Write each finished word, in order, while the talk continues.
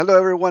Hello,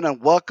 everyone,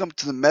 and welcome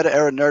to the Meta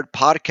Era Nerd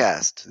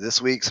Podcast.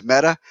 This week's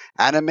Meta,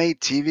 Anime,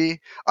 TV,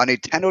 a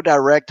Nintendo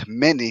Direct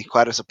Mini,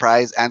 quite a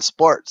surprise, and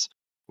sports.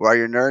 We are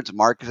your nerds,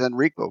 Marcus and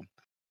Rico.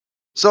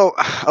 So,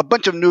 a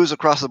bunch of news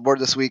across the board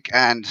this week,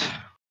 and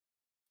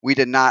we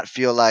did not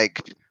feel like,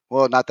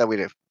 well, not that we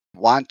didn't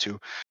want to,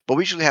 but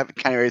we usually have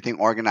kind of everything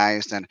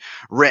organized and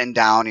written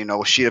down,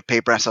 a sheet of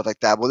paper and stuff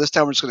like that. Well, this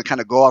time we're just going to kind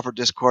of go off our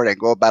Discord and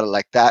go about it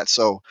like that.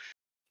 So,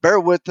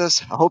 bear with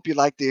us. I hope you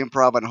like the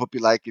improv and I hope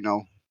you like,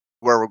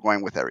 where we're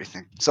going with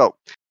everything. So,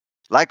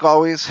 like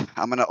always,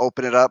 I'm gonna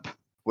open it up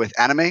with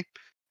anime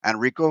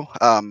and Rico.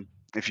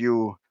 If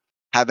you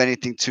have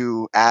anything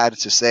to add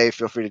to say,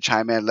 feel free to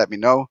chime in. Let me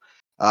know.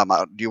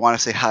 Do you want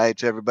to say hi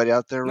to everybody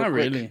out there, real Not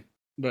quick? really,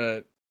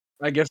 but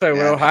I guess I will.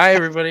 Yeah. Hi,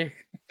 everybody.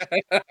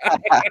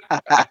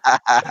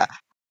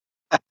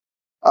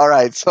 All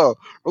right, so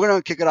we're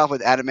gonna kick it off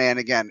with anime, and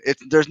again,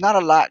 there's not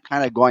a lot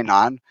kind of going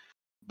on,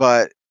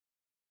 but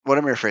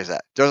let me rephrase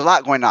that. There's a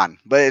lot going on,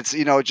 but it's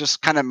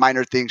just kind of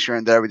minor things here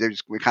and there.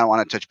 We kind of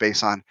want to touch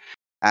base on,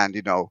 and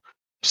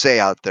say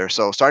out there.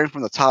 So starting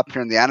from the top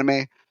here in the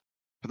anime,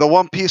 the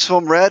One Piece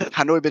film Red.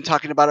 I know we've been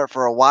talking about it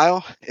for a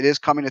while. It is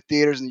coming to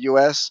theaters in the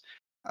U.S.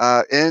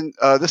 In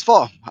this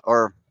fall,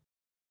 or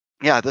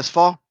yeah, this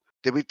fall.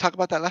 Did we talk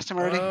about that last time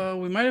already?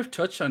 We might have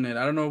touched on it.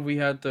 I don't know if we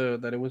had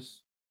that it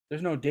was.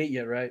 There's no date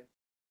yet, right?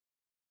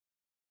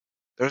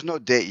 There's no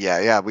date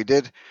yet. Yeah, we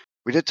did.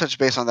 We did touch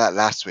base on that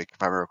last week,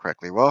 if I remember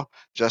correctly. Well,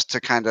 just to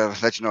kind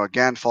of let you know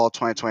again, fall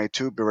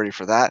 2022, be ready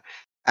for that.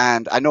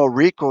 And I know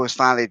Rico has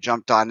finally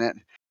jumped on it.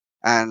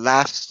 And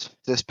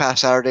this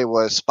past Saturday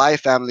was Spy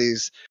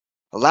Family's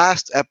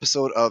last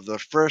episode of the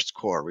first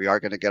core. We are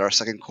going to get our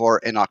second core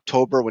in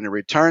October when it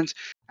returns.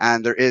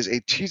 And there is a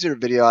teaser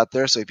video out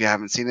there. So if you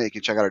haven't seen it, you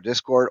can check out our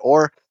Discord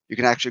or you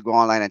can actually go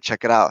online and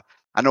check it out.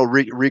 I know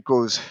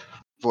Rico's.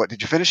 What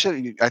did you finish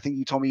it? I think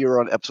you told me you were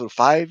on episode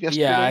 5 Yeah,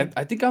 yesterday.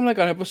 I think I'm like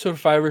on episode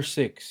 5 or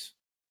 6.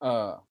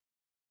 Uh,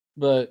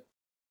 but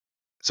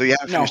So you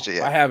haven't finished no, it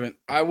I yet. haven't.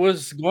 I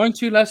was going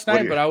to last What do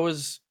night, you? but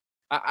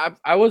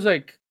I was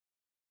like,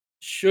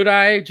 should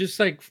I just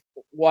like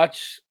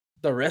watch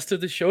the rest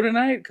of the show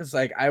tonight? Because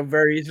like I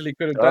very easily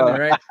could have done it, Uh,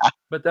 right?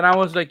 But then I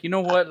was like, you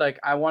know what? Like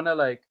I want to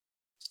like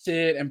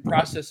sit and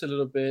process a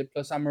little bit.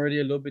 Plus, I'm already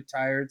a little bit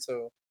tired,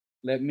 so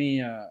let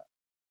me uh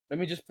let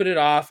me just put it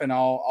off, and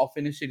I'll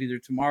finish it either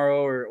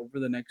tomorrow or over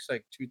the next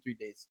like 2 3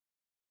 days.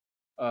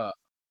 Uh,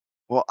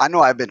 well, I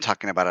know I've been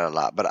talking about it a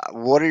lot, but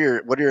what are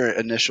your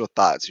initial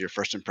thoughts, your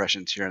first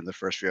impressions here in the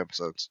first few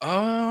episodes?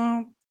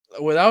 um,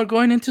 without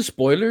going into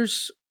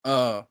spoilers,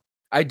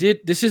 I did.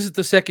 This is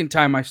the second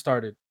time I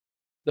started.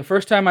 The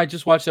first time I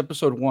just watched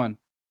episode 1.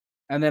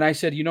 And then I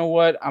said, you know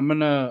what? I'm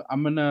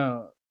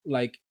gonna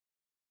like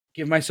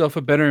give myself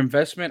a better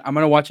investment. I'm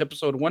gonna watch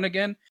episode 1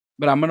 again,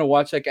 but I'm gonna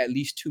watch like at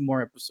least 2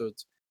 more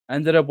episodes. I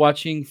ended up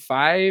watching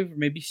 5,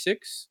 maybe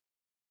 6.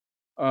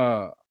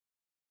 Uh,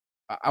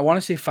 I want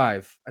to say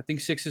 5. I think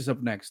 6 is up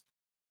next.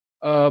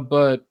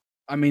 But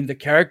I mean the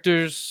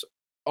characters,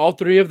 all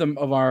three of them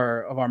of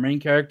our main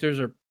characters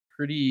are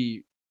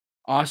pretty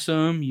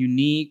awesome,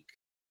 unique.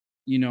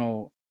 You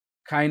know,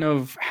 kind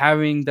of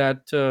having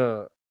that.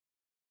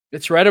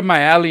 It's right up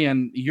my alley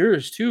and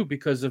yours too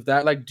because of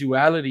that like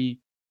duality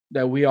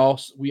that we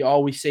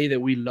always say that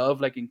we love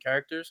like in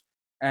characters,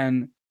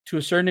 and to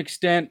a certain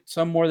extent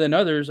some more than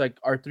others, like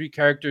our three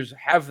characters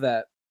have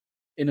that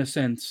in a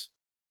sense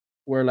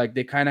where like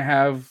they kind of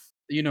have,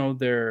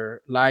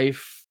 their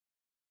life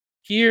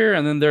here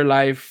and then their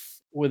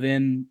life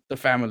within the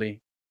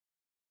family.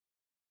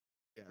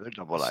 Yeah, they're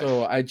double So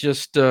life.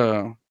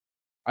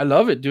 I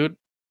love it, dude.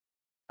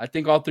 I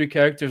think all three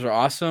characters are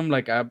awesome.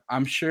 Like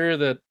I'm sure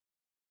that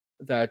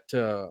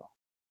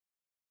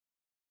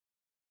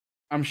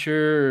I'm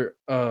sure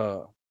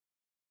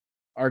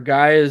our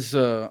guy is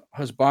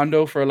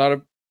husbando for a lot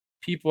of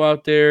people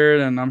out there,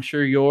 and I'm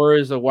sure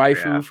yours a Yeah.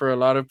 waifu for a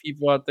lot of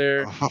people out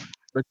there.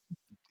 But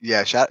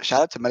Yeah, shout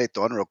out to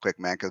Meriton real quick,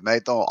 man, because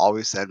Meriton will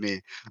always send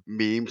me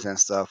memes and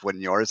stuff when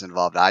yours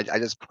involved. I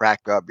just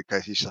crack up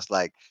because he's just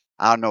like,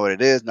 I don't know what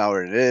it is, know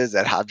what it is,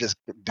 and I'm just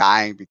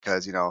dying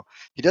because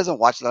he doesn't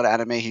watch a lot of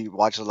anime. He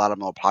watches a lot of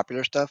more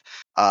popular stuff.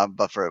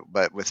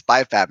 But with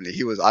Spy Family,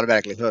 he was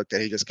automatically hooked,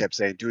 and he just kept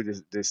saying, "Dude,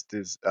 this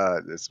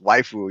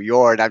waifu,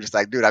 your," and I'm just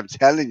like, "Dude, I'm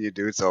telling you,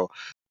 dude." So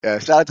yeah,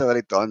 shout out to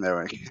Meriton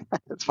there,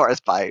 as far as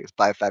Spy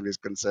Family is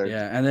concerned.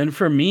 yeah, and then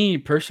for me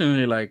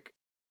personally, like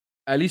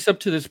at least up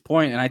to this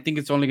point, and I think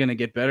it's only gonna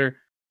get better.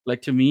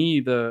 Like to me,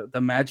 the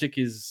magic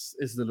is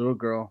the little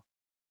girl.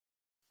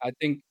 I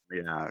think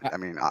I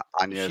mean,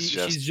 Anya is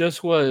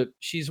just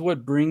she's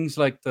what brings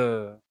like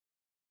the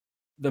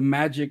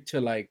magic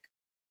to like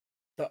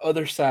the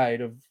other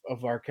side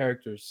of our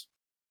characters.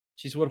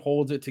 She's what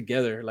holds it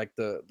together, like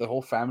the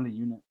whole family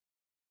unit.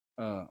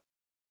 Uh,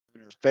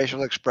 her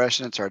facial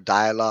expressions, her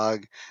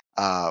dialogue,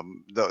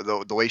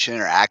 the way she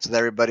interacts with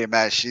everybody,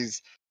 man,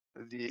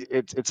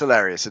 it's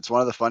hilarious. It's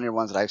one of the funnier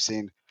ones that I've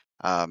seen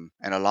in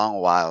a long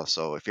while.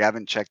 So if you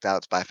haven't checked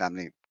out Spy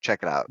Family,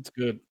 check it out. it's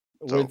good.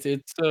 So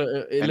It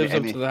any lives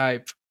up to any the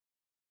hype.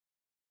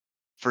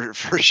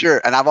 for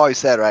sure. And I've always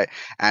said, right,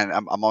 and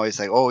I'm always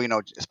like, oh,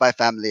 Spy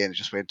Family, and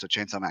just wait until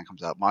Chainsaw Man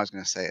comes out. I'm always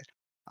gonna say it.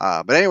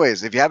 But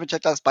anyways, if you haven't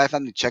checked out Spy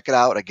Family, check it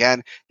out.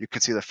 Again, you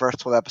can see the first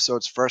 12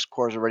 episodes. First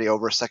core is already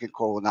over. Second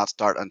core will not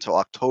start until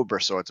October,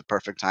 so it's a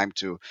perfect time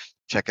to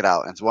check it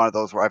out. And it's one of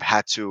those where I've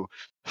had to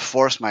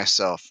force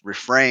myself,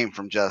 refrain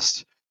from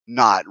just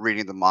not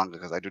reading the manga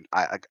because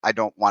I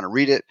don't want to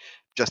read it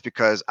just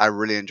because I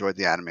really enjoyed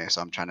the anime.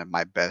 So I'm trying to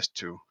my best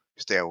to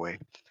stay away.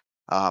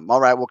 All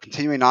right, well,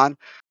 continuing on.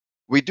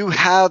 We do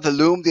have the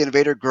Loom, the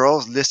Invader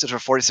Girls, listed for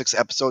 46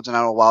 episodes, and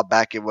I know a while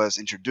back it was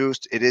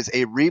introduced. It is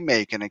a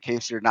remake, and in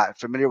case you're not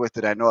familiar with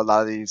it, I know a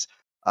lot of these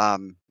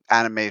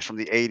animes from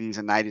the 80s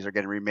and 90s are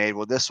getting remade.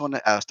 Well, this one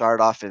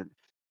started off in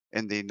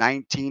the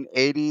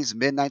 1980s,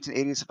 mid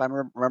 1980s, if I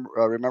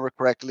remember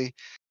correctly.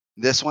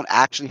 This one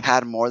actually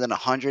had more than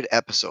 100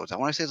 episodes. I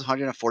want to say it's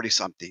 140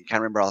 something.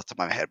 Can't remember off the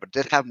top of my head, but it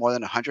did have more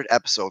than 100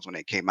 episodes when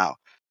it came out.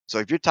 So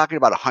if you're talking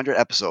about 100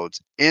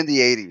 episodes in the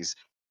 80s,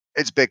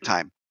 it's big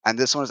time. And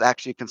this one is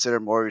actually considered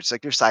more, it's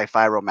like your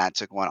sci-fi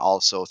romantic one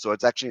also. So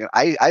it's actually,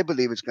 I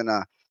believe it's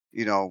gonna,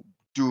 you know,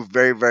 do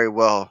very, very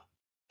well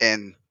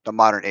in the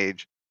modern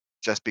age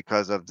just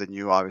because of the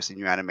new, obviously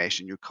new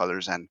animation, new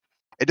colors, and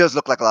it does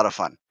look like a lot of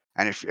fun.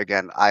 And if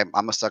again,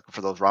 I'm a sucker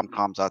for those rom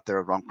coms out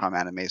there, rom com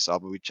anime, so I'll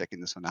be checking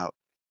this one out.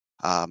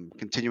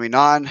 Continuing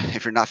on,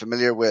 if you're not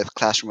familiar with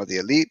Classroom of the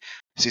Elite,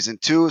 season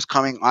 2 is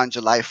coming on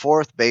July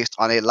 4th, based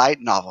on a light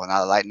novel.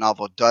 Now, the light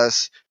novel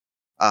does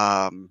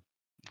um,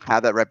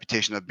 have that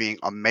reputation of being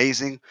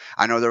amazing.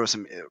 I know there was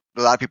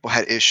a lot of people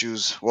had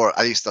issues, or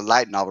at least the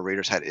light novel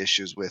readers had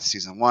issues with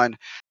season 1,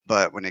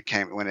 but when it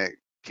came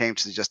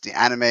to just the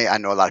anime, I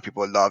know a lot of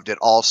people loved it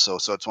also.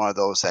 So it's one of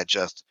those that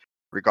just,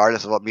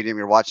 regardless of what medium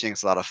you're watching,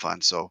 it's a lot of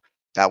fun. So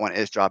that one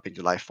is dropping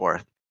July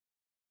 4th.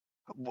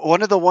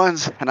 One of the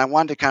ones, and I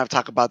wanted to kind of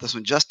talk about this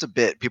one just a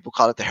bit. People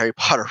call it the Harry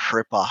Potter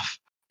ripoff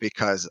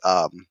because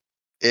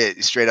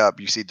it straight up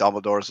you see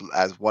Dumbledore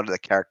as one of the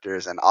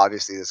characters, and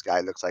obviously this guy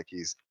looks like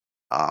he's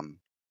um,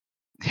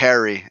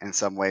 Harry in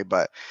some way,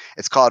 but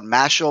it's called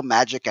Mashal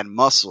Magic and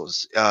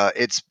Muscles.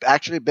 It's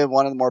actually been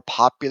one of the more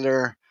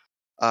popular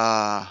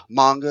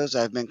mangas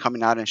that have been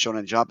coming out in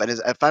Shonen Jump, and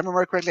if I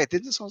remember correctly, I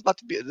think this one was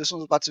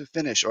about to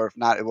finish, or if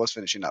not, it was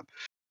finishing up.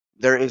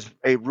 There is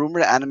a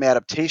rumored anime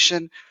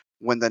adaptation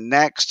when the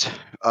next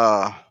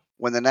uh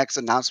when the next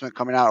announcement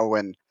coming out, or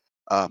when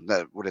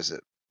the what is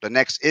it, the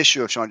next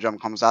issue of Shonen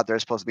Jump comes out.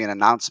 There's supposed to be an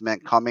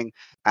announcement coming,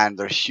 and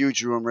there's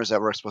huge rumors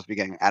that we're supposed to be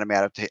getting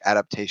anime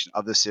adaptation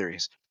of the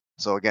series.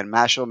 So again,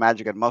 Mashle,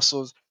 Magic and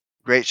Muscles,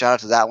 great shout out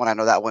to that one. I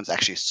know that one's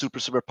actually super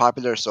super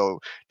popular, so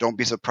don't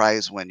be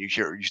surprised when you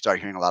start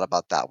hearing a lot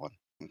about that one.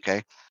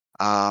 Okay.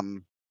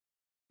 um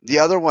the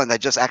other one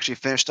that just actually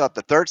finished up,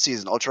 the third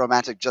season, Ultra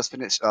Romantic, just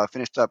finished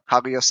up,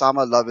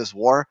 Kaguya-sama: Love Is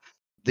War.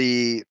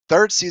 The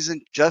third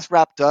season just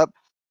wrapped up.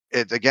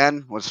 It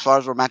again, as far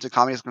as romantic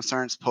comedy is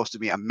concerned, it's supposed to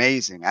be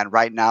amazing. And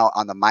right now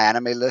on the My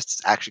Anime list,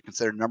 it's actually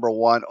considered number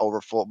one over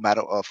Full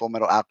Metal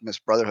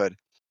Alchemist Brotherhood.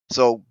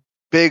 So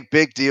big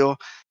deal.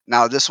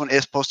 Now this one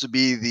is supposed to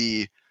be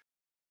the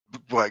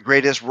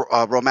greatest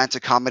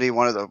romantic comedy,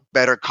 one of the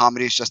better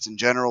comedies just in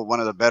general,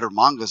 one of the better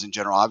mangas in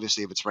general.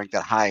 Obviously, if it's ranked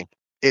that high,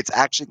 it's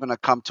actually going to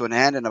come to an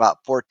end in about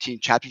 14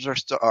 chapters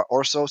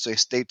or so. So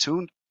stay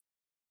tuned.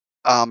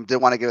 Did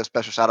want to give a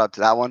special shout out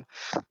to that one,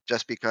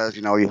 just because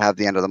you have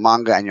the end of the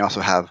manga and you also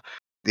have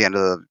the end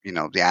of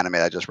the anime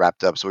that just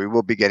wrapped up. So we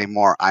will be getting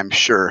more, I'm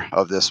sure,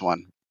 of this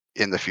one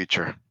in the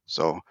future.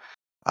 So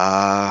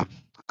I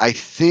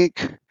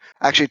think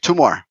actually two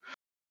more.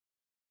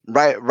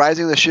 Right,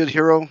 Rising of the Shield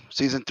Hero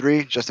season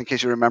 3. Just in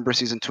case you remember,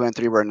 season 2 and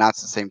 3 were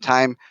announced at the same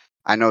time.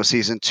 I know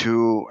season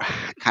 2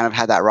 kind of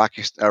had that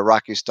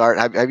rocky start.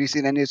 Have you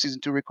seen any of season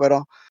 2,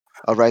 Rico,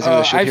 of Rising of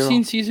the Shield I've Hero?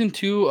 seen season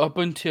 2 up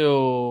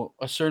until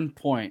a certain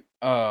point.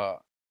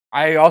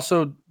 I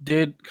also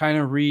did kind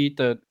of read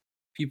that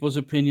people's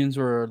opinions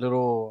were a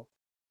little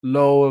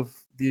low of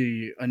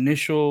the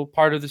initial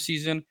part of the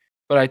season,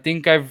 but I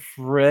think I've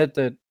read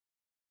that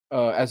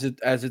as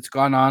it's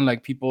gone on,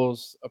 like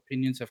people's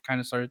opinions have kind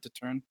of started to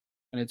turn,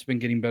 and it's been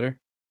getting better.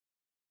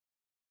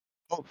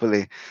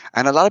 Hopefully,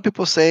 and a lot of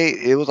people say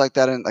it was like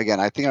that. And again,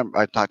 I think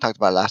I talked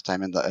about it last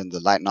time in the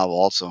light novel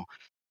also.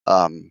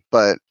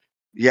 But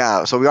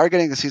yeah, so we are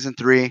getting the season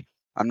 3.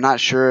 I'm not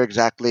sure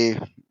exactly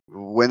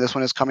when this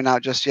one is coming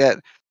out just yet.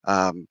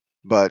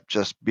 But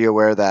just be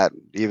aware that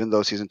even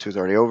though season 2 is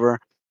already over,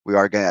 we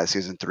are getting at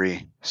season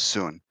 3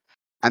 soon.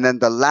 And then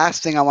the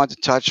last thing I want to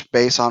touch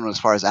base on as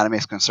far as anime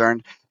is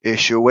concerned is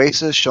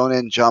Shueisa's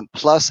Shonen Jump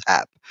Plus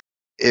app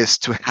is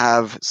to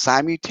have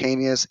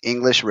simultaneous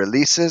English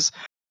releases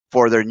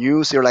for their new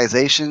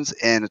serializations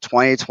in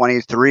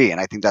 2023, and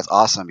I think that's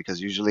awesome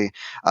because usually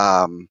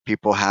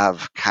people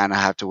have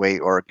to wait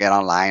or get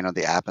online on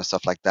the app and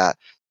stuff like that.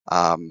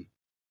 Um,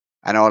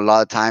 I know a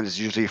lot of times it's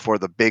usually for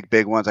the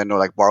big ones. I know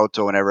like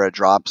Boruto, whenever it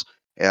drops,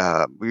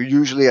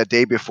 usually a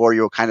day before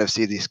you'll kind of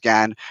see the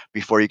scan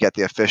before you get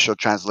the official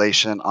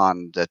translation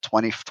on the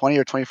 20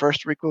 or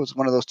 21st. Rico, it's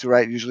one of those two,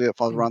 right? Usually it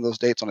falls Mm. around those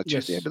dates on a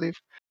Tuesday, I Yes. believe.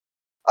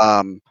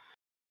 Um,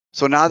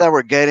 So now that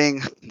we're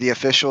getting the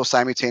official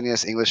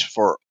simultaneous English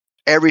for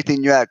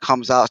everything new that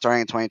comes out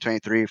starting in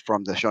 2023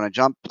 from the Shonen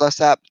Jump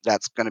Plus app,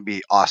 that's going to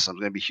be awesome.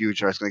 It's going to be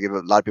huge. It's going to give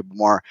a lot of people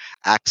more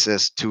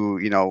access to,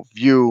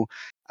 view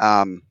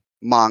um,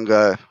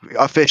 manga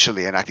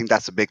officially. And I think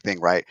that's a big thing,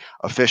 right?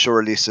 Official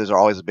releases are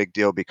always a big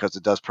deal because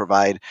it does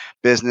provide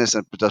business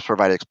and it does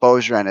provide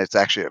exposure. And it's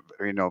actually,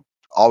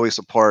 always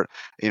support,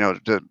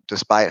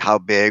 despite how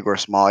big or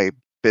small a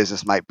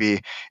business might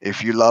be.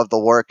 If you love the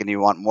work and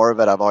you want more of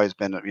it, I've always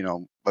been,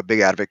 a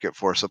big advocate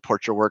for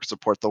support your work,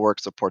 support the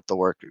work, support the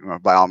work.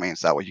 By all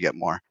means, that way you get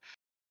more.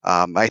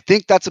 I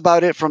think that's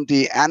about it from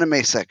the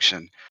anime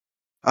section.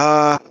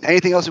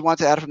 Anything else you want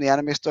to add from the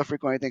anime stuff,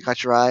 Rico? Anything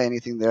caught your eye?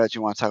 Anything there that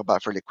you want to talk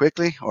about fairly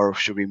quickly, or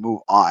should we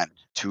move on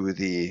to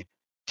the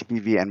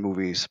TV and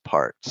movies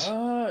parts?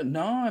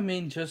 No, I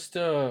mean just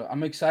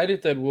I'm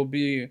excited that we'll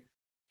be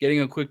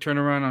getting a quick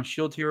turnaround on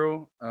Shield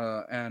Hero.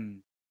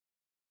 And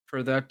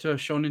for that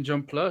Shonen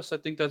Jump Plus, I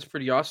think that's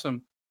pretty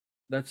awesome.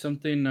 That's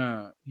something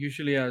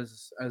usually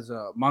as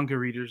manga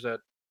readers that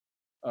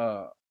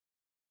uh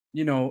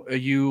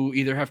you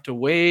either have to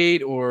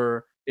wait,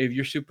 or if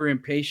you're super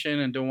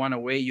impatient and don't want to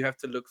wait, you have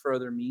to look for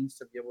other means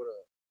to be able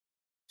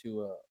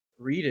to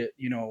read it.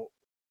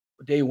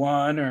 Day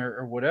one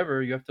or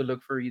whatever. You have to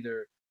look for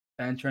either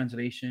fan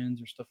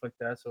translations or stuff like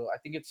that. So I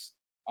think it's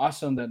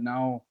awesome that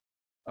now,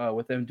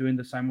 with them doing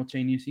the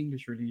simultaneous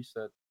English release,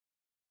 that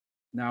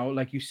now,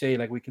 like you say,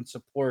 like we can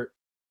support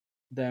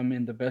them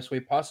in the best way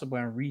possible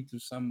and read through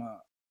some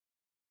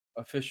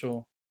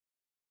official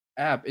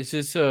app. Is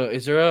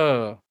there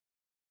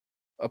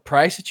a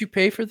price that you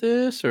pay for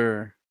this,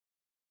 or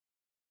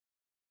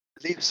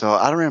Believe so.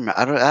 I don't remember.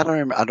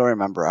 I don't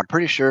remember. I'm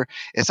pretty sure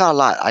it's not a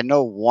lot. I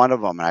know one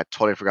of them, and I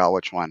totally forgot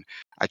which one.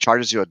 I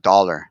charges you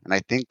 $1, and I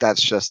think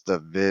that's just the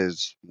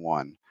Viz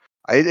one.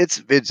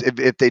 It's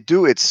if they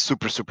do, it's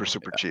super super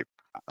super cheap,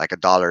 like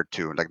 $1 or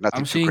two, like nothing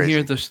I'm too seeing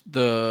here crazy.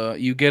 the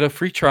you get a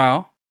free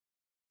trial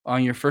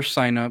on your first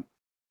sign up,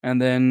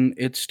 and then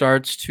you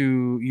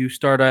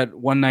start at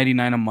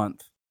 199 a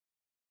month.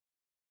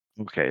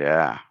 Okay,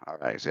 yeah, all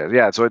right, so,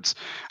 yeah. So it's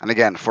and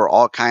again for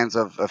all kinds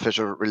of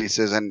official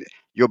releases, and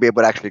you'll be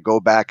able to actually go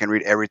back and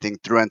read everything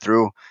through and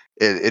through.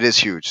 It is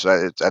huge,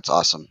 so that's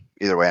awesome.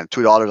 Either way, and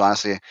 $2,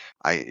 honestly,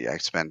 I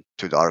spend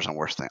 $2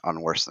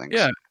 on worse things.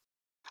 Yeah,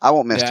 I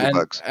won't miss yeah, two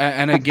bucks.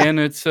 and again,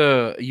 it's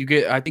you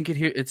get. I think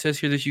it says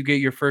here that you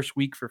get your first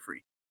week for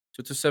free.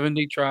 So it's a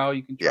 7-day trial.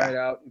 You can try Yeah. it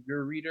out if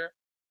you're a reader.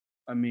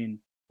 I mean,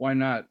 why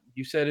not?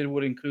 You said it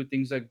would include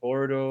things like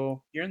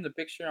Boruto. Here in the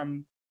picture,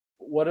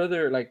 what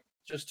other, like,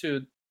 just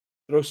to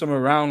throw some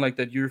around like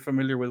that you're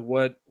familiar with,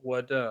 what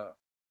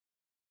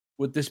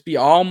would this be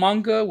all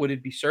manga? Would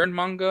it be certain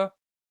manga?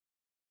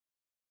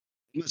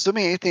 I'm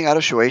assuming anything out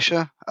of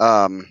Shueisha.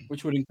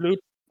 Which would include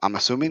I'm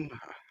assuming.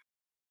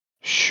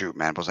 Shoot,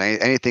 man, but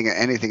anything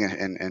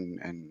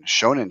in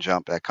Shonen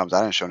Jump that comes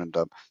out in Shonen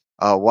Jump.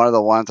 One of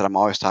the ones that I'm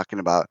always talking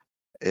about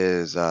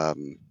is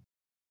Dan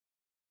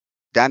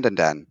Dan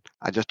Dan.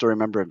 I just don't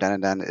remember if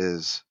Dan Dan Dan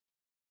is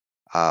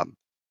um,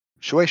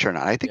 Shueisha or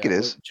not. I think yeah, it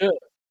well, is.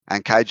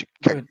 And Kaiju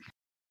go ahead.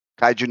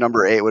 Kaiju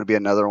number 8 would be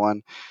another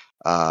one.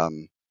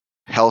 Um,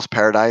 Hell's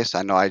Paradise.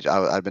 I know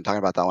I've been talking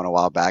about that one a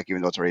while back,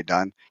 even though it's already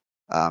done.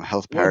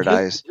 Hell's Well,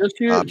 Paradise. just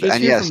And here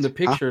yes, from the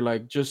huh? picture,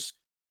 like, just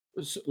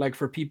like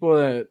for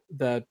people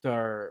that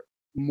are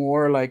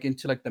more like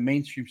into like the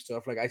mainstream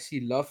stuff. Like I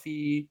see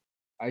Luffy,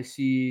 I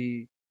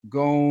see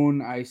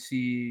Gon, I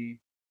see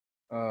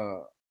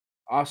uh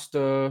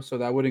Asta. So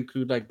that would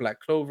include like Black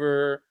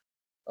Clover,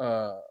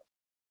 uh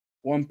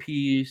One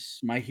Piece,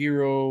 My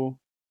Hero,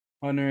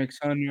 Hunter x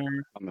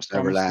Hunter, Almost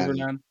Promise Neverland.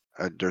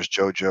 Neverland. There's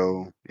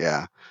JoJo.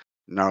 Yeah.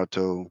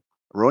 Naruto.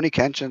 Roni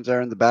Kenshin's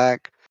there in the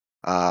back.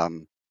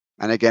 Um,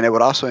 and again, it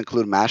would also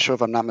include Mashle,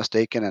 if I'm not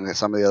mistaken, and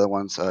some of the other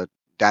ones.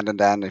 Dan Dan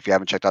Dan. If you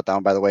haven't checked out that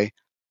one, by the way,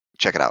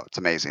 check it out. It's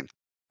amazing.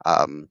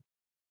 Um,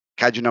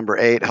 Kaiju number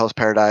 8, Hell's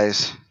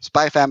Paradise,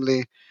 Spy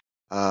Family.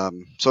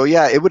 So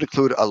yeah, it would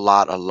include a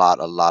lot of I,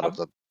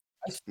 the,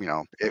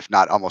 I if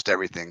not almost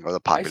everything or the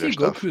I popular see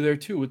stuff. Goku there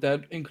too. Would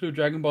that include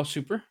Dragon Ball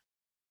Super?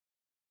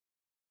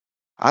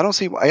 I don't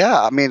see.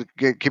 Yeah, I mean,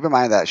 keep in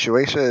mind that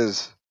Shueisha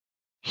is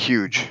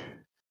huge,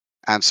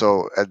 and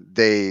so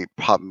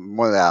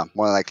more than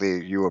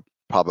likely you will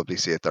probably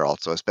see it there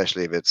also,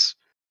 especially if it's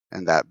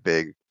in that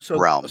big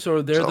realm.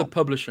 So they're the So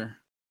publisher.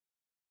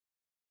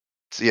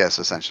 yes,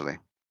 essentially,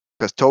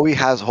 because Toei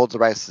holds the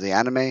rights to the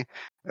anime,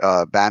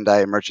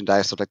 Bandai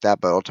merchandise, stuff like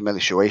that. But ultimately,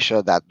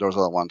 Shueisha, that those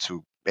are the ones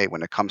who, hey,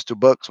 when it comes to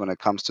books, when it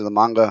comes to the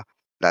manga,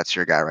 that's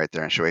your guy right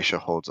there. And Shueisha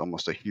holds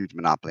almost a huge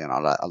monopoly on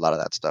a lot of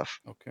that stuff.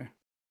 Okay.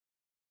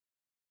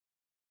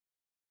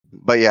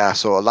 But yeah,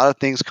 so a lot of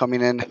things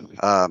coming in.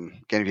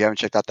 Again, if you haven't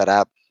checked out that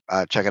app,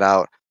 check it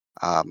out.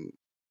 Um,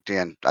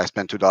 again, I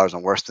spent $2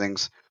 on worse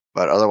things,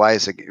 but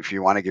otherwise, if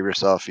you want to give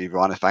yourself, if you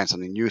want to find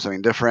something new,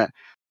 something different,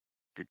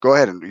 go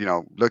ahead and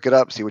look it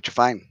up, see what you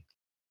find.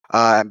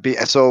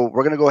 So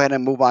we're gonna go ahead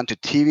and move on to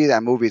TV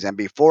and movies. And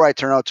before I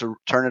turn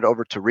it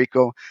over to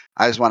Rico,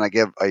 I just want to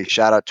give a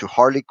shout out to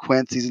Harley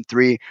Quinn season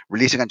 3,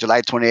 releasing on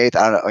July 28th.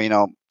 I don't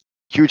know,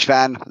 Huge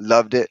fan,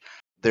 loved it.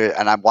 There,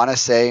 and I want to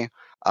say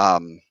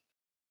um,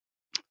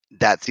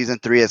 that season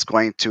three is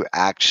going to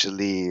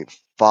actually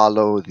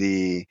follow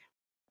the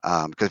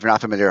because if you're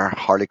not familiar,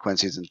 Harley Quinn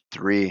season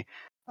three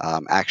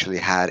actually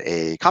had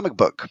a comic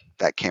book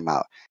that came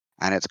out,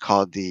 and it's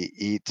called the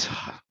Eat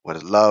What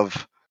is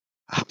Love.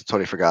 I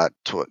totally forgot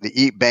the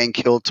Eat Bang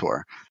Kill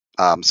tour.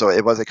 So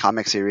it was a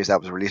comic series that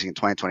was releasing in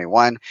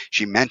 2021.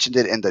 She mentioned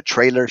it in the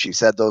trailer. She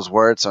said those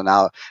words. So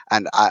now,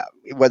 and I,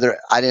 whether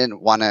I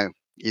didn't want to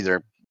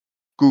either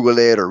Google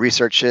it or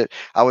research it.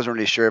 I wasn't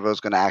really sure if it was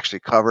going to actually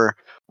cover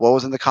what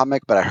was in the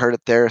comic, but I heard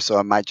it there, so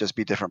it might just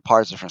be different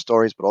parts, different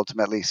stories. But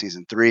ultimately,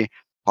 season three,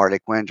 Harley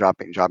Quinn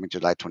dropping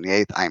July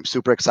 28th. I am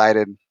super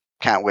excited.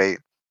 Can't wait.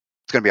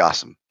 It's going to be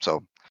awesome.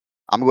 So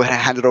I'm going to go ahead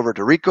and hand it over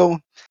to Rico,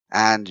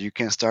 and you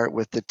can start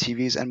with the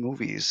TVs and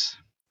movies.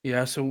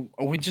 Yeah, so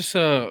we just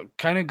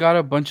kind of got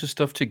a bunch of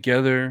stuff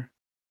together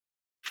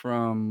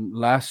from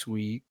last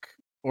week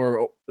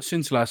or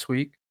since last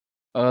week.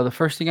 The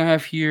first thing I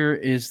have here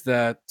is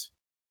that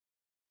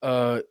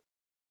uh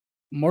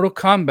Mortal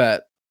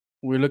Kombat.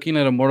 We're looking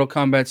at a Mortal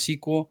Kombat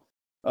sequel.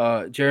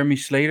 Jeremy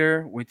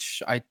Slater,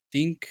 which I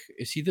think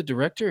is he the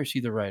director or is he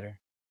the writer?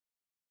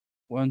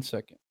 One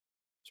second.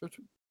 Search.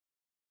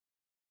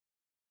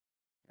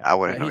 I Yeah,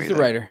 wouldn't know he's the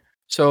either. writer.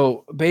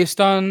 So based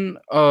on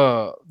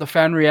the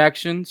fan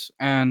reactions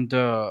and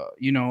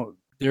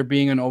there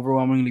being an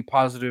overwhelmingly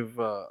positive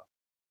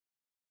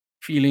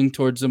feeling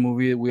towards the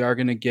movie, we are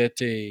gonna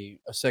get a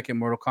second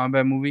Mortal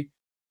Kombat movie.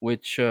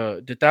 Which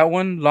did that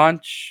one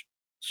launch?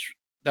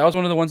 That was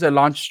one of the ones that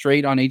launched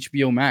straight on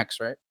HBO Max,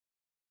 right?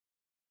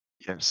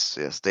 Yes,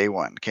 yes, day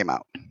one came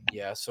out.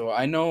 Yeah, so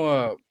I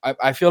know.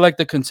 I feel like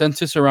the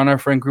consensus around our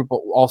friend group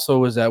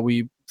also is that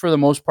we, for the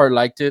most part,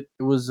 liked it.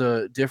 It was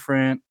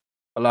different,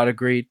 a lot of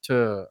great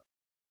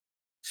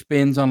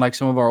spins on like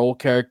some of our old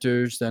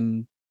characters.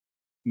 Then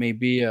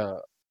maybe,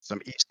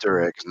 Some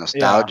Easter eggs, yeah,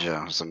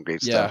 nostalgia, some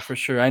great yeah, for stuff.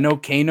 sure. I know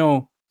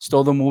Kano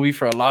stole the movie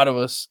for a lot of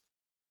us,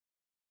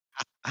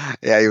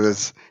 Yeah, he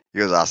was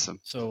awesome.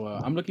 so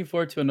I'm looking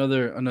forward to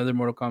another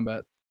Mortal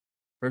Kombat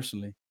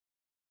personally.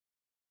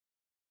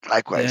 Then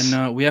Likewise.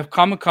 we have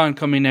Comic Con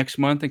coming next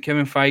month, and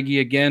Kevin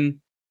Feige again.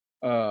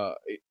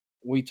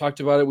 We talked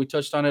about it. We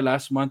touched on it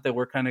last month that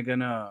we're kind of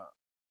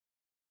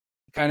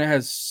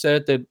has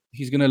said that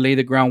he's gonna lay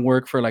the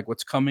groundwork for like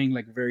what's coming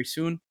like very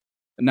soon.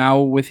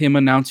 Now with him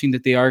announcing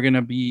that they are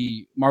gonna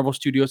be Marvel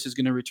Studios is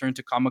gonna return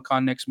to Comic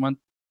Con next month,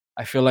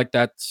 I feel like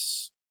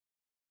that's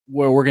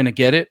where we're gonna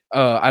get it.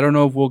 I don't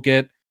know if we'll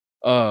get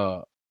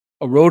uh,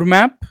 a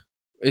roadmap.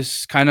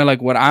 Is kind of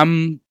like what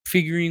I'm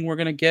figuring we're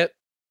gonna get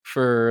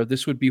for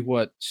this would be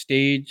what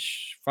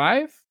stage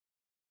 5.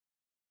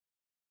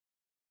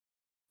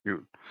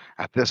 You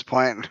at this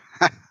point,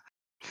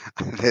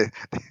 they-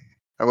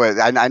 wait,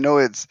 I know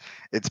it's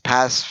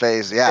past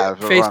phase. Yeah,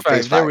 we're Phase on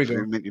phase 5. There five. we You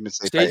go. mean you mean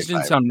say Stage phase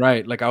didn't five? sound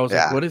right. Like I was like,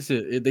 Yeah, what is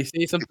it? They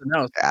say something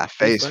else. yeah,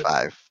 Phase phase 5.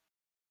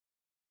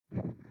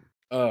 five.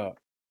 Uh,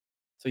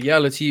 so yeah,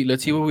 let's see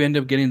what we end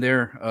up getting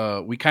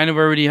there. We kind of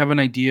already have an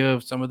idea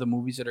of some of the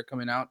movies that are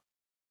coming out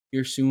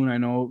here soon. I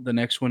know the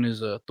next one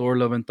is Thor: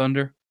 Love and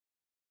Thunder.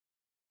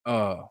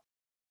 Uh,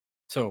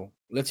 so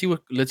let's see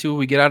what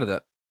we get out of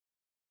that.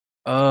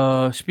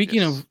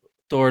 Speaking Yes. of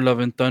Thor: Love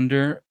and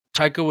Thunder,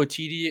 Taika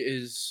Waititi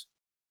is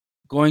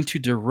going to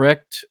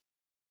direct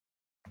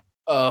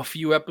a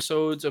few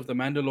episodes of The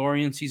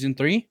Mandalorian season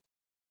 3.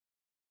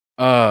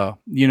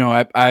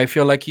 I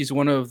feel like he's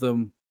one of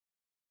the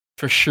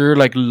for sure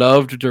like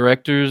loved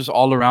directors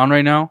all around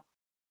right now.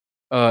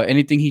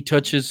 Anything he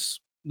touches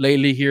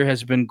lately here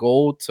has been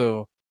gold.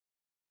 So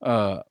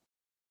uh,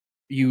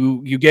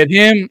 you get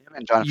him, Him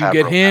and John you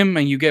get Favreau, man, him,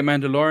 and you get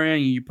Mandalorian,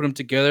 and you put them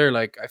together.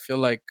 Like I feel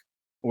like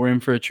we're in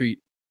for a treat.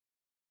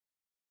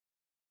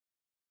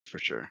 for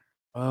sure.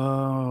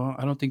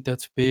 I don't think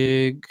that's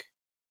big.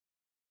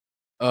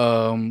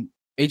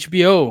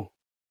 HBO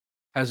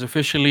has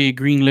officially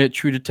greenlit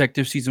True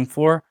Detective season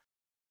 4.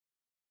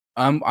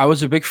 I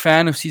was a big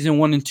fan of season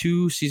 1 and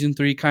 2. Season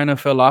 3 kind of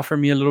fell off for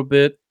me a little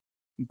bit,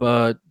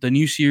 but the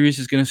new series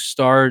is going to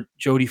star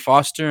Jodie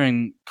Foster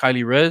and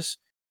Kylie Rez.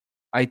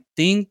 I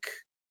think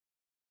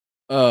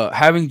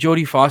having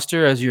Jodie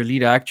Foster as your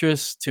lead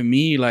actress, to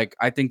me, like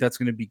I think that's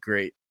going to be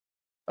great.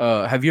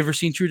 Have you ever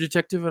seen True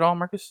Detective at all,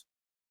 Marcus?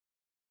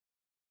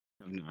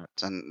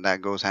 And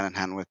that goes hand in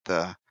hand with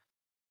the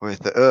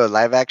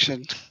live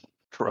action.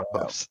 Yeah,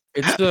 Gross.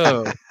 it's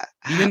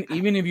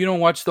even if you don't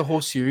watch the whole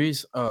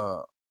series,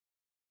 or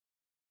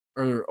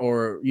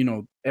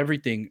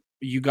everything,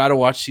 you got to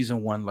watch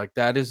season 1. Like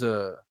that's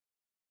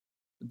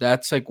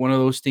like one of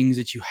those things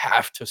that you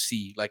have to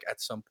see like at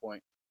some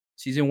point.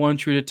 Season 1,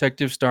 True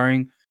Detective,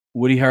 starring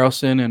Woody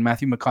Harrelson and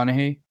Matthew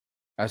McConaughey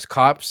as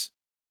cops.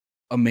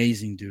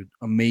 Amazing, dude.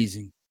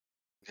 Amazing.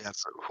 Yeah,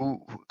 so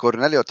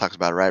Cornelio talks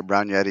about it, right?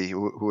 Brown Yeti,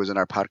 who was in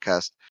our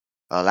podcast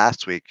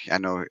last week. I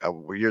know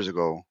years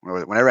ago,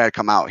 whenever I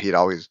come out,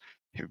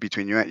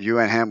 between you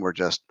and him, we're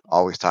just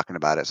always talking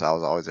about it. So I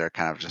was always there,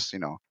 kind of just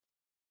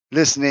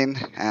listening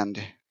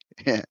and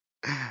yeah.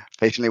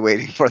 patiently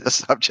waiting for the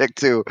subject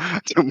to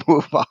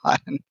move on.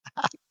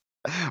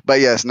 But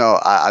yes, no,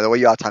 the way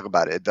y'all talk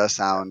about it, it does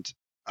sound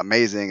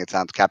amazing. It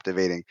sounds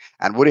captivating,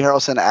 and Woody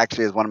Harrelson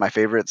actually is one of my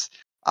favorites.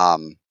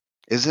 Um,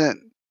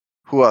 isn't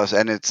who else?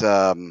 And it's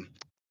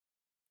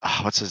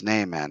what's his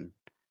name, man?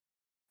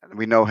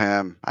 We know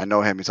him. I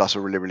know him. He's also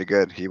really, really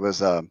good. He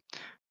was in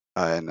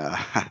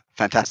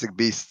Fantastic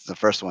Beasts, the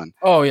first one.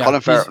 Oh yeah,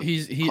 Colin Farrell.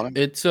 he. Colin.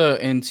 It's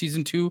in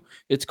season 2.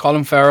 It's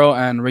Colin Farrell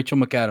and Rachel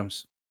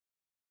McAdams.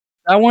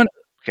 That one,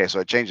 Okay, so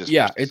it changes per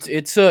yeah. season.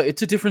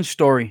 It's a different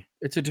story.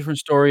 It's a different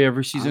story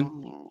every season.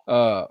 Oh,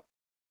 Uh,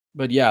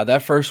 but yeah,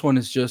 that first one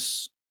is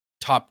just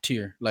top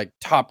tier, like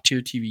top tier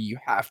TV. You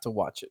have to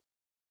watch it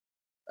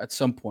at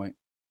some point.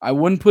 I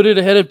wouldn't put it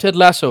ahead of Ted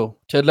Lasso.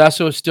 Ted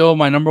Lasso is still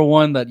my number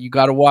one that you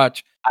got to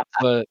watch,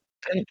 but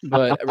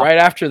right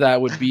after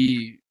that would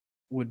be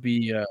True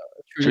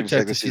True Detective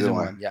Detective season season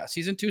 1. one. Yeah,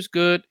 season 2 is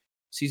good.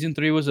 Season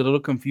 3 was a little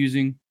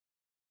confusing.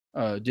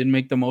 Didn't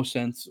make the most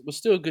sense. Was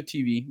still good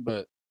TV,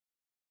 but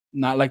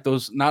not like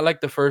those. Not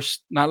like the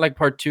first. Not like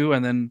part 2,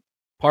 and then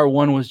part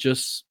 1 was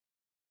just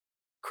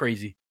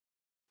crazy.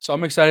 So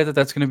I'm excited that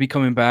that's going to be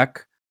coming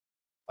back.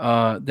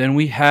 Then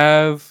we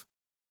have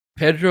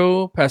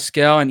Pedro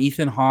Pascal and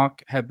Ethan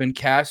Hawke have been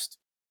cast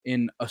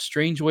in A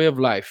Strange Way of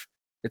Life.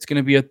 It's going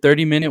to be a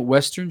 30-minute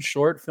Western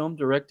short film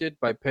directed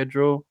by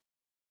Pedro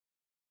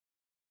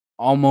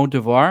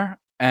Almodovar,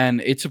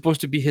 and it's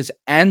supposed to be his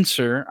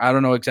answer. I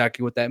don't know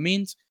exactly what that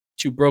means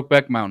to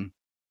Brokeback Mountain.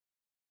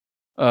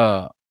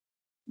 Uh,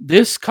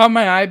 this caught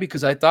my eye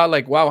because I thought,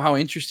 like, wow, how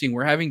interesting.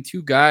 We're having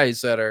two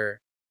guys that are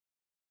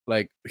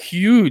like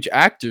huge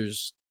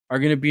actors are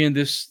going to be in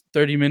this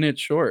 30-minute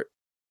short.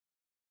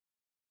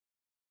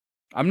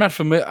 I'm not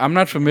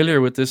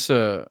familiar with this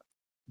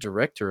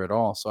director at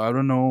all, so I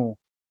don't know.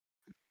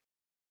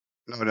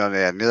 No, no,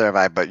 yeah, neither have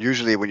I. But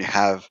usually when you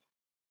have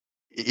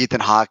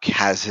Ethan Hawke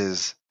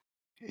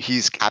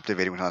he's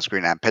captivating when he's on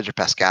screen, and Pedro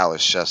Pascal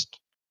is just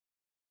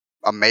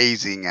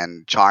amazing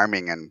and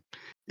charming, and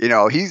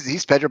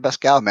he's Pedro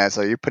Pascal, man.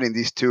 So you're putting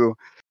these two,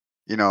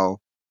 you know,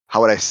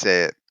 how would I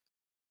say it?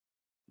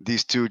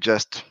 These two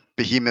just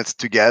behemoths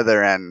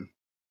together, and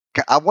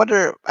I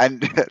wonder,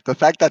 and the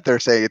fact that they're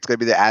saying it's going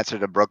to be the answer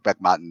to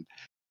Brokeback Mountain,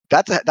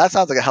 that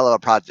sounds like a hell of a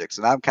project.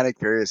 So now I'm kind of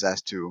curious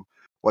as to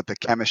what the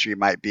chemistry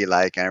might be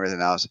like and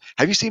everything else.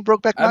 Have you seen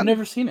Brokeback I've Mountain?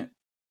 never seen it.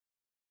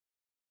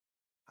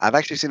 I've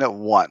actually seen it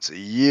once,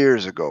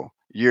 years ago,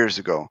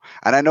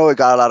 and I know it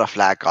got a lot of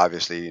flack,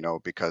 obviously,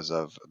 because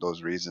of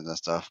those reasons and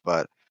stuff.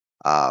 But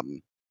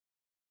um,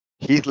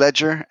 Heath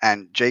Ledger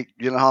and Jake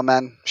Gyllenhaal,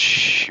 man,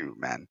 shoot,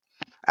 man.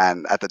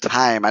 And at the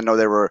time, I know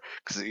they were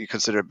because you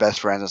consider best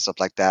friends and stuff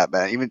like that.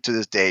 But even to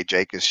this day,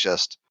 Jake is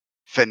just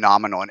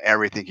phenomenal in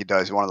everything he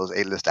does. He's one of those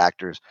A-list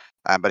actors.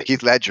 But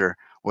Heath Ledger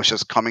was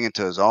just coming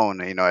into his own,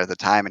 at the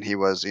time, and he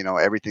was,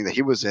 everything that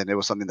he was in. It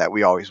was something that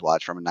we always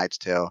watched, from A Knight's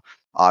Tale,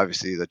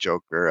 obviously The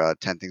Joker,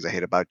 10 Things I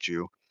Hate About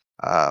You.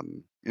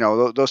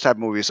 Those type of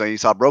movies. So you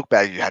saw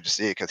Brokeback, you had to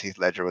see it because Heath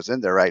Ledger was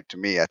in there, right? To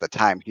me, at the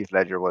time, Heath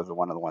Ledger was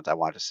one of the ones I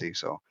wanted to see.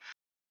 So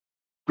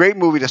great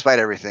movie despite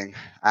everything,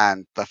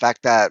 and the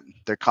fact that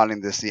they're calling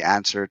this the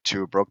answer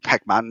to Brokeback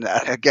Mountain,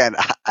 again,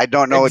 I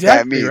don't know what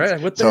that Exactly, means.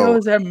 right? What the hell So,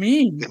 does that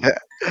mean?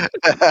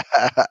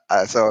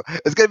 so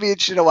it's gonna be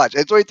interesting to watch.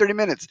 It's only 30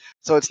 minutes,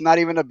 so it's not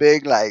even a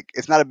big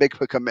it's not a big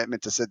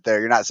commitment to sit there.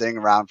 You're not sitting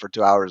around for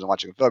 2 hours and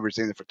watching a film. You're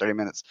sitting there for 30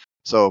 minutes.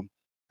 So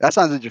that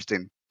sounds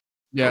interesting,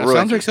 Yeah, it real sounds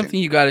like interesting. something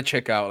you got to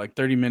check out. Like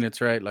 30 minutes,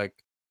 right? Like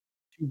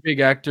two big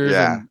actors,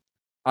 Yeah, and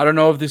I don't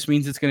know if this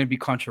means it's going to be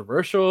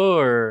controversial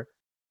or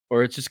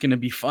it's just going to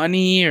be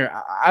funny, or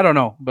I don't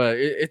know, but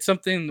it's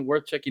something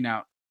worth checking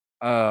out.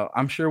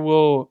 I'm sure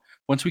we'll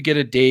once we get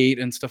a date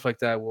and stuff like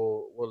that,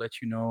 we'll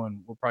let you know,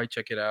 and we'll probably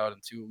check it out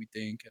and see what we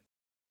think, and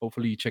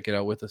hopefully you check it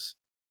out with us.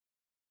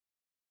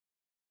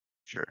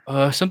 sure.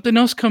 Something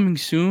else coming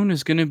soon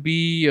is going to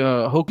be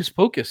Hocus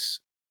Pocus.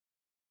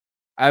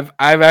 I've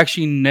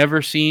actually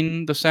never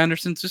seen the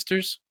Sanderson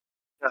sisters.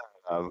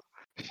 Um,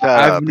 shut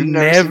I've up. You've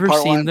never seen never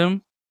part seen one?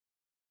 them.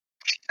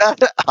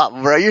 Shut up,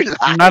 bro. You're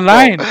I'm not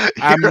lying, bro. lying.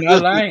 I'm You're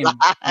not lying.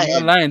 I'm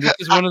not lying. lying. This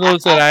is one of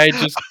those that I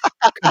just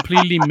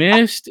completely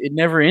missed. It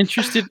never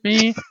interested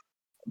me,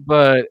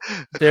 but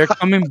they're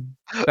coming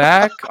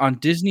back on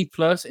Disney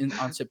Plus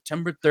on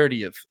September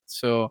 30th.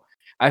 So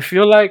I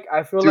feel like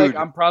Dude,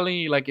 I'm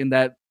probably like in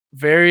that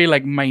very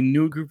like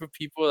minute group of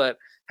people that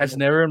has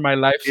never in my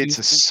life seen it's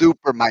a something.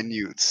 super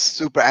minute,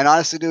 super. And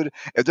honestly, dude,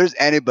 if there's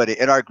anybody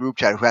in our group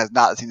chat who has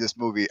not seen this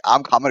movie,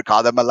 I'm gonna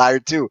call them a liar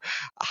too.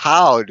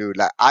 How, dude?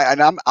 Like, I'm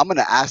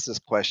gonna ask this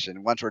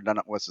question once we're done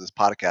with this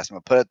podcast. I'm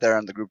gonna put it there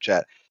in the group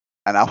chat,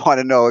 and I want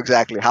to know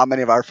exactly how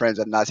many of our friends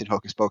have not seen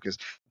Hocus Pocus.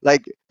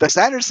 Like the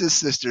Sanderson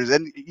sisters,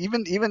 and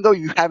even though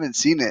you haven't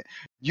seen it,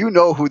 you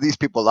know who these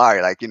people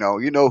are. Like you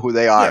know who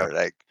they Yeah. are.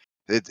 Like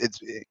it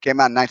came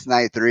out in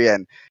 1993,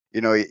 and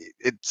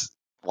it's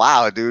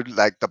wow, dude.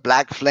 Like the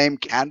Black Flame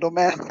Candle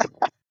Man.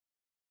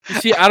 You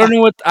see, I don't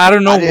know I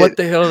what did.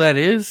 the hell that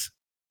is.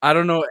 I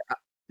don't know.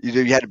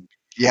 You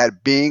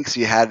had Binks.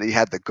 You had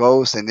the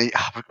Ghost, and then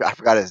I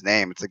forgot his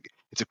name.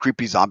 it's a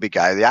creepy zombie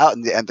guy. The out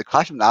and the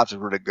Clash of the Alps is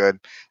really good.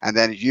 And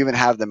then you even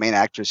have the main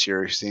actress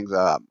here who sings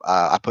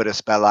 "I Put a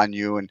Spell on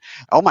You," and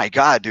oh my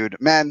god, dude,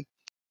 man,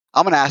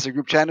 I'm gonna ask the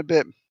group chat in a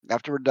bit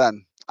after we're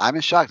done. I'm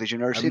in shock that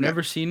you've never I've seen it.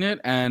 never seen it,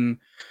 and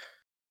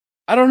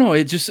I don't know.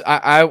 It just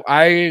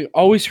I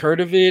always heard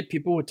of it.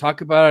 People would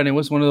talk about it, and it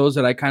was one of those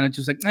that I kind of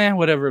just like,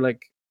 whatever.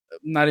 Like,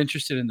 I'm not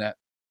interested in that.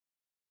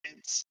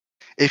 It's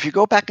if you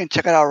go back and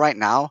check it out right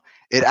now,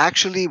 it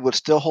actually would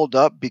still hold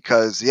up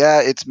because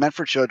yeah, it's meant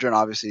for children,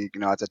 obviously,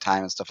 at the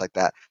time and stuff like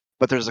that.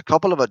 But there's a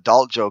couple of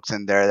adult jokes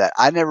in there that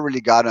I never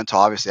really got until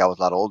obviously I was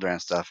a lot older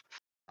and stuff.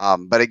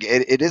 But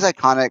it is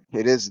iconic.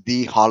 It is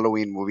the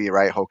Halloween movie,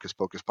 right? Hocus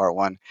Pocus Part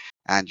One,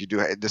 and you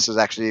do. This is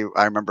actually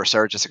I remember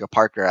Sarah Jessica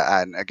Parker,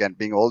 and again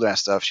being older and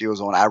stuff, she was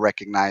the one I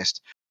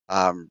recognized,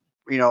 um,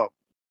 you know,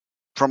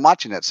 from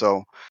watching it.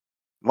 So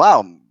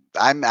wow,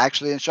 I'm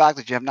actually in shock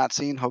that you have not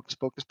seen Hocus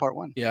Pocus Part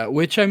One. Yeah,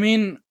 which I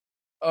mean,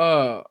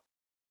 uh,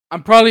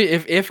 I'm probably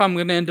if I'm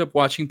gonna end up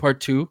watching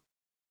part two,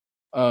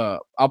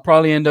 I'll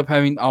probably end up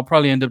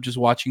just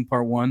watching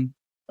part one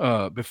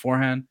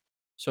beforehand.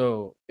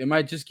 So it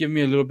might just give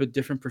me a little bit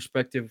different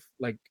perspective,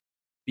 like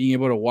being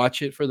able to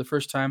watch it for the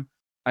first time.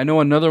 I know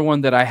another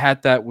one that I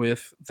had that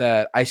with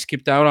that I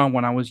skipped out on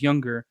when I was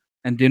younger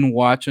and didn't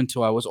watch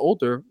until I was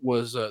older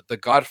was The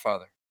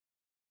Godfather.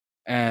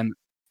 And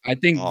I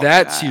think Oh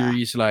that yeah,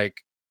 series, like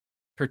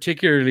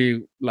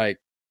particularly like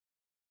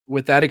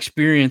with that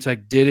experience,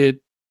 like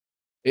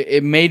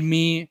it made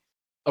me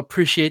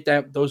appreciate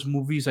that those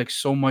movies like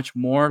so much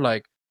more,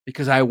 like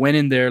because I went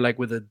in there like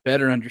with a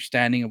better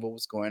understanding of what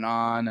was going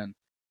on and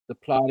the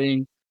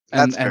plotting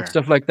that's and fair.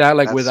 stuff like that,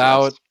 like That's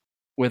yes.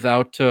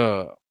 without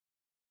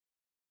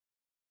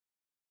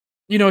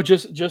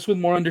just with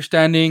more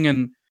understanding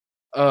and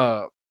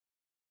uh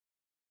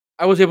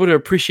I was able to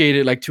appreciate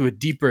it like to a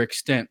deeper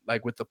extent,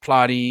 like with the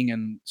plotting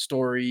and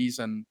stories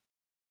and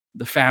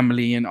the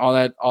family and all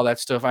that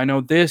stuff. I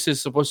know this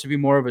is supposed to be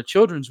more of a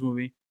children's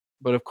movie,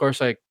 but of course,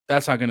 like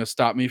that's not gonna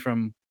stop me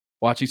from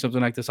watching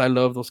something like this. I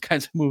love those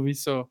kinds of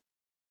movies, so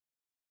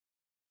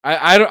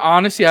I don't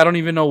honestly I don't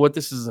even know what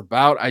this is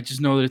about. I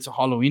just know that it's a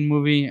Halloween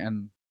movie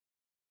and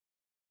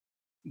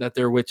that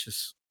they're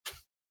witches.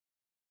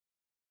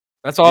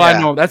 That's all I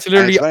Yeah, know. That's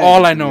and it's literally funny.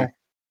 all I know.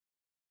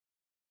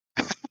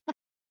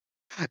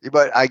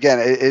 But again,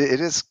 it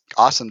is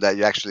awesome that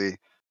you actually,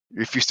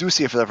 if you do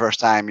see it for the first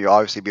time, you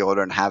obviously be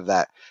older and have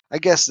that, I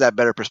guess, that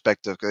better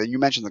perspective. 'Cause you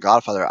mentioned The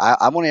Godfather.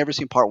 I've only ever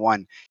seen part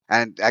one,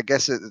 and I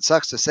guess it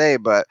sucks to say,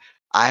 but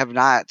I have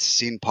not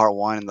seen part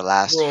one in the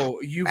last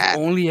Bro, you've man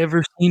only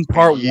ever seen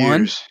part one.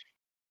 years.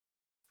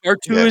 Part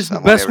two is Yes, the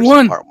I've only best ever seen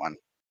one. part one.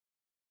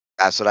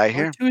 That's what I Part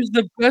hear. two is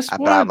the best But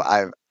one.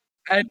 I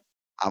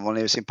I've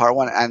only seen part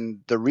one, and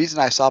the reason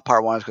I saw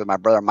part one is because my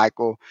brother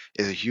Michael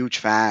is a huge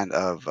fan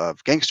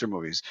of gangster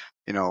movies.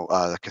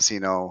 The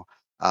Casino,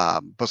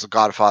 plus The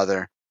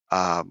Godfather.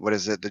 What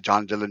is it? The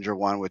John Dillinger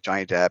one with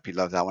Johnny Depp. He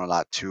loves that one a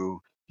lot too.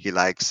 He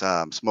likes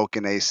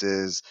Smoking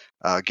Aces,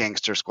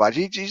 Gangster Squad.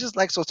 He just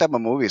likes those type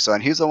of movies. So,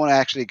 and he's the one that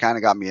actually kind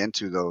of got me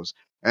into those,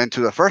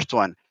 into the first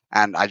one.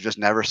 And I just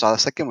never saw the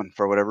second one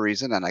for whatever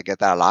reason, and I get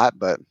that a lot.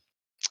 But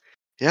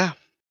yeah,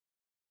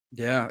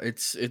 Yeah,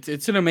 it's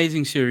an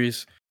amazing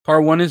series.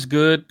 Part one is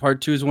good.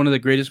 Part two is one of the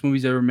greatest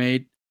movies ever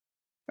made,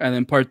 and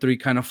then part three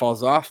kind of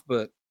falls off.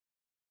 But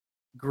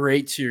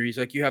great series.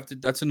 Like you have to.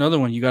 That's another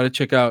one you got to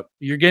check out.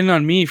 You're getting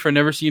on me for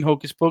never seeing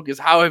Hocus Pocus.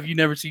 How have you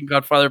never seen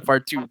Godfather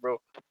Part Two, bro?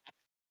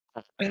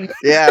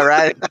 yeah,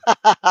 right.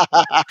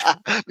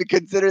 We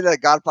consider that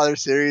Godfather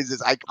series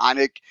is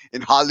iconic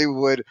in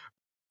Hollywood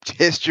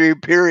history,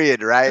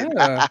 period, right?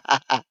 Yeah,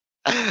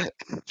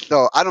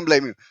 So I don't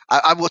blame you.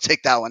 I will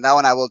take that one. That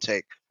one I will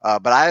take.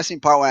 But I have seen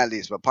part one at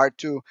least. But part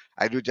two,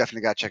 I do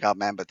definitely got to check out,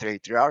 man. But three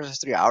hours is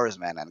 3 hours,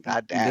 man. And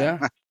goddamn.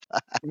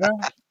 yeah,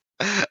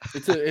 yeah.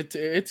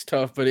 It's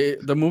tough, but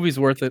the movie's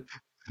worth it.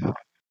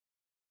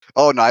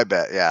 Oh no, I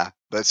bet. Yeah,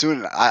 but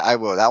soon I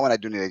will. That one I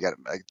do need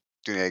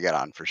to get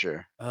on for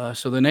sure.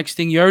 So the next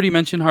thing you already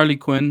mentioned Harley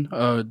Quinn,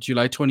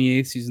 July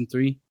 28th, season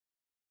three.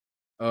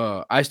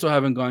 I still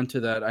haven't gone to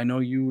that. I know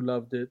you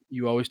loved it.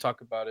 You always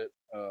talk about it.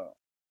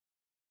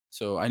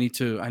 So I need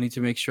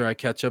to make sure I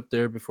catch up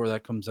there before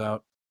that comes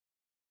out.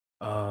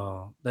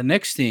 The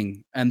next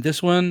thing, and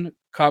this one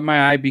caught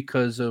my eye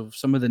because of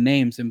some of the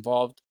names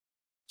involved.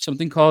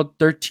 Something called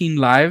 13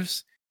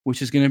 Lives,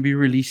 which is going to be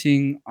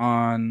releasing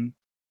on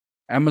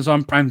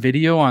Amazon Prime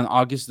Video on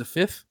August the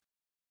 5th.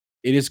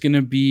 It is going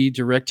to be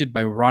directed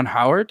by Ron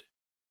Howard,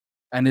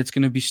 and it's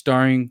going to be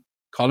starring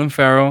Colin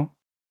Farrell,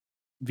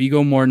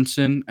 Viggo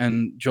Mortensen,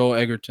 and Joel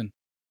Egerton.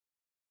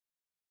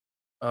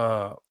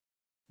 Uh,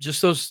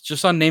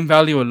 just on name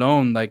value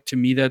alone, like to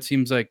me, that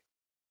seems like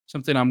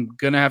something I'm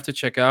gonna have to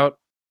check out.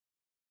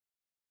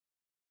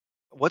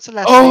 What's the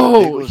last thing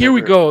Oh, Viggo's here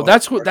we ever? go. Go ahead,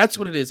 That's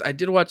what it is. I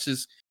did watch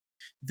this.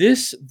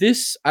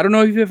 This I don't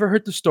know if you've ever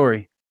heard the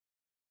story.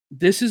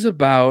 This is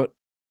about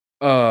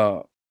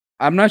uh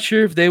I'm not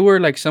sure if they were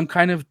like some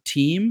kind of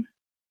team,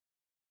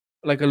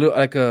 like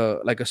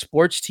a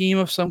sports team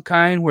of some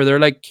kind where they're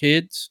like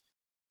kids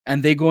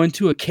and they go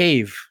into a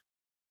cave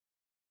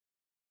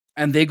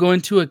and they go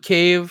into a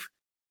cave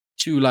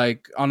to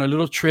like on a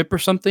little trip or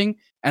something,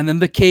 and then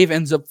the cave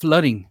ends up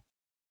flooding,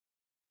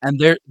 and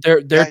they're Yeah,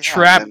 yeah. And then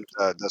trapped.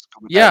 the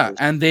scuba Yeah, divers.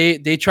 and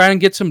they try and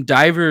get some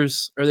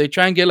divers, or they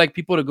try and get like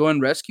people to go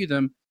and rescue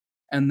them,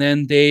 and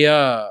then they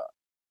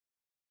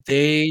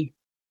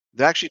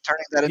They're actually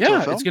turning that into a yeah,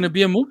 it's film. gonna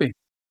be a movie.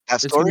 That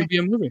It's gonna story. be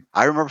a movie.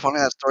 I remember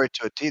following that story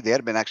to a T. They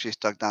had been actually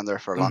stuck down there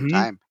for a long Mhm.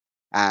 time,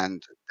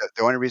 and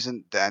the only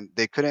reason then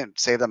they couldn't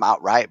save them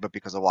outright, but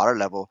because of water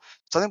level,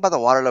 something about the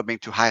water level being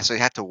too high, so you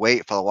had to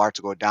wait for the water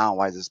to go down.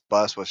 While this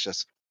bus was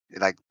just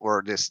like,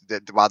 or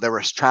while they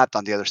were trapped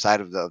on the other side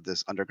of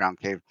this underground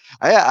cave.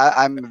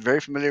 I'm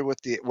very familiar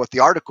with the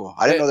article.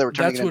 I didn't know they were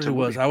turning it That's what into it a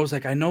was. movie. I was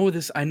like, I know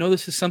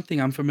this is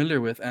something I'm familiar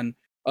with, and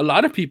a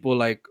lot of people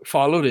like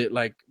followed it,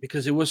 like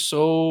because it was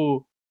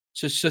so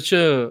such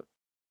a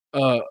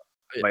uh,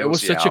 But it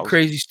was such a it was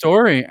crazy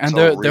story, and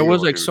so there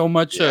was real, like dude. so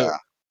much Yeah.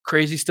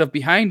 crazy stuff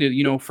behind it.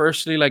 You know,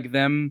 firstly like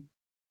them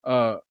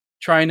uh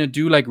trying to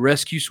do like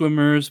rescue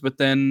swimmers, but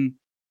then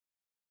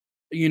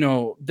you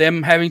know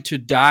them having to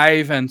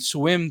dive and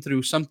swim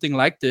through something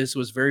like this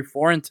was very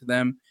foreign to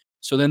them.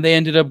 So then they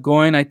ended up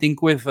going, I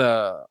think, with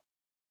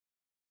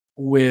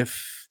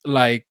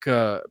like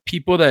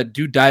people that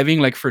do diving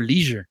like for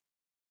leisure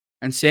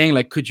and saying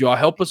like, could you all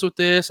help us with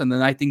this? And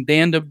then I think they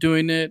end up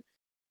doing it,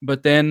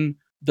 but then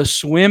the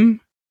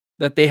swim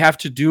that they have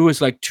to do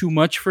is like too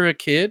much for a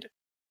kid,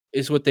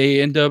 is what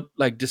they end up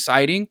like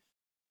deciding.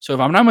 So if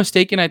I'm not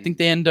mistaken, I think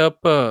they end up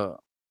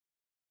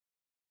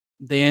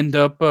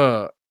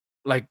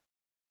like,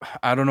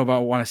 I don't know if I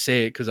want to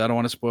say it because I don't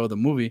want to spoil the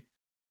movie,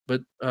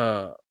 but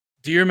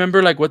do you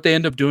remember like what they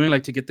end up doing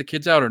like to get the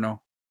kids out or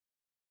no?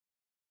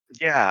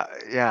 Yeah,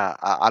 yeah.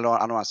 I don't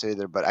want to say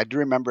either, but I do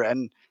remember,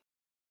 and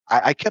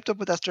I kept up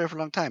with that story for a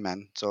long time,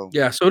 man. So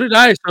Yeah, so did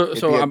I. it'd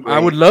be a I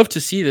would great, love to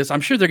see this.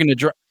 I'm sure they're gonna.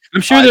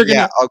 I'm sure they're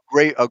yeah, gonna.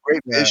 a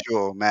great Yeah.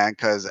 visual, man.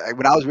 Because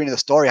when I was reading the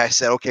story, I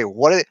said, okay,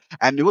 what?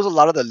 And it was a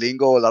lot of the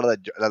lingo, a lot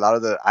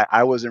of the.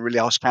 I wasn't really.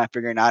 I was kind of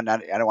figuring out, and I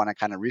don't want to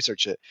kind of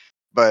research it,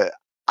 but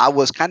I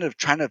was kind of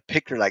trying to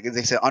picture, like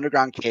they said,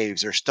 underground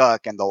caves. They're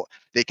stuck, and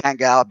they can't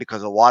get out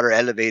because the water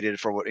elevated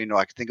for what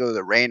I think it was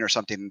the rain or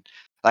something.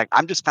 Like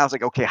I'm just kind of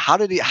like, okay, how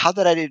did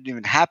that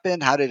even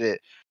happen? How did it?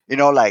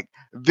 Like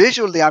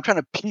visually, I'm trying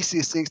to piece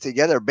these things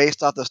together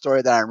based off the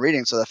story that I'm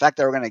reading. So the fact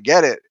that we're gonna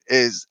get it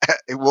is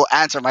it will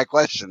answer my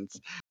questions.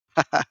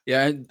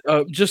 Yeah, and,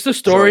 just the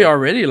story So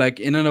already, like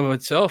in and of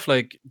itself,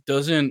 like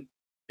doesn't.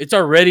 It's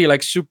already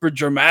like super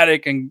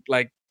dramatic and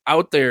like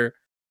out there.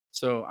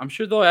 So I'm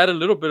sure they'll add a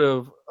little bit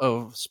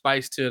of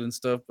spice to it and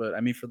stuff. But I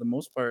mean, for the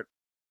most part,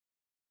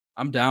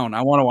 I'm down.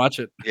 I want to watch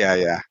it. yeah,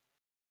 yeah,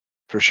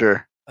 for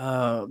sure.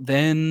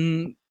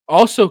 Then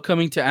also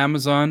coming to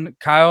Amazon,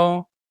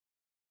 Kyle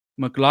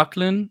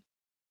MacLachlan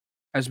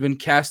has been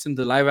cast in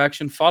the live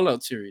action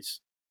Fallout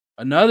series,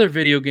 another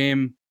video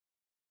game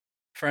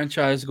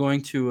franchise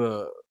going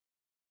to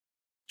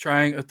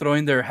trying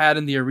throwing their hat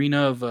in the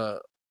arena of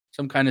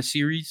some kind of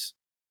series.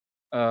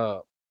 Uh,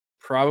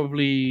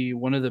 Probably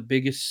one of the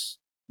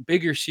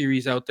bigger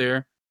series out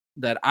there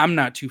that I'm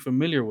not too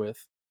familiar with.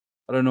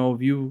 I don't know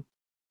if you.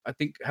 I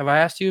think have I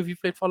asked you if you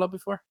played Fallout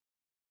before?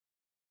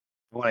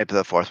 I want to to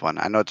the fourth one.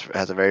 I know it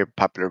has a very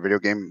popular video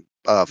game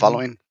Mhm.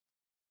 following,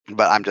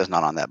 but I'm just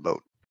not on that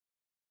boat.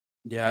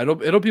 Yeah,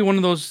 it'll be one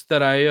of those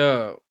that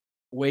I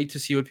wait to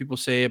see what people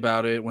say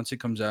about it once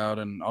it comes out,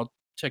 and I'll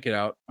check it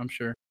out. I'm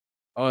sure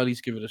I'll at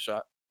least give it a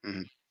shot.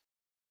 Mhm.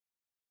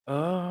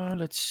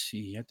 Let's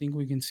see. I think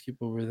we can skip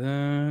over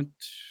that.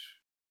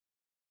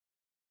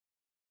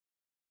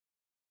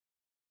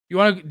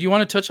 Do you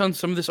wanna touch on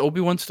some of this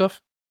Obi-Wan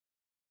stuff?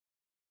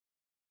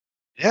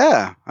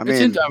 Yeah, I It's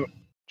in mean,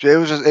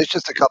 it's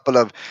just a couple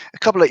of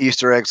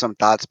Easter eggs, some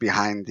thoughts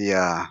behind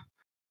the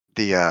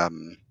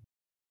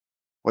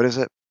what is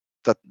it?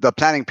 The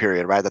planning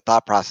period, right? The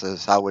thought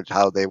process,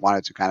 how they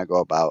wanted to kind of go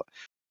about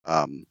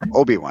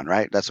Obi-Wan,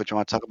 right? That's what you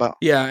want to talk about?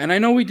 Yeah, and I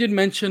know we did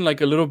mention,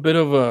 like, a little bit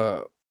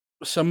of,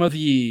 some of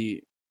the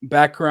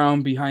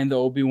background behind the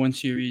Obi-Wan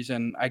series,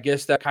 and I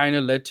guess that kinda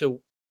led to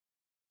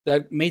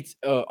that made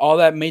all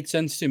that made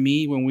sense to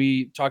me when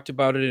we talked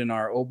about it in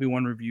our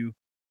Obi-Wan review.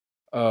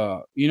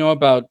 You know,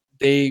 about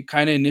they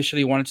kinda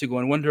initially wanted to go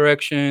in one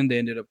direction, they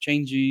ended up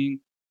changing.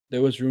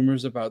 There was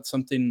rumors about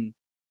something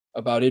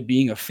about it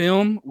being a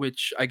film,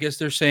 which I guess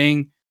they're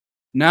saying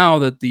now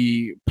that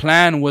the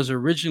plan was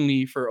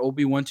originally for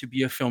Obi-Wan to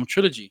be a film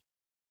trilogy.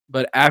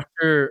 But You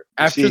after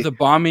see, the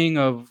bombing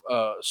of,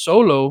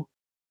 Solo,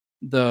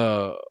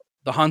 the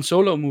Han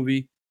Solo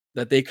movie,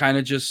 that they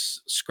kinda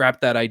just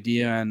scrapped that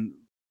idea and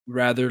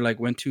rather, like,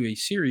 went to a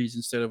series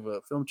instead of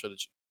a film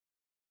trilogy.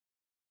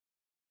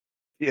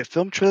 a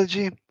film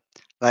trilogy,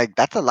 like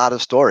that's a lot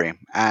of story,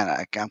 and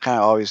I'm kind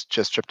of always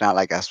just tripped out,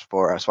 like as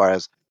far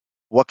as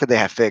what could they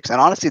have fixed. And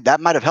honestly, that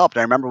might have helped.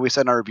 I remember we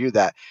said in our review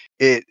that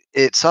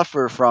it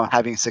suffered from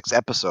having 6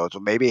 episodes, or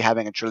maybe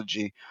having a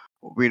trilogy.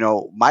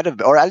 Might have,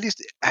 or at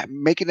least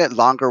making it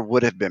longer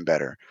would have been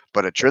better.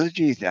 But a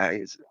trilogy,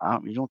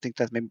 you don't think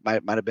that maybe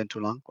might have been too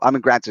long? I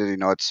mean, granted,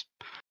 it's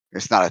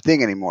it's not a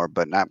thing anymore.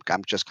 But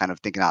I'm just kind of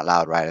thinking out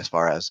loud, right? As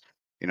far as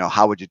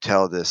how would you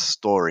tell this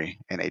story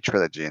in a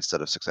trilogy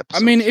instead of six I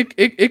mean, episodes?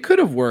 it could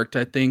have worked.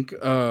 I think,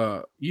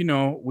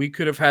 we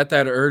could have had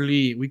that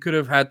early. We could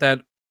have had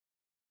that.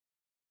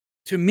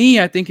 To me,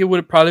 I think it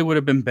would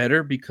have been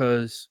better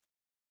because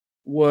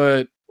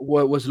what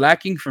was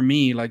lacking for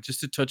me, like just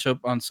to touch up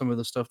on some of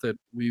the stuff that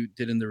we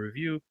did in the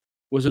review,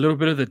 was a little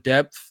bit of the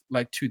depth,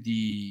 like to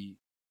the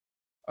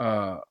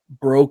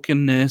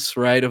brokenness,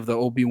 right, of the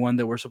Obi-Wan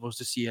that we're supposed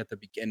to see at the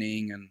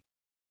beginning, and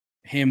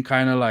him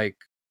kind of like,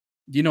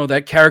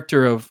 that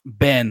character of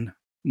Ben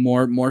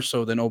more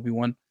so than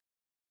Obi-Wan.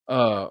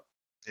 Uh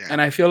Yeah. and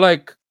I feel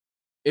like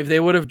if they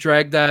would have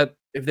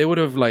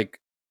like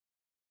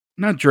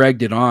not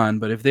dragged it on,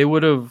 but if they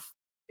would have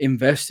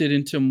invested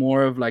into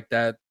more of like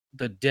that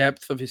the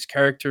depth of his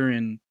character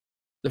in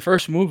the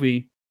first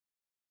movie,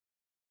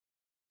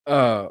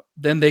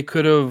 then they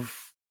could have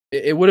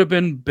it would have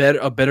been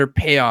a better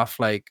payoff,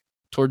 like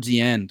towards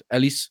the end,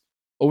 at least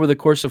over the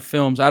course of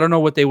films. I don't know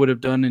what they would have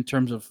done in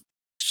terms of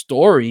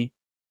story,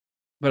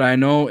 but I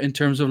know in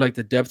terms of like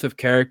the depth of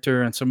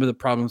character and some of the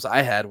problems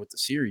I had with the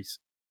series,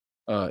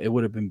 it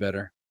would have been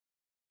better.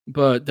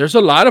 But there's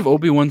a lot of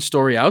Obi-Wan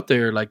story out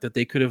there, like, that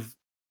they could have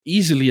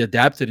easily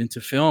adapted into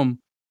film,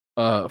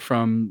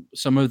 from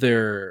some of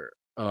their,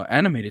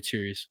 animated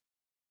series.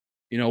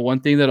 One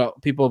thing that,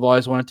 people have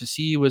always wanted to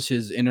see was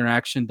his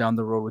interaction down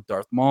the road with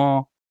Darth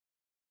Maul,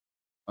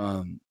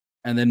 um,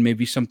 and then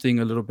maybe something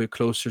a little bit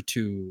closer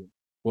to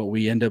what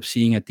we end up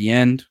seeing at the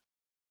end,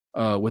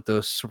 with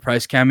the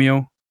surprise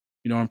cameo.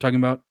 You know what I'm talking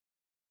about?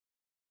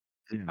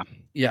 Yeah.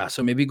 Yeah,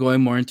 so maybe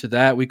going more into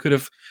that. We could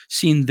have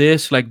seen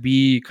this, like,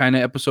 be kinda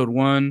episode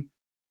 1,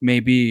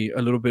 maybe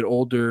a little bit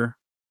older,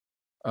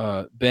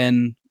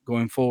 Ben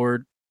going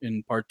forward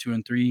in part 2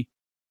 and 3.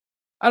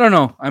 I don't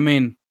know. I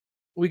mean,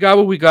 we got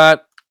what we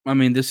got. I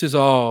mean, this is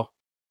all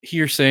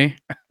hearsay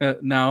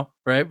now,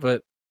 right?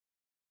 But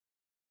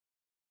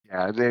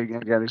Yeah,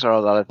 again, these are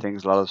a lot of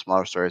things, a lot of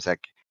smaller stories.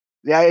 Like,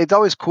 yeah, it's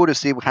always cool to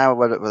see kind of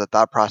what the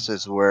thought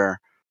process were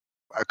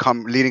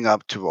come leading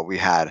up to what we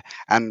had,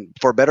 and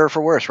for better or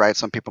for worse, right?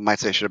 Some people might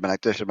say should have been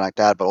like this, should have been like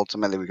that, but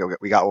ultimately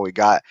we got what we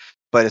got.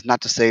 But it's not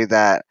to say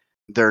that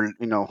they're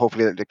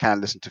hopefully they kind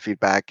of listen to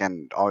feedback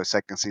and always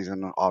second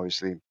season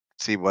obviously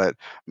see what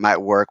might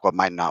work, what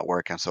might not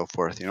work, and so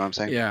forth. You know what I'm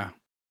saying? yeah,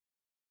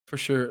 for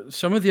sure.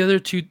 Some of the other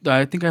two,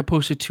 I think I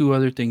posted two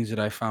other things that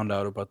I found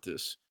out about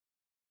this.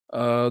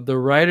 The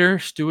writer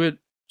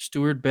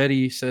Stuart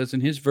Betty says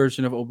in his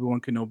version of Obi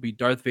Wan Kenobi,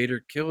 Darth Vader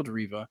killed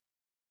Reva,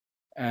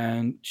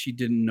 and she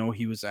didn't know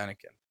he was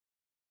Anakin.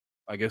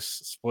 I guess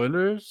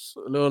spoilers,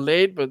 a little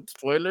late, but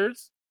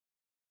spoilers.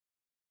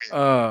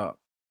 Uh,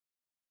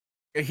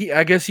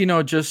 I guess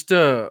just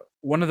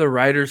one of the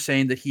writers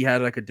saying that he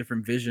had like a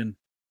different vision.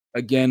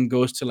 Again,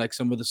 goes to like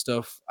some of the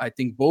stuff I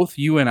think both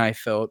you and I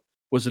felt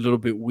was a little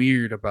bit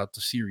weird about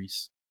the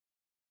series,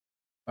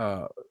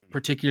 uh,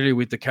 particularly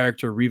with the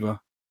character Reva.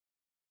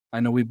 I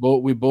know we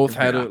both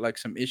had Yeah. like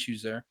some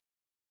issues there.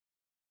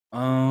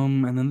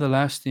 And then the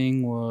last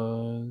thing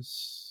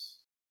was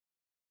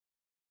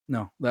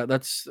no,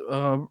 that's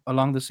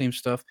along the same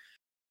stuff.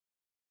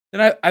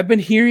 And I've been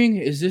hearing,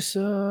 is this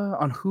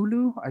on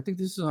Hulu? I think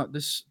this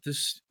is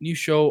this new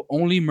show,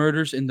 Only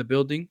Murders in the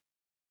Building.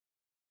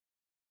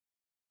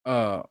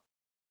 Uh,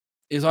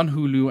 is on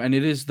Hulu, and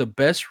it is the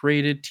best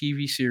rated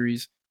TV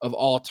series of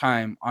all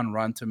time on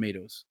Rotten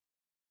Tomatoes.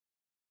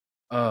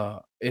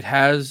 It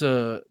has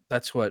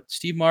that's what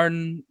Steve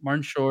Martin,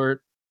 Martin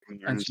Short, and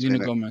And Selena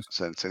Gomez.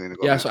 Selena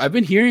Yeah, so Gomez. I've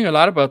been hearing a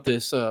lot about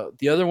this.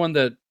 The other one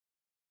that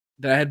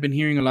I had been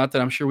hearing a lot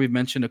that I'm sure we've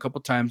mentioned a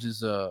couple times is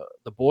The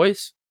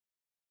Boys,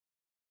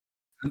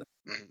 and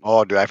Mhm.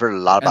 Oh, dude, I've heard a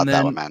lot and about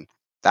that one, then man.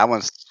 That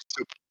one's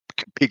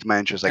piqued my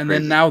interest like and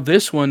then crazy. now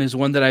this one is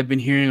one that I've been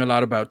hearing a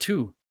lot about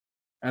too.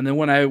 And then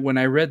when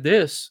I read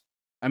this,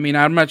 I mean,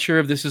 I'm not sure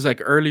if this is like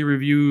early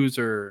reviews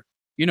or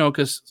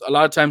because a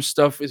lot of times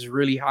stuff is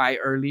really high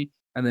early,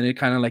 and then it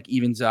kind of like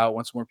evens out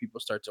once more people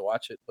start to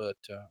watch it. But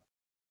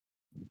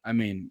I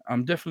mean,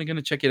 I'm definitely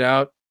gonna check it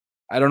out.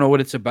 I don't know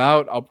what it's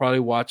about. I'll probably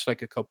watch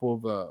like a couple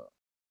of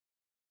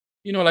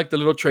like the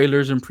little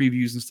trailers and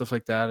previews and stuff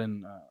like that,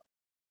 and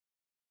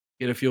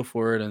get a feel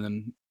for it, and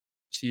then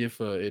see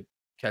if it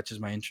catches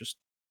my interest.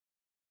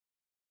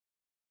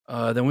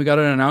 Then we got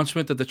an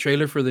announcement that the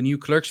trailer for the new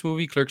Clerks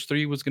movie, Clerks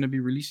 3, was going to be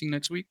releasing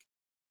next week.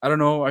 I don't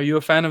know. Are you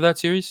a fan of that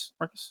series,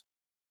 Marcus?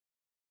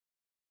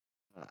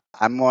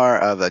 I'm more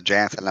of a Jay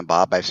and Silent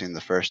Bob. I've seen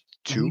the first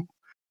Hmm. two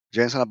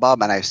Jay and Silent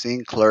Bob, and I've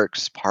seen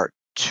Clerks Part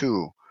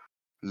Two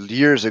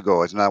years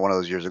ago. It's not one of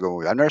those years ago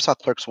movies. I never saw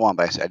Clerks One,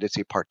 but I did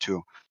see Part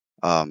Two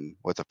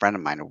with a friend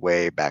of mine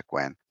way back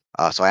when.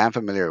 So I am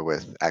familiar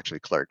with actually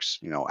Clerks,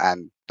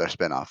 and their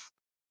spinoff.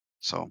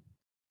 So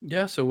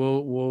Yeah, so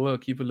we'll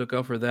keep a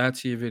lookout for that.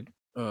 See if it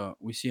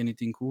we see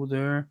anything cool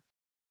there.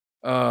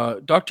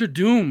 Doctor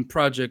Doom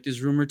project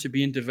is rumored to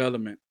be in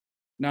development.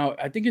 Now,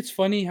 I think it's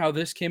funny how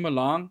this came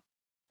along.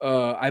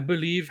 I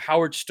believe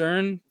Howard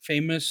Stern,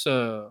 famous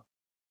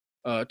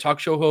talk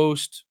show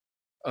host,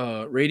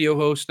 radio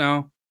host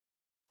now.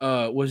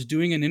 was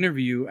doing an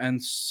interview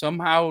and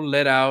somehow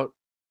let out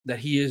that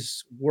he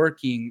is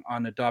working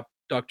on a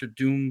Doctor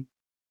Doom,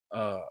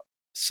 uh,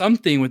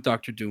 something with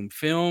Doctor Doom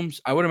films.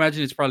 I would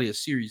imagine it's probably a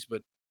series,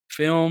 but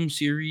film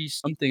series,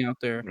 something out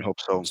there. I hope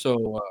so.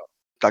 So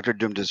Doctor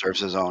Doom deserves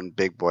his own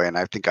big boy, and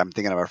I'm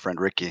thinking of our friend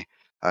Ricky.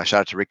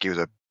 Shout out to Ricky, who's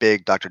a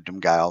big Doctor Doom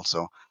guy.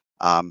 Also,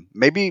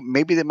 maybe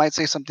they might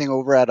say something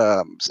over at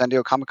San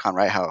Diego Comic Con,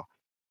 right? How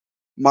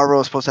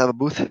Marvel is supposed to have a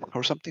booth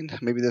or something.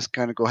 Maybe this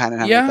kind of go hand in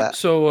hand with yeah, that.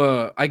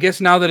 so I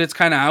guess now that it's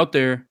kind of out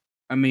there,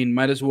 I mean,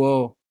 might as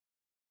well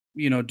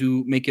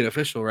do make it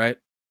official, right?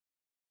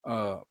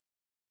 Uh,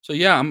 So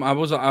yeah, I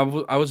was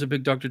a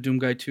big Doctor Doom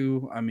guy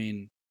too. I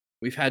mean,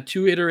 we've had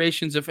 2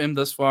 iterations of him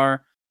thus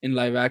far in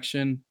live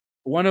action.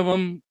 One of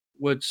them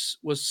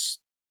was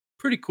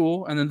pretty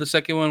cool, and then the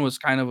second one was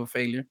kind of a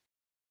failure,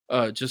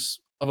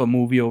 just of a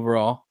movie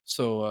overall.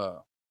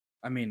 So,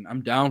 I mean,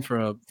 I'm down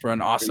for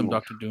an awesome You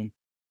Doctor Doom.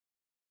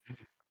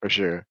 For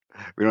sure.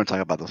 We don't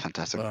talk about those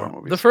Fantastic Four The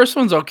movies. first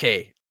one's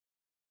okay.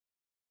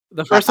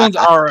 The first one's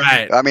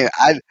alright. I mean,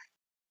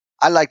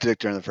 I liked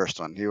Victor in the first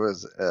one.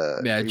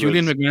 Yeah, He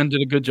Julian was McMahon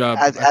did a good job,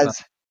 as I thought.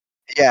 as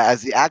yeah,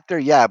 as the actor,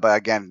 yeah, but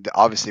again,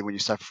 obviously when you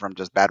suffer from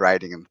just bad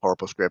writing and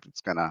horrible script,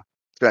 it's gonna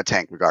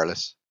tank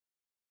regardless.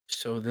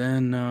 So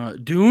then,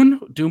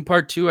 Dune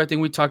Part 2, I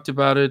think we talked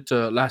about it,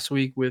 last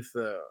week with,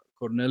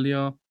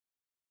 Cornelio.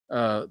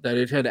 That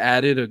it had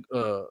added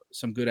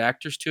some good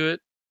actors to it.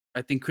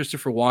 I think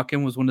Christopher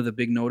Walken was one of the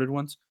big noted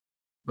ones,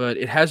 but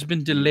it has been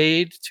Mhm.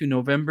 delayed to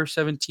November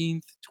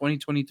 17th,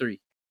 2023.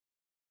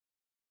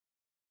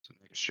 So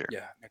next year.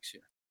 Yeah, next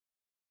year.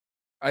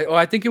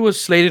 I think it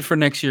was slated for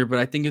next year, but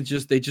I think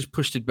they just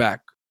pushed it back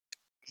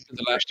to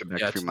the last Pushed it back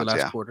a yeah few to the months,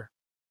 last yeah. quarter.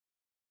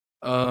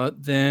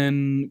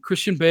 Then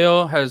Christian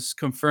Bale has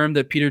confirmed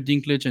that Peter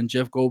Dinklage and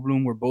Jeff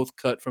Goldblum were both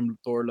cut from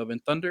Thor: Love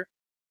and Thunder.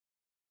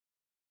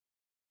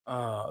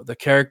 The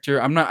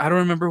character I don't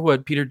remember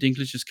what Peter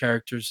Dinklage's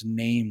character's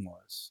name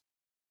was.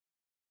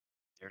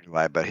 Neither do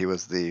I, but he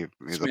was a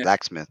Smith.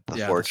 blacksmith, the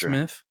Yeah, the forger.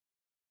 Smith.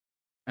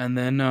 And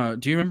then,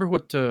 do you remember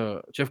what,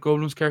 Jeff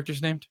Goldblum's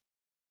character's named?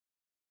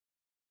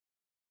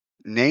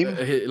 Name?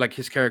 Like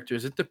his character,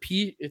 is it the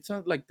P it's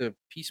not like the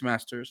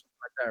Peacemaster or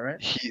something like that,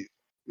 right? He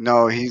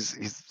No, he's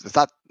it's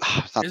not no,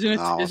 I was Isn't it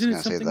gonna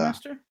say something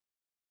Master?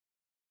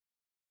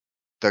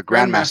 the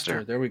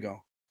Grandmaster. Grandmaster, there we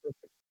go.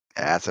 Perfect.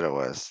 Yeah, that's what it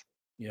was.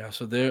 Yeah,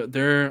 so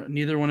they're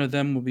neither one of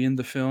them will be in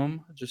the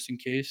film, just in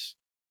case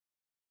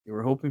you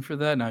were hoping for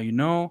that, now you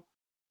know.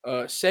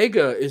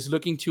 Sega is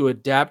looking to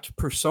adapt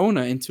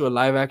Persona into a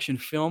live action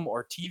film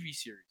or TV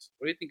series.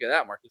 What do you think of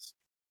that, Marcus?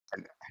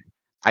 And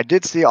I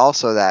did see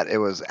also that it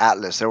was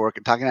Atlas. They're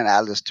working talking on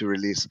Atlas to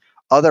release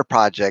other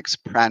projects,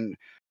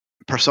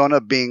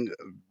 Persona being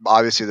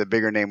obviously the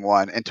bigger name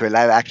one, into a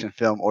live action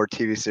film or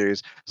TV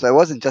series. So it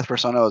wasn't just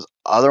Persona; it was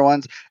other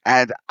ones.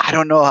 And I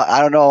don't know. I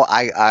don't know.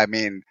 I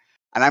mean,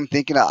 and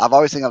I've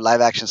always think of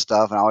live action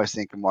stuff, and I always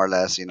think more or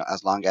less,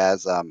 as long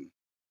as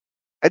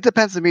it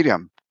depends the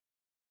medium.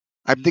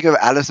 I think of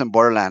Alice in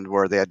Borderland,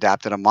 where they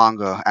adapted a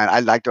manga, and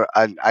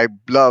I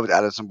loved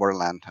Alice in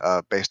Borderland,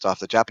 based off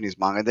the Japanese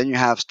manga. And then you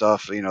have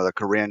stuff, the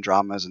Korean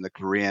dramas and the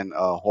Korean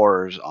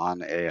horrors on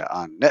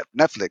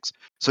Netflix.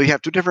 So you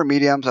have two different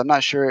mediums. I'm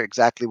not sure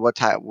exactly what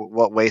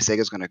way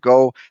Sega's going to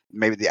go.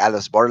 Maybe the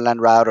Alice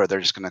Borderland route, or they're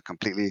just going to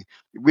completely.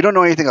 We don't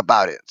know anything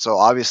about it, so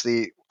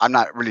obviously I'm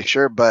not really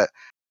sure. But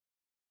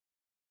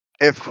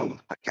if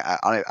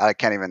I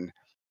can't even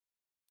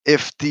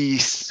if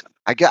these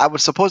I would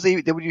suppose they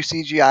would use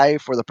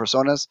CGI for the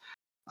personas,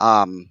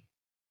 um,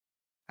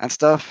 and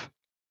stuff.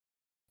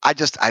 I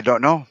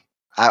don't know.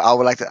 I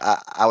would like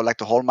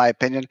to hold my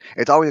opinion.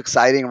 It's always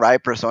exciting,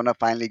 right? Persona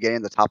finally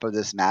getting the top of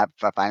this map,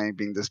 finally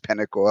being this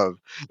pinnacle of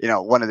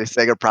one of the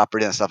Sega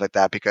property and stuff like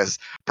that. Because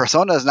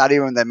Persona is not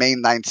even the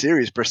main line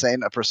series per se.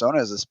 Persona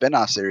is a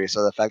spin-off series,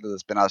 so the fact that the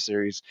spin-off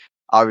series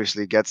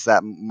obviously gets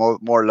that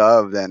more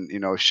love than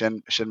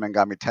Shin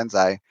Megami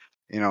Tensei,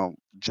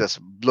 just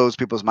blows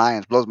people's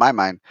minds, blows my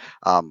mind.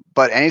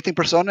 But anything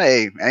Persona,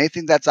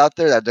 anything that's out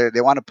there that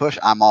they want to push,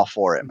 I'm all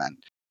for it, man.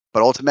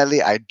 But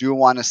ultimately, I do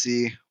want to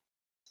see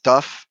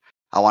stuff.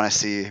 I want to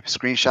see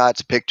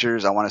screenshots,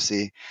 pictures. I want to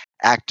see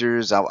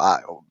actors. What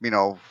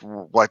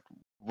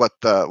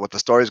the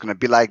story is going to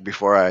be like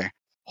before I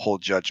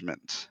hold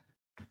judgment.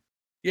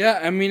 Yeah,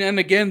 I mean, and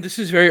again, this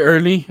is very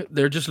early.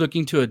 They're just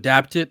looking to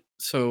adapt it.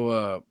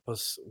 So,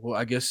 well,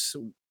 I guess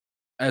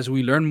as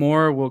we learn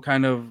more, we'll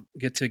kind of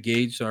get to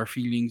gauge our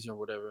feelings or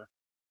whatever.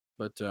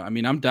 But I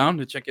mean, I'm down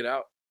to check it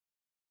out.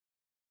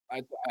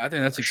 I I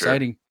think that's For sure.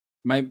 exciting.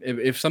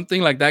 If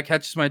something like that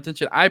catches my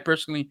attention, I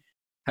personally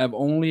have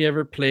only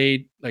ever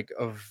played like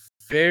a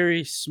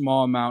very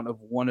small amount of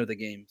one of the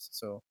games.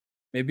 So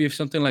maybe if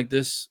something like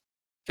this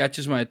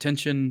catches my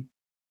attention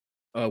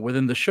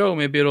within the show,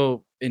 maybe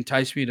it'll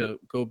entice me to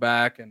go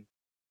back and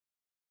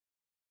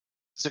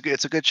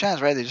It's a good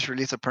chance, right? They just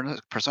released a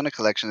Persona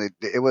collection.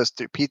 It was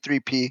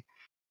P3P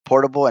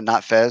portable and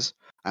not Fez,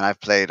 and I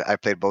played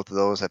both of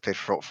those. I played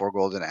four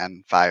Golden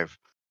and five,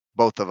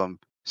 both of them.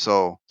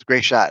 So it's a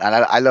great shot, and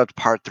I loved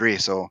Part 3.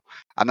 So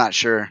I'm not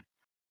sure.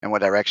 and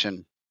what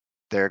direction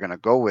they're gonna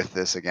go with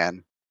this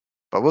again.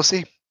 But we'll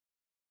see.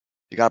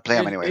 You gotta play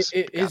them anyways.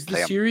 You gotta Is the play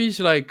them. series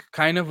like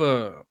kind of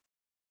a?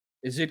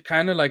 Is it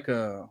kind of like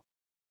a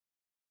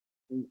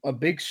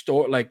big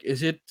story? Like,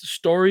 is it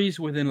stories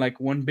within like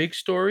one big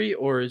story,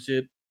 or is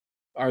it?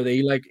 Are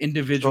they like So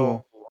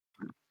individual?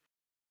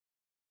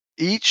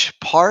 each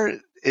part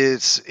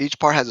has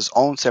its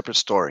own separate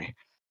story.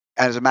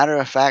 And as a matter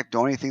of fact, the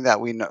only thing that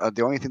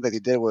they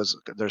did was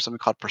there's something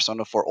called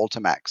Persona 4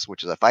 Ultimax,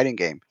 which is a fighting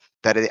game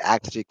that it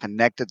actually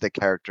connected the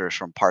characters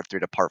from part 3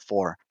 to part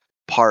 4.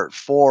 Part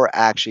 4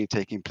 actually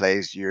taking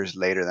place years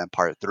later than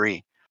part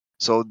 3.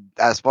 So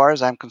as far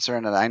as I'm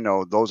concerned and I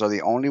know, those are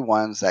the only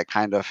ones that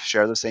kind of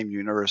share the same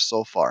universe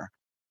so far.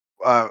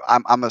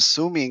 I'm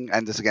assuming,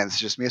 and this again, this is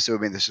just me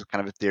assuming, this is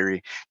kind of a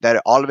theory,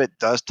 that all of it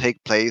does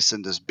take place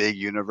in this big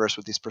universe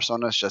with these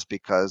personas, just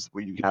because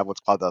we have what's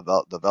called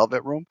the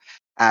Velvet Room,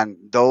 and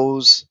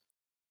those.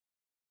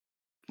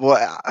 Well,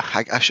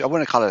 I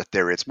wouldn't call it a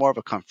theory. It's more of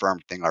a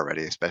confirmed thing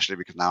already, especially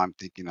because now I'm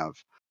thinking of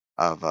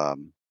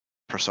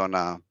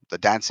Persona, the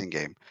dancing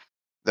game.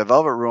 The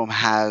Velvet Room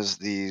has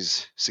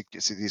these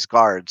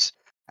guards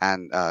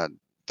and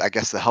I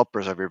guess the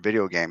helpers of your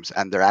video games,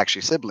 and they're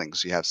actually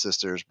siblings. You have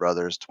sisters,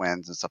 brothers,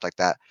 twins, and stuff like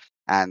that,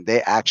 and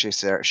they actually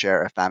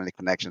share a family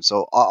connection.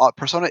 So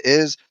Persona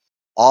is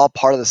all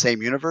part of the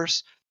same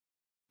universe,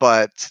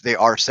 but they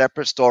are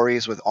separate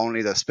stories with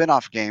only the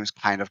spin-off games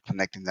kind of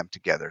connecting them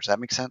together. Does that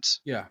make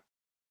sense? Yeah.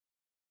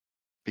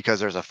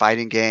 Because there's a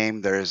fighting game.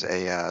 There's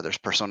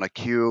Persona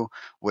Q,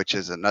 which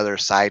is another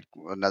side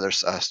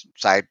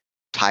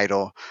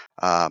title.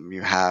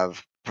 You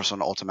have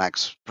Persona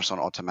Ultimax,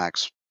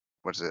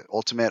 what is it,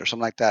 Ultimate or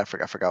something like that?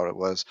 I forgot what it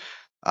was.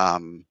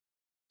 Um,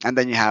 and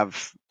then you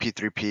have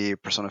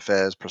P3P, Persona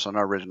Fez,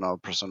 Persona Original,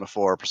 Persona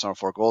 4, Persona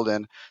 4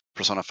 Golden,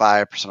 Persona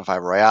 5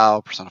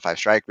 Royale, Persona 5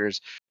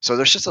 Strikers. So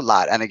there's just a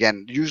lot. And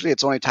again, usually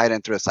it's only tied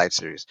in through a side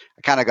series.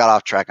 I kind of got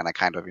off track and I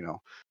kind of,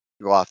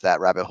 go off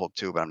that rabbit hole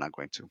too, but I'm not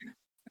going to.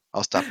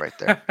 I'll stop right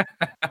there.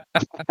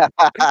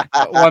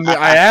 Well, I mean,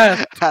 I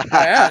asked.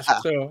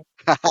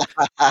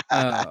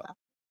 Uh, so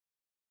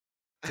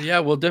yeah,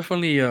 we'll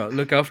definitely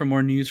look out for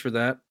more news for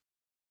that.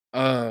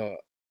 Uh,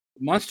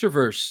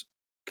 MonsterVerse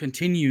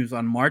continues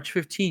on March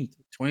 15th,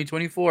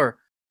 2024,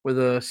 with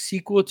a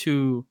sequel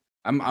to.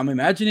 I'm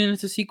imagining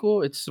it's a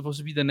sequel. It's supposed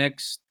to be the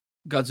next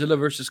Godzilla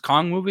versus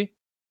Kong movie.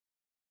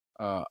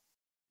 Uh,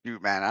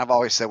 Dude, man, I've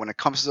always said when it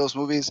comes to those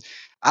movies,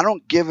 I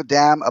don't give a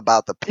damn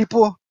about the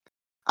people.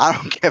 I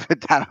don't give a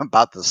damn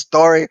about the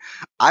story.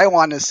 I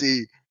want to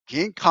see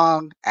King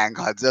Kong and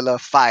Godzilla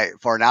fight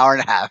for an hour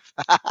and a half.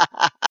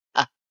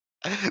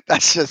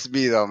 That's just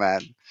me, though,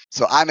 man.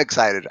 So I'm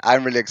excited.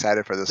 I'm really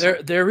excited for this one.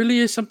 there really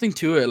is something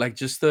to it, like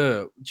just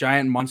the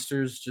giant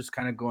monsters just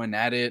kind of going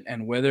at it,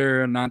 and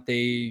whether or not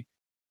they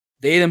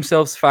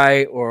themselves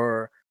fight,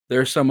 or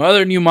there's some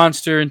other new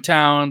monster in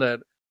town that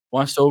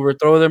wants to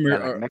overthrow them, Yeah, or,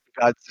 like or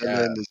Mechagodzilla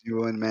yeah. and this new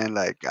one, man.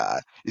 Like,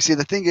 you see,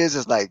 the thing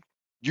is like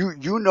you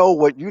know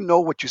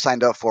what you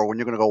signed up for when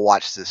you're gonna go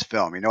watch this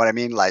film. You know what I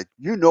mean? Like,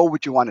 you know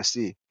what you want to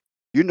see.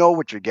 You know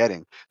what you're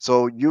getting.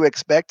 So you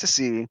expect to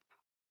see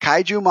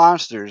kaiju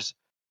monsters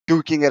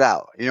duking it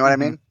out. You know what I Mhm.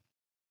 mean?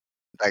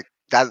 Like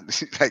that.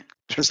 Like,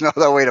 there's no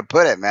other way to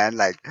put it, man.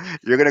 Like,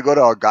 you're gonna go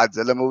to a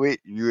Godzilla movie,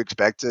 you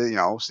expect to,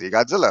 see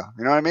Godzilla.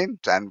 You know what I mean?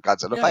 And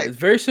Godzilla Yeah, fight. it's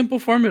very simple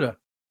formula.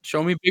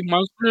 Show me big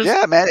monsters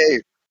Yeah, man.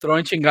 Hey,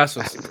 throwing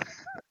chingazos.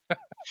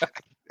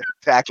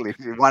 exactly.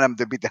 You want them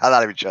to beat the hell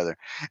out of each other.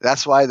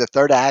 That's why the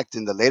third act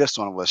in the latest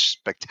one was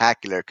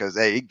spectacular because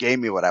it gave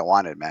me what I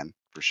wanted, man,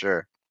 for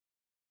sure.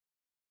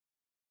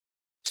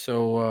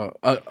 So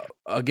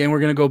again, we're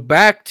gonna go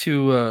back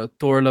to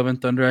Thor: Love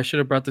and Thunder. I should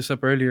have brought this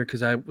up earlier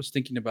because I was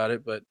thinking about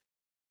it, but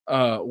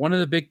one of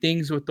the big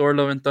things with Thor: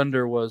 Love and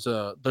Thunder was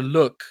the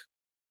look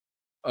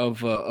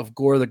of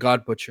Gore the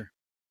God Butcher.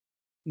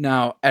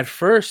 Now, at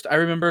first, I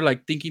remember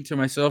like thinking to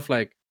myself,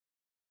 like,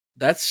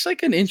 that's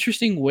like an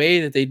interesting way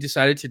that they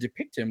decided to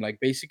depict him. Like,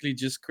 basically,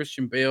 just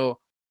Christian Bale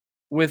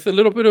with a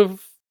little bit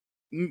of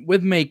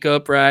with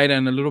makeup, right,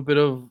 and a little bit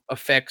of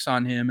effects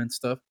on him and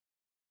stuff.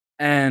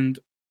 And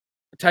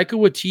Taika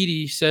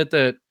Waititi said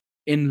that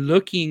in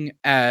looking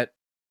at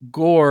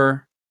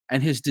Gore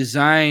and his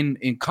design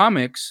in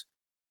comics,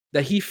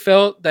 that he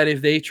felt that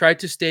if they tried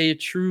to stay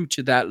true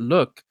to that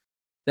look,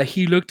 that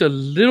he looked a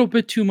little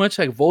bit too much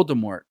like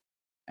Voldemort.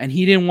 And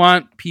he didn't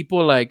want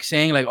people like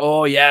saying like,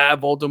 "Oh yeah,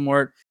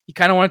 Voldemort." He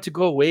kind of wanted to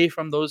go away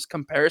from those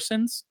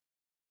comparisons.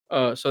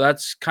 So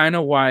that's kind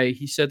of why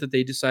he said that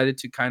they decided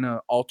to kind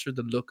of alter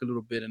the look a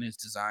little bit in his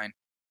design.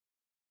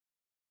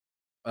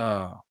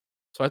 Uh,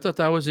 so I thought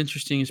that was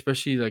interesting,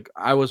 especially like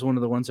I was one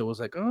of the ones that was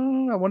like,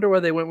 "Oh, I wonder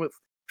why they went with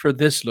for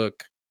this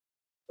look."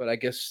 But I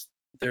guess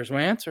there's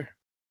my answer.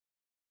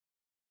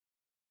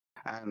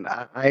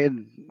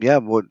 And yeah,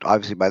 would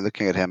obviously by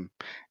looking at him,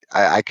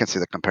 I can see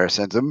the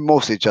comparisons. And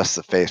mostly just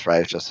the face,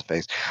 right? It's just the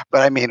face.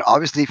 But I mean,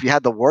 obviously, if you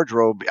had the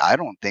wardrobe, I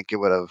don't think it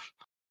would have,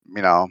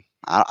 you know,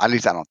 at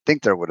least I don't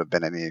think there would have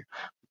been any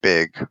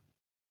big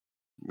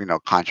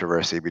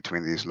controversy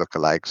between these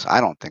lookalikes. I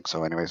don't think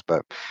so, anyways.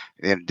 But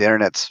the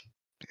internet's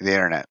the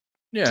internet.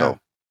 Yeah. So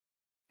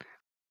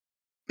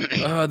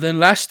Then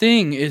last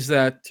thing is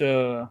that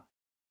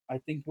I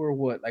think we're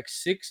what, like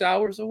 6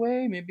 hours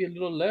away, maybe a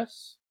little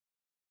less.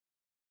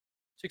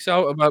 6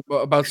 hour about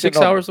actually, 6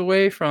 hours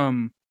away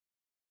from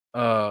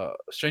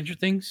Stranger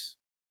Things.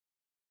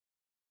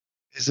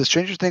 is the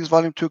Stranger Things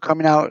Volume 2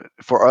 coming out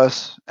for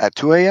us at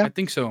 2 I a.m.?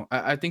 think so.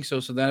 I think so.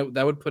 So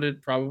that would put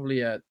it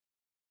probably at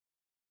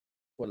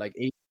what, like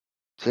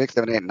 6,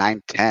 7, 8,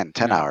 9, 10. 10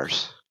 10 hours.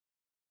 hours.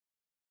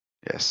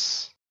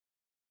 Yes.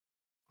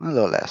 A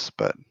little less,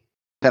 but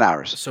 10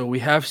 hours. So we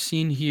have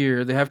seen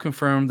here, they have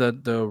confirmed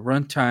that the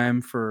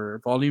runtime for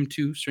Volume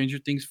 2, Stranger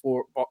Things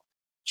 4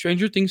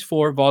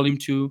 Volume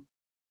 2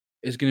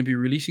 is going to be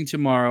releasing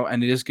tomorrow,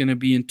 and it is going to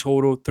be in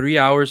total 3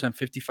 hours and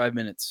 55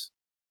 minutes.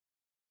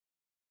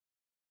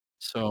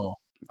 So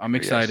I'm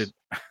Yes. excited.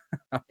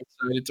 I'm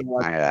excited to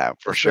watch, Yeah,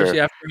 for sure. especially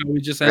after how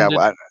we just Yeah, ended.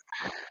 well,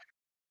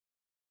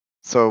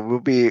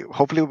 so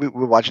hopefully we'll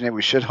be watching it.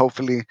 We should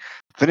hopefully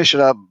finish it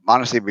up.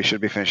 Honestly, we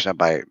should be finishing up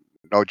by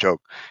no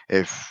joke.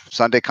 If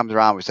Sunday comes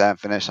around, we still haven't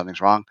finished,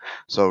 something's wrong.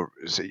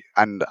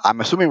 And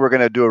I'm assuming we're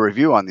gonna do a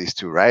review on these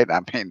two, right? I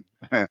mean,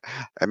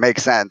 it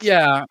makes sense.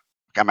 Yeah,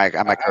 Am I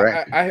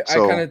correct? I kind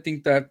So of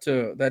think that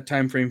that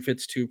time frame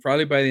fits too.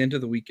 Probably by the end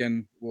of the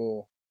weekend,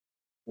 we'll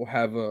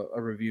have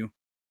a review.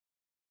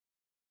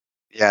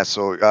 yeah,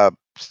 so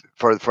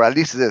for at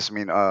least this, I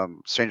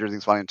mean, Stranger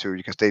Things Volume 2,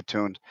 you can stay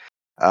tuned,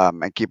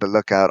 and keep a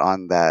lookout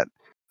on that.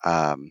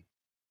 Um,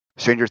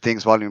 Stranger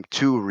Things Volume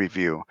 2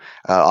 review.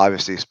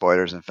 Obviously,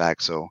 spoilers, in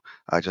fact. So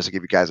just to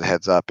give you guys a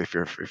heads up, if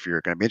you're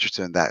going to be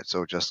interested in that,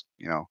 so just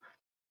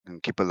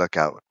and keep a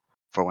lookout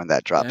for when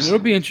that Yeah, and drops. it'll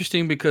be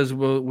interesting because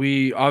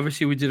we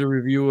obviously we did a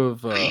review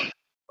of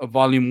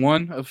volume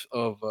 1 of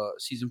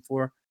season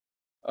 4.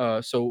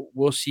 So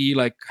we'll see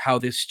like how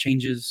this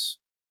changes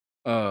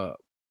uh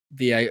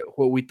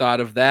what we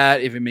thought of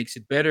that, if it makes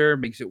it better,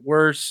 makes it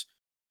worse,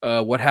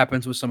 what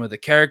happens with some of the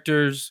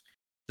characters.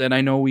 Then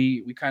I know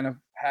we kind of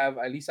have,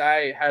 at least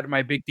I had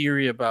my big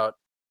theory about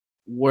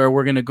where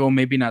we're gonna go,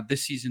 maybe not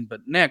this season,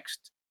 but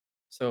next.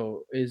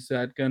 So is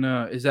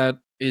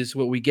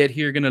what we get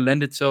here gonna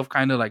lend itself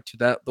kind of like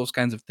to those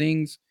kinds of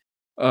things?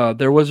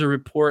 There was a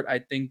report, I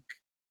think,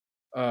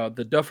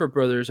 the Duffer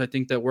Brothers, I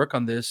think, that work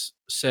on this,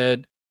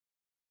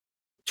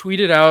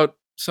 tweeted out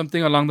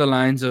something along the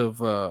lines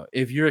of,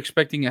 if you're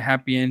expecting a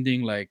happy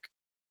ending, like,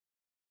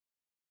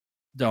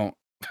 don't.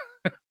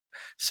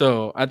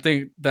 So I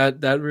think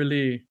that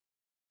really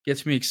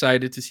gets me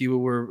excited to see what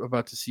we're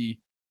about to see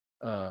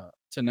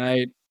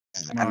tonight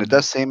and And it on.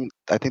 does seem,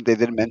 I think they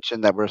did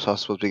mention that we're also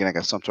supposed to be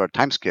getting some sort of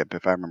time skip,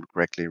 if I remember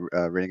correctly,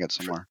 reading it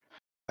somewhere.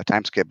 A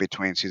time skip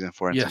between season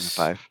 4 and season Yes,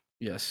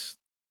 5.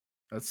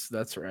 yes,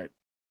 that's right.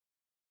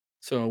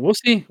 So we'll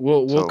see.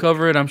 We'll So,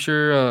 cover it. I'm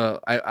sure.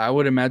 I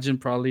would imagine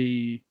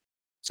probably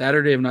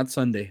Saturday, if not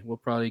Sunday. We'll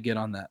probably get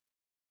on that.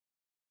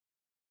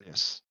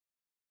 yes,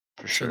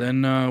 for So sure.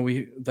 then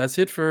we that's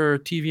it for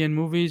TV and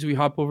movies. We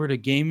hop over to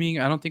gaming.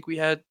 I don't think we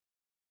had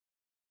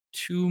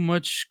too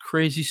much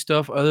crazy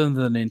stuff other than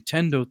the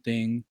Nintendo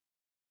thing.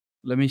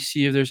 Let me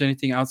see if there's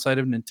anything outside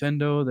of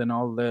Nintendo. Then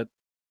I'll let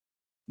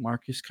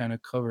Marcus kind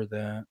of cover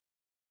that.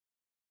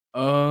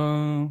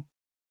 Uh,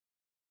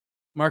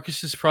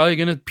 Marcus is probably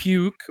gonna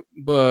puke,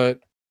 but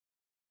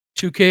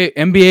 2K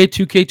NBA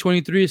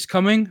 2K23 is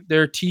coming.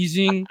 They're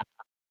teasing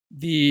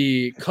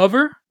the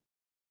cover.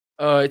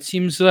 It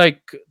seems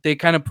like they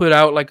kind of put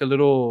out like a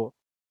little,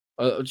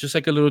 just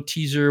like a little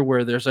teaser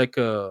where there's like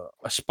a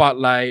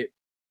spotlight,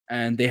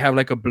 and they have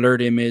like a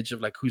blurred image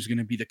of like who's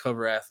gonna be the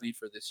cover athlete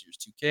for this year's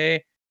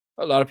 2K.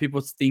 A lot of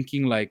people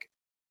thinking like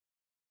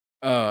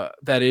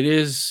that it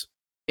is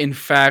in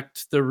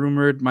fact the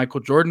rumored Michael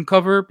Jordan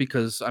cover,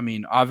 because I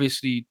mean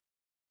obviously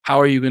how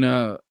are you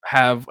gonna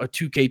have a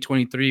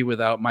 2K23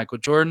 without Michael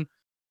Jordan?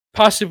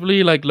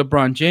 Possibly like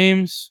LeBron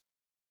James,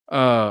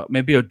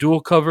 maybe a dual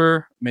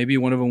cover, maybe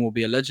one of them will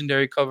be a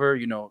legendary cover,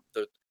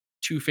 the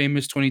two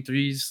famous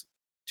 23s,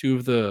 two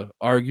of the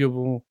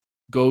arguable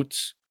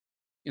goats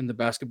in the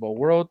basketball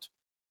world.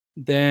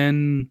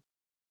 Then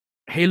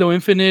Halo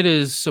Infinite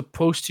is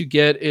supposed to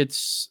get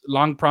its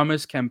long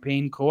promised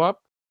campaign co-op.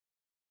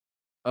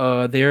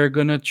 They're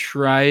gonna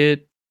try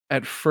it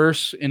at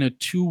first in a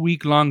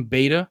 2-week long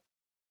beta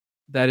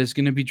that is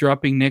gonna be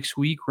dropping next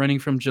week, running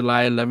from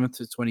July 11th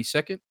to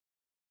 22nd.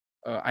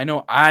 I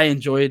know I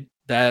enjoyed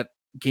that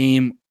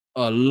game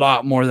a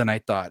lot more than I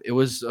thought. It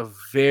was a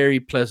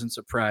very pleasant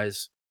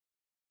surprise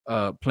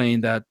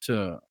playing that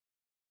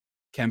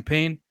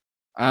campaign.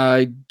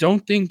 I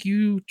don't think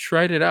you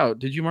tried it out.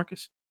 Did you,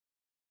 Marcus?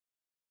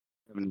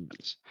 Mm,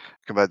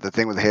 But the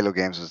thing with Halo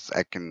games is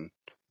you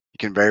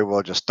can very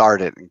well just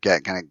start it and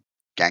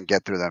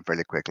get through them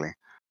fairly quickly.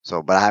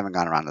 So, but I haven't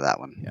gone around to that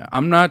Yeah, one.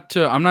 I'm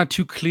not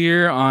too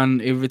clear on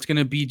if it's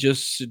gonna be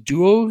just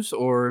duos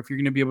or if you're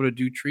gonna be able to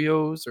do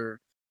trios or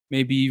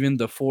maybe even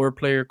the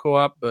 4-player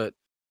co-op. But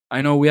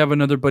I know we have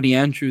another buddy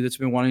Andrew that's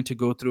been wanting to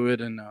go through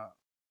it in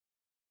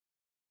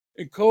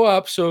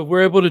co-op. So if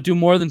we're able to do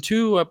more than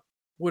two,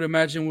 would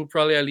imagine we'll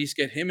probably at least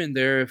get him in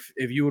there if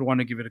you would want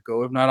to give it a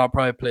go. If not, I'll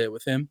probably play it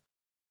with him.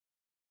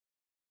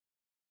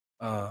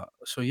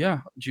 So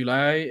yeah,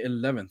 July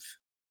 11th.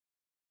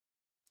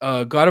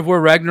 God of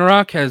War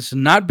Ragnarok has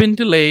not been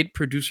delayed.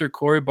 Producer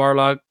Corey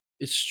Barlog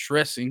is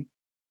stressing.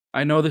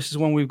 I know this is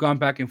when we've gone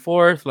back and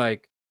forth,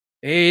 like,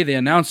 hey, they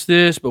announced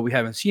this, but we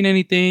haven't seen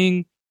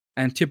anything.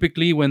 And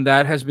typically, when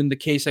that has been the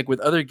case, like with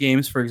other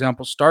games, for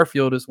example,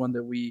 Starfield is one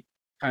that we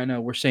kind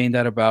of were saying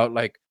that about.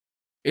 Like,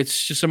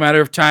 it's just a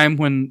matter of time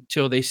when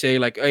till they say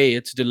like, hey,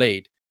 it's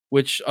delayed.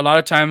 Which a lot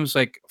of times,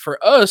 like for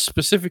us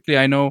specifically,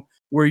 I know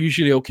we're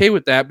usually okay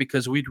with that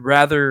because we'd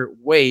rather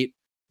wait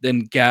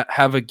than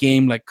have a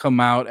game like come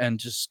out and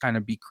just kind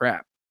of be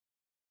crap.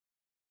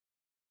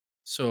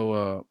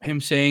 So him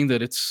saying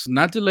that it's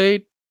not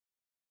delayed,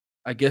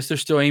 I guess they're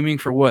still aiming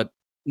for what,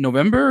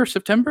 November or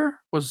September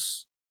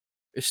was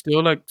it's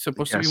still like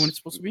supposed to be when Yes, it's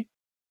supposed to be.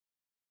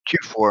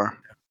 Q4.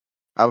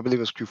 I would believe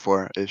it was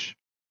Q4 ish.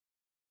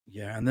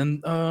 Yeah, and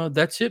then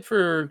that's it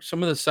for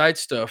some of the side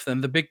stuff.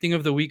 Then the big thing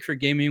of the week for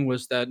gaming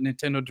was that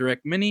Nintendo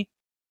Direct Mini.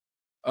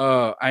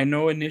 I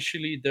know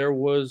initially there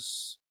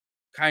was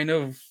kind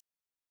of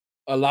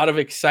a lot of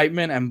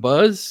excitement and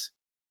buzz,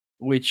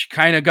 which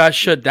kind of got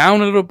shut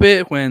down a little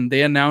bit when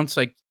they announced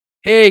like,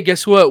 "Hey,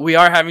 guess what? We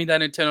are having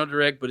that Nintendo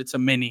Direct, but it's a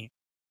mini."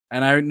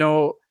 And I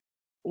know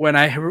when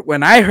I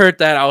heard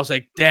that, I was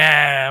like,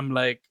 "Damn!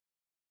 Like,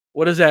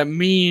 what does that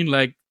mean?"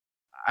 Like,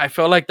 I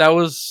felt like that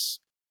was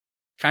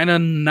kind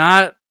of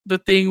not the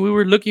thing we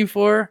were looking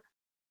for,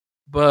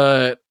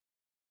 but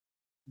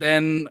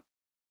then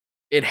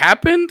it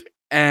happened,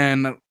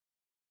 and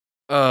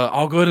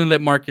I'll go ahead and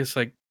let Marcus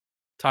like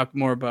talk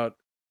more about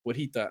what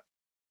he thought.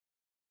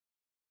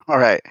 All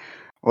right.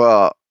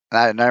 Well,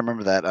 and I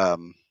remember that.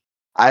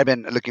 I've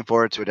been looking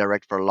forward to a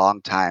direct for a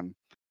long time.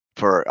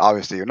 For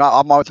obviously, not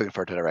I'm always looking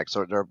forward to direct.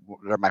 So they're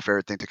my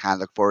favorite thing to kind of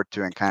look forward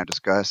to and kind of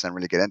discuss and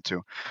really get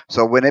into.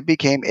 So when it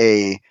became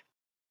a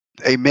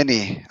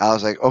mini, I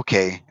was like,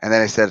 okay. And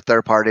then I said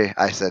third party.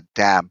 I said,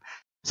 damn.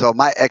 So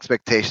my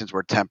expectations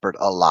were tempered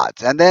a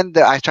lot. And then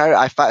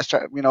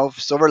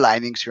silver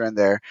linings here and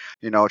there,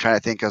 trying to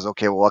think as,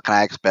 okay, well, what can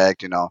I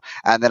expect,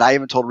 And then I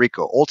even told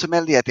Rico,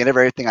 ultimately, at the end of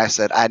everything I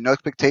said, I had no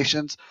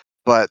expectations,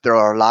 but there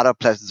are a lot of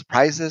pleasant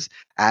surprises.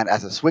 And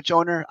as a Switch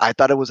owner, I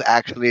thought it was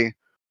actually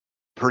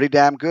pretty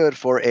damn good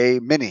for a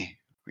mini.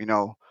 You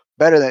know,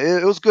 better than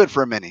it was good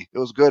for a mini. It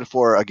was good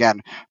for,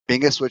 again,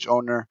 being a Switch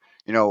owner.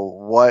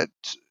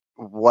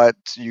 What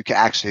you can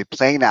actually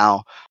play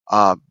now,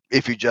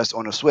 if you just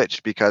own a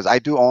Switch, because I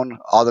do own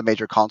all the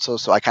major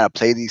consoles, so I kind of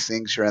play these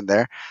things here and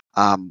there.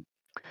 Um,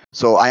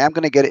 so I am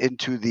going to get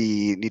into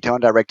the Nintendo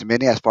Direct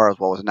Mini as far as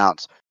what was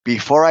announced.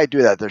 Before I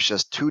do that, there's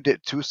just two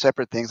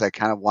separate things I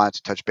kind of wanted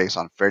to touch base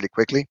on fairly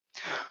quickly.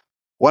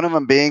 One of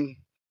them being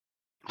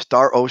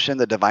Star Ocean: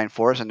 The Divine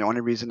Force, and the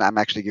only reason I'm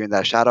actually giving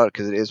that a shout out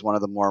because it is one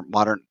of the more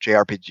modern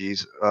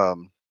JRPGs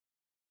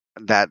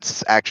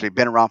that's actually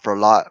been around for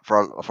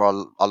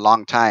a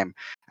long time,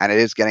 and it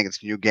is getting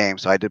its new game.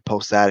 So I did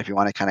post that. If you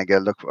want to kind of get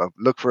a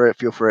look for it,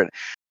 feel for it.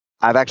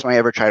 I've actually only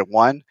ever tried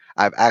one.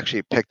 I've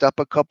actually picked up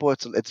a couple.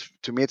 It's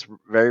to me, it's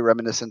very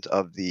reminiscent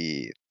of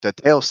the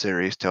Tales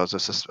series, Tales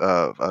of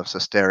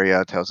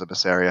Systeria, Tales of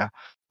Berseria,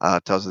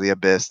 Tales of the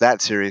Abyss,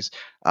 that series.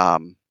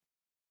 Um,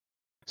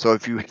 so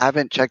if you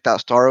haven't checked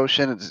out Star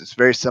Ocean, it's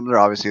very similar.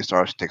 Obviously,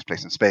 Star Ocean takes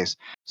place in space.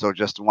 So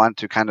just want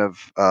to kind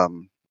of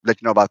let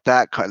you know about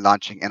that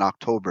launching in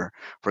October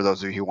for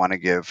those of you who want to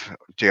give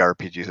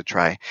JRPGs a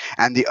try.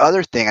 And the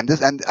other thing, and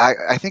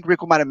I think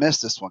Rico might have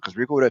missed this one because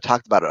Rico would have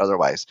talked about it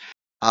otherwise.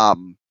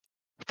 Um,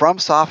 From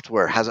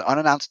Software has an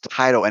unannounced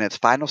title in its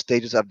final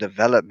stages of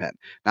development.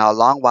 Now, a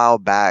long while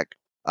back,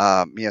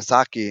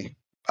 Miyazaki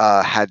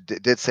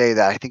did say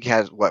that I think he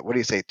has what do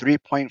you say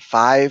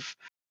 3.5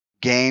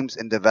 games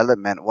in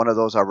development, one of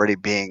those already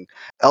being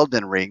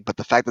Elden Ring, but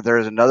the fact that there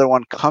is another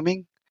one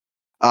coming,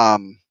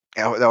 um,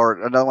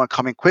 or another one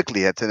coming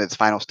quickly, it's in its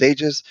final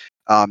stages.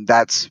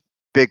 That's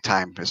big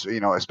time,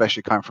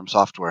 especially coming from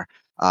Software.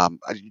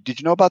 Did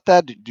you know about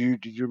that? Did you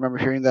remember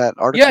hearing that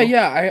Yeah, article?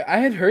 yeah, I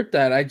had heard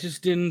that. I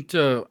just didn't.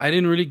 I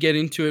didn't really get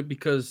into it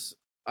because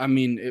I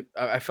mean,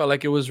 I felt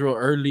like it was real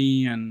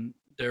early, and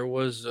there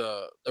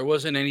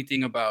wasn't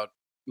anything about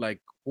like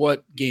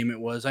what game it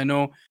was. I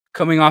know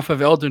coming off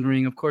of Elden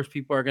Ring, of course,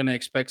 people are gonna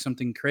expect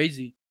something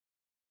crazy.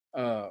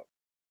 Uh,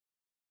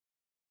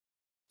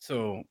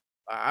 so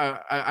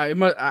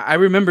I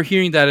remember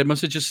hearing that. It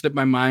must have just slipped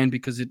my mind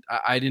because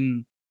I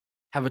didn't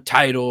have a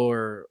title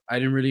or I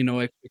didn't really know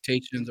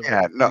expectations of what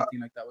Yeah, no,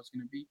 anything like that was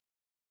gonna be.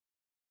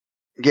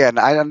 yeah, and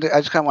I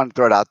just kind of want to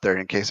throw it out there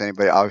in case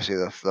anybody, obviously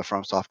the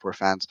From Software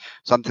fans,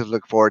 something to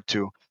look forward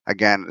to.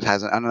 Again, it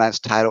has an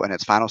unannounced title in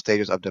its final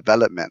stages of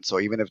development. So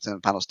even if it's in the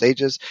final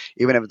stages,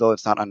 even if though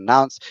it's not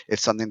announced,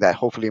 it's something that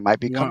hopefully might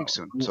be We want coming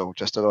soon. So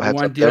just a little we heads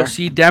up want there.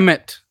 DLC. Damn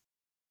it!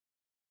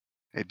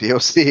 A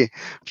DLC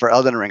for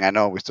Elden Ring. I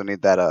know we still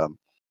need that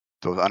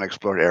those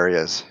unexplored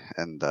areas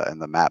in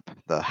the map,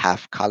 the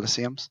half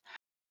Colosseums.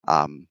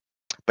 Um,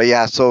 but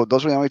yeah, so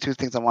those were the only two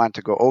things I wanted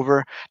to go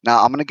over.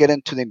 Now I'm gonna get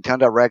into the Nintendo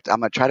Direct. I'm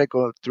gonna try to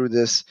go through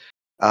this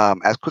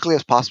as quickly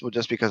as possible,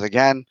 just because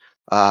again,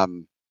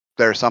 um,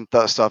 there's some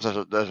stuff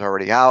that's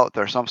already out.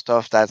 There's some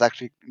stuff that's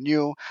actually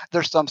new.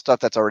 There's some stuff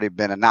that's already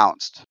been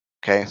announced.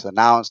 Okay, so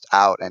announced,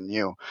 out, and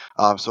new.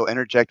 So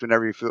interject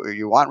whenever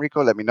you want,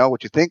 Rico. Let me know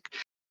what you think.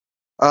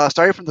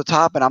 Starting from the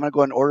top, and I'm going to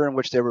go in order in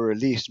which they were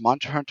released.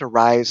 Monster Hunter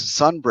Rise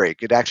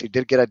Sunbreak. It actually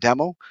did get a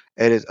demo.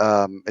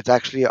 It's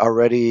actually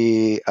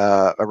already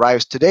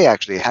arrives today.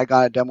 Actually, it had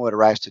gotten a demo. It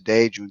arrives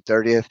today, June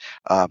 30th.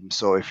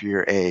 So if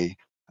you're a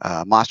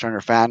Monster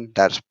Hunter fan,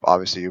 that's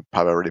obviously you're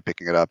probably already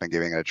picking it up and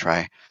giving it a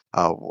try.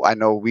 I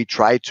know we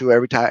try to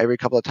every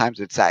couple of times.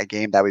 It's that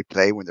game that we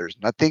play when there's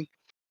nothing.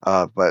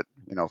 But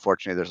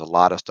fortunately, there's a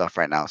lot of stuff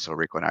right now. So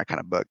Rico and I are kind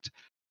of booked.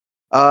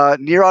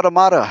 Near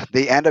Automata,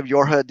 the end of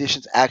Yorha edition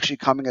is actually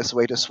coming its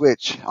way to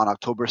Switch on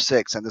October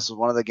 6th, and this is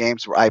one of the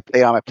games where I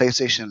played on my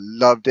PlayStation,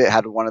 loved it,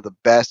 had one of the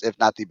best, if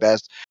not the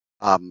best,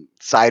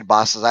 side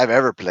bosses I've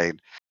ever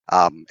played.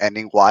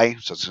 Ending Y,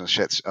 so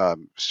shit,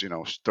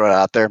 throw it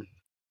out there.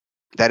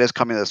 That is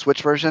coming to the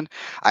Switch version.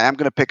 I am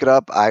gonna pick it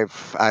up. I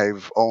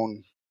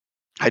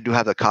do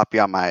have the copy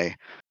on my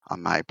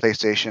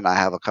PlayStation. I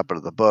have a couple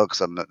of the books,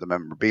 the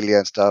memorabilia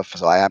and stuff.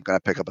 So I am going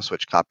to pick up a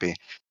Switch copy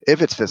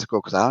if it's physical,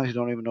 because I honestly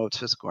don't even know if it's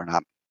physical or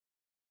not.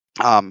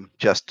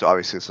 Just to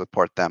obviously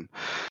support them.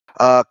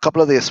 A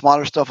couple of the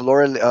smaller stuff,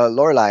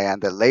 Lorelei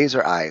and the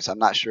Laser Eyes. I'm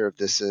not sure if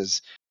this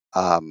is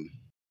um,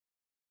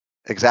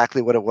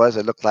 exactly what it was.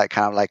 It looked like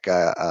kind of like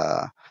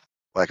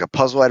a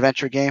puzzle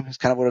adventure game. It's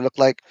kind of what it looked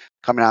like.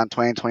 Coming out in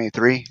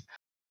 2023.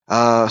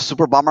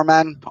 Super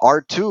Bomberman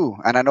R2,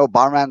 and I know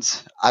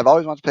Bomberman's. I've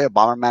always wanted to play a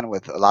Bomberman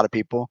with a lot of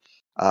people,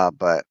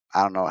 but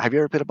I don't know. Have you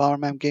ever played a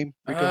Bomberman game,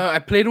 Rico? I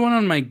played one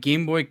on my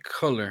Game Boy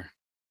Color.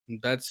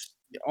 That's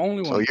the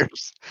only So one.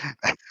 yours,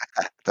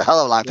 it's a hell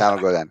of a long time Yeah.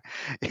 ago then.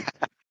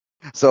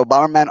 So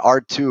Bomberman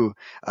R2,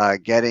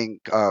 getting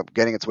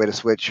its way to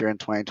Switch here in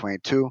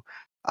 2022,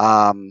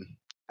 um,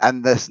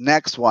 and this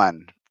next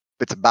one,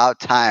 it's about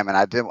time. And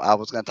I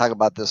was going to talk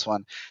about this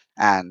one,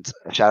 and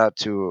shout out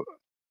to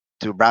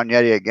Brown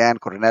Yeti again,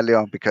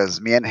 Cornelio,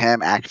 because me and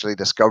him actually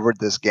discovered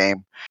this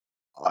game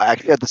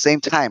actually at the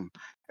same time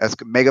as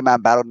Mega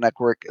Man Battle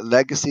Network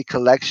Legacy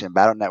Collection.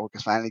 Battle Network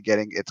is finally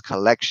getting its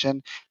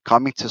collection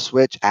coming to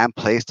Switch and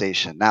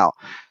PlayStation. Now,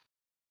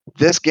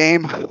 this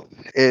game,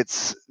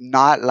 it's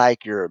not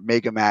like your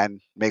Mega Man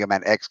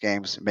X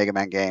games, Mega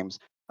Man games,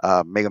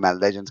 Mega Man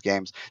Legends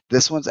games.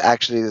 This one's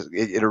actually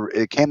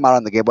it came out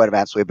on the Game Boy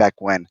Advance way back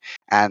when,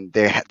 and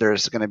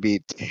there's going to be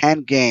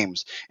 10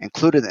 games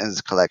included in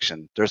this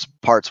collection. There's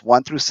parts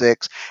 1 through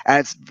 6,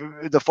 and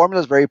the formula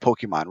is very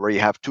Pokemon, where you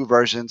have two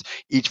versions.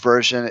 Each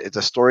version,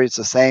 the story is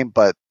the same,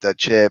 but the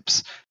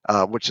chips,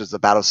 which is the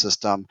battle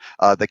system,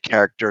 the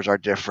characters are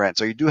different.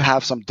 So you do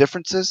have some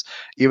differences,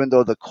 even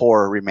though the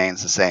core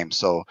remains the same.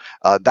 So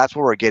that's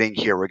what we're getting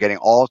here. We're getting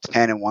all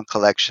 10 in one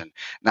collection.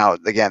 Now,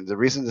 again, the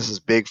reason this is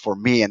big for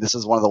me, and this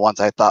is one of the ones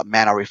I thought,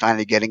 man, are we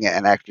finally getting it?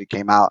 And actually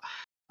came out,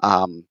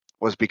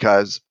 was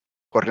because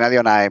Cornelio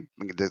and I,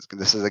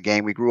 this is a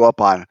game we grew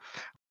up on.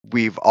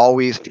 We've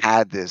always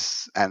had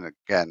this, and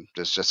again,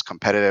 this just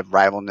competitive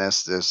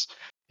rivalness, this,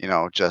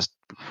 just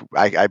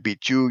I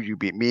beat you, you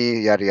beat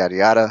me, yada yada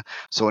yada.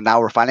 So now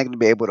we're finally going to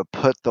be able to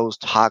put those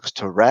talks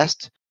to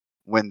rest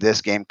when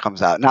this game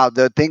comes out. Now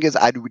the thing is,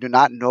 we do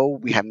not know.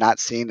 We have not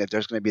seen if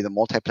there's going to be the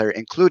multiplayer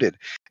included.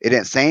 It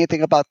didn't say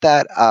anything about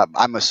that.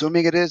 I'm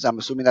assuming it is. I'm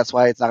assuming that's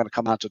why it's not going to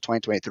come out until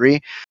 2023.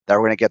 That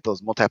we're going to get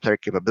those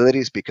multiplayer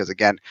capabilities, because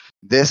again,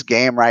 this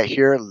game right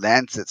here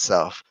lends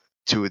itself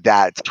to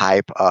that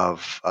type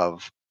of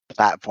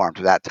platform,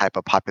 to that type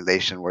of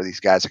population where these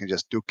guys can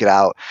just duke it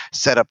out,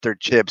 set up their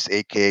chips,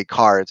 aka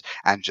cards,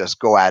 and just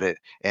go at it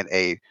in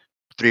a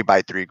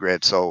 3x3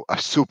 grid. So I'm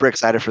super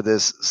excited for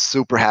this,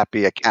 super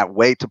happy. I can't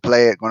wait to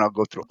play it. Going to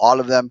go through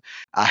all of them.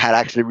 I had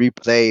actually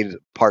replayed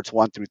parts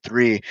 1 through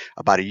 3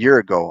 about a year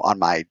ago on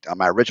my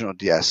original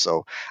DS.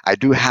 So I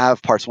do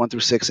have parts 1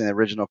 through 6 in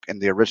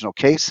the original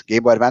case,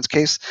 Game Boy Advance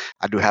case.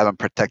 I do have them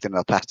protected in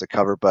a plastic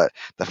cover, but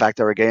the fact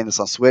that we're getting this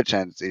on Switch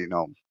and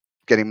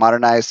getting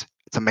modernized,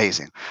 it's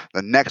amazing.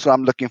 The next one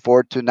I'm looking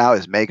forward to now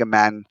is Mega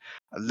Man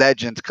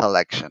Legends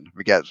Collection.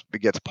 We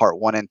get part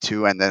 1 and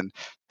 2, and then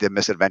the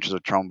Misadventures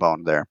of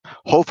Trombone there.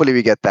 Hopefully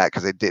we get that,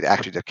 because they did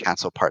actually just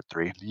cancel part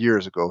 3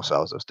 years ago, so I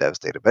was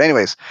devastated. But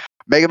anyways,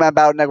 Mega Man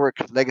Battle Network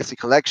Legacy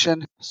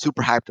Collection,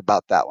 super hyped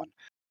about that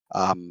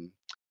one.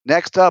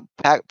 Next up,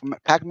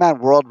 Pac-Man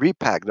World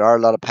Repack. There are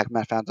a lot of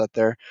Pac-Man fans out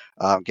there.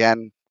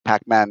 Again,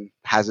 Pac-Man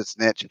has its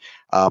niche,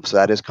 so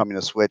that is coming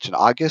to Switch in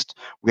August.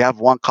 We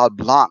have one called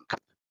Blanc.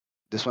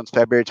 This one's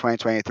February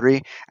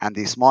 2023, and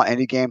these small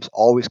indie games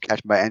always catch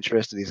my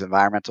interest. These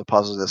environmental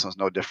puzzles, this one's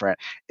no different.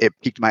 It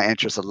piqued my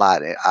interest a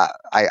lot.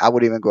 I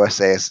would even go and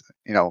say,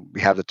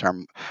 we have the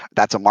term,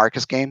 that's a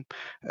Marcus game.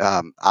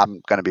 I'm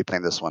going to be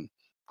playing this one.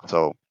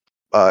 So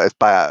it's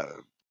by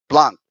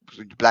Blanc,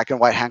 black and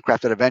white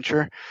handcrafted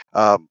adventure.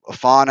 A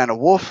fawn and a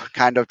wolf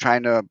kind of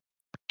trying to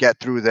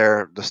get through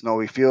the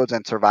snowy fields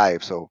and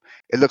survive. So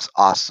it looks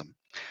awesome.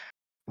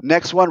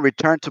 Next one,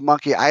 Return to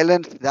Monkey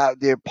Island. That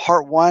the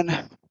part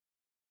 1,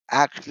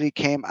 actually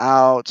came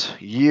out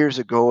years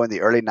ago in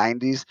the early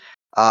 90s.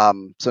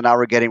 So now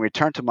we're getting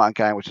Return to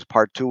Mankind, which is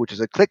part two, which is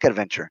a click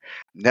adventure.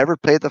 Never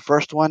played the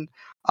first one,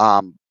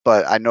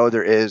 but I know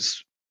there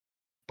is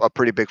a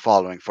pretty big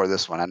following for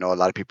this one. I know a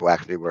lot of people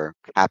actually were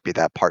happy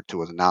that part two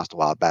was announced a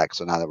while back.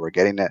 So now that we're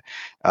getting it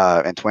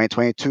in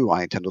 2022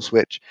 on Nintendo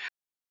Switch.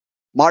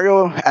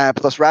 Mario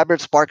plus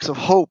Rabbids Sparks of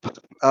Hope.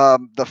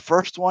 The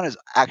first one is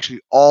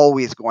actually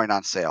always going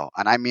on sale,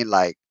 and I mean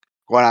like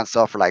going on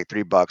sale for like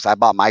 $3. I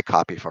bought my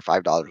copy for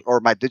 $5, or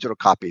my digital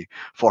copy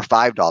for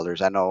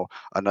 $5. I know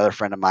another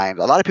friend of mine.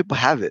 A lot of people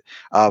have it,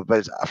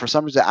 but for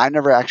some reason I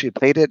never actually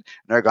played it.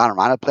 Never gone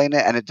around and playing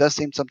it, and it does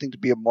seem something to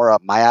be more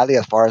up my alley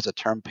as far as the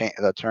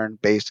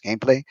turn-based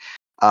gameplay.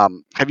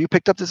 Have you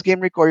picked up this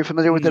game, Rico? Are you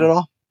familiar with it at No.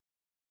 all?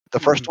 The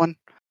first Mhm. one?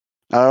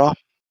 Not at all.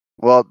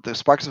 Well, the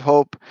Sparks of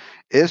Hope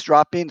is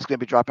dropping. It's going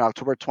to be dropping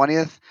October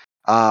 20th.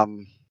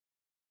 Um,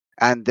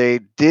 and they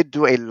did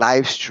do a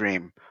live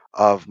stream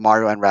of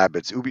Mario and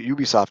Rabbids.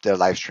 Ubisoft did a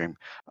live stream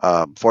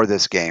for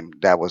this game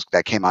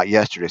that came out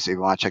yesterday. So if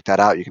you want to check that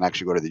out, you can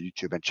actually go to the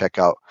YouTube and check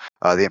out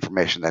the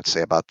information that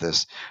say about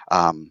this.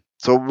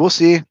 So we'll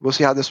see. We'll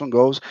see how this one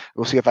goes.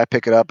 We'll see if I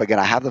pick it up again.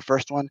 I have the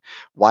first one.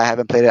 Why I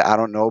haven't played it, I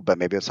don't know, but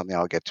maybe it's something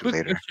I'll get to Quick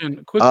later.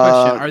 question. Quick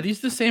question. Uh, Are these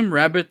the same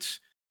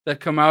rabbits that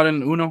come out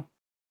in Uno?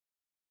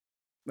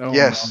 Oh no.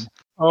 yes,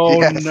 Oh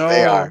yes,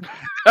 they are.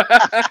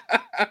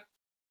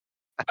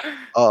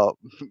 no.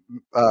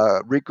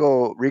 uh,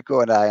 Rico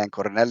and I and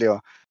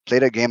Cornelio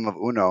played a game of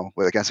Uno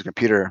with against a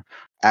computer,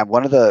 and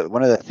one of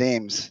the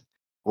themes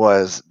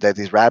was that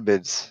these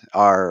rabbits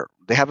are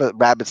they have a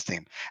rabbits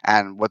theme,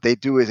 and what they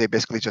do is they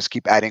basically just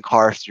keep adding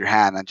cards to your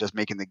hand and just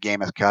making the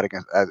game as chaotic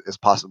as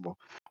possible.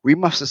 We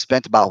must have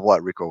spent about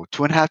what, Rico,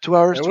 2.5, 2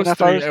 hours, It two and a was half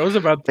 3. hours It was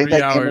about playing 3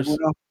 that game of hours.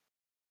 Uno.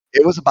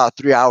 It was about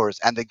 3 hours,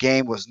 and the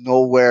game was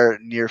nowhere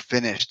near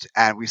finished.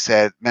 And we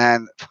said,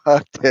 "Man,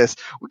 fuck this.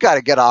 We got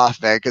to get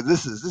off, man, because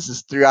this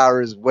is 3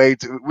 hours way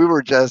too." We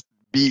were just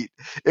beat.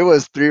 It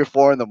was 3 or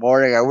 4 in the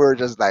morning, and we were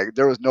just like,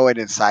 there was no end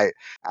in sight.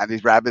 And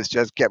these rabbits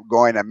just kept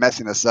going and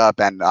messing us up.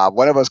 And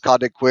one of us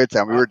called it quits,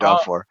 and we I- were done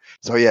I'll for.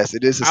 So yes,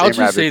 it is the I'll same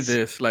just say rabbits.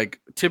 this: like,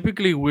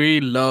 typically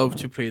we love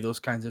to play those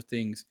kinds of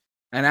things,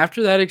 and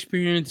after that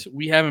experience,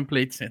 we haven't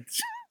played since.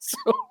 So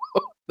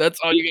that's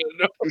all you gotta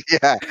know.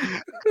 Yeah.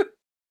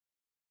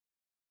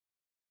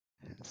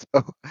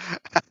 So,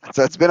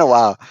 so it's been a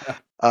while.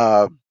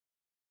 Um,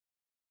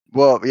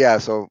 Well, yeah.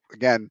 So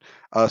again,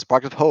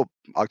 Spark of Hope,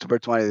 October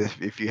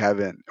 20th. If you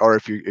haven't, or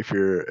if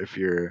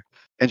you're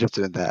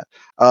interested in that.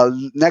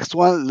 Next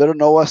one, Little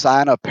Noah,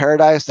 Scion of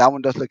Paradise. That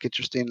one does look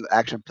interesting.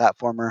 Action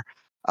platformer.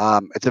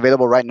 It's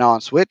available right now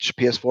on Switch,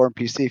 PS4, and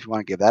PC. If you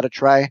want to give that a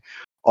try.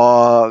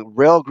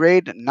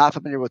 Railgrade, not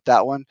familiar with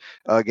that one.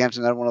 Again, it's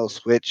another one of those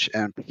Switch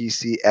and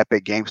PC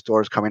Epic Game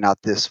Stores coming out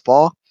this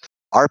fall.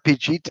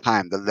 RPG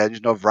Time, The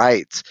Legend of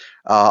Rights,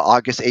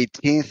 August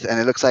 18th, and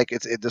it looks like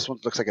this one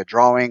looks like a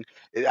drawing.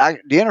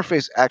 The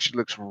interface actually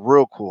looks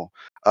real cool.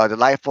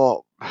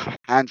 Delightful,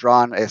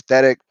 hand-drawn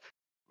aesthetic,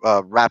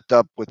 wrapped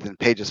up within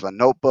pages of a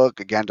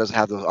notebook. Again, doesn't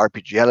have those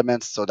RPG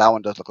elements, so that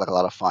one does look like a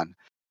lot of fun.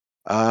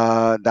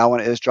 That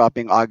one is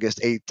dropping August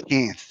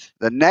 18th.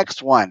 The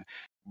next one,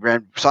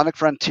 Sonic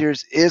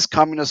Frontiers, is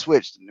coming to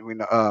Switch. We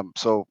know,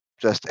 so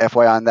just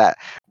FYI on that.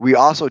 We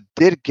also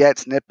did get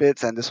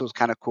snippets, and this was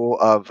kind of cool.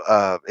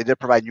 It did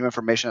provide new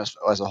information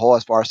as a whole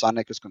as far as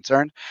Sonic is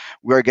concerned.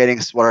 We're getting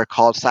what are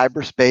called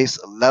cyberspace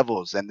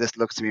levels, and this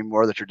looks to be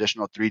more of the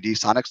traditional 3D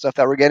Sonic stuff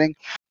that we're getting.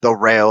 The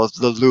rails,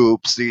 the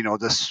loops,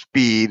 the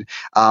speed.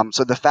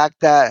 So the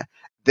fact that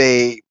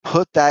they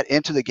put that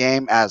into the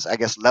game as I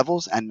guess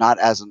levels and not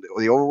as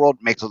the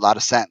overworld makes a lot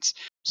of sense.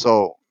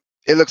 So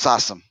it looks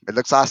awesome. It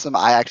looks awesome.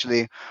 I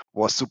actually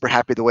was super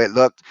happy the way it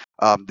looked.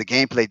 The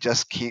gameplay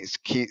just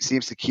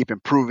seems to keep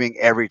improving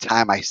every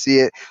time I see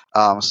it.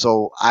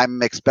 So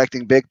I'm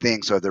expecting big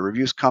things. So if the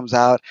reviews comes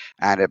out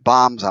and it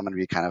bombs, I'm gonna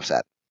be kind of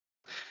sad.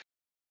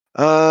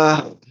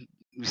 Let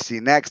me see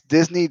next.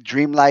 Disney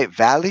Dreamlight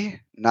Valley.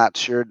 Not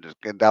sure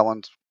that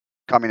one's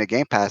coming to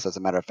Game Pass. As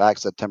a matter of fact,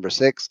 September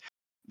 6th.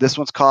 This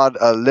one's called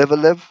Live a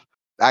Live.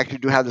 I actually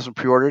do have this one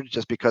pre-ordered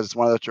just because it's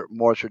one of the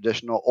more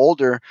traditional,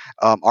 older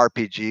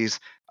RPGs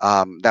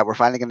that we're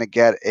finally going to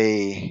get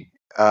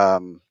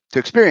to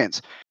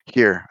experience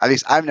here. At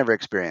least I've never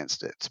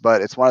experienced it,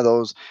 but it's one of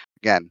those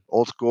again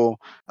old school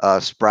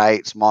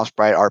small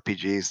sprite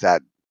RPGs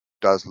that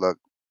does look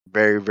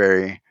very,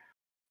 very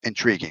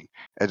intriguing.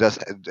 It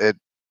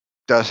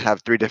does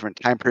have 3 different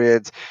time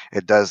periods.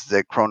 It does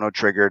the Chrono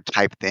Trigger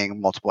type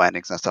thing, multiple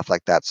endings and stuff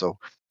like that. So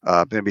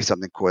gonna be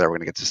something cool that we're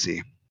gonna get to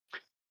see.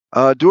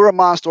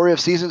 Doraemon Story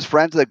of Seasons,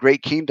 Friends of the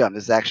Great Kingdom.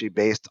 This is actually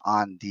based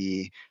on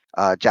the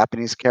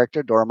Japanese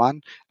character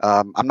Doraemon.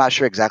 I'm not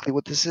sure exactly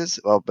what this is,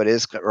 but it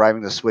is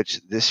arriving to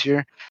Switch this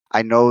year.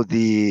 I know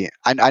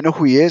I know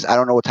who he is. I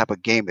don't know what type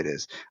of game it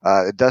is.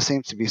 It does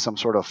seem to be some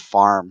sort of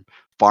farm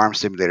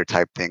simulator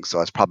type thing, so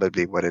that's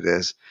probably what it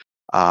is.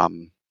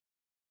 Um,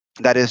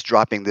 that is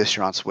dropping this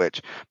year on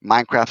Switch.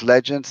 Minecraft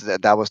Legends,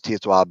 that was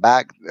teased a while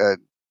back.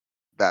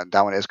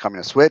 That one is coming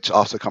to Switch,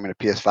 also coming to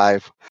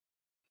PS5.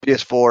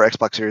 PS4,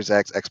 Xbox Series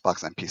X,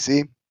 Xbox, and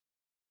PC.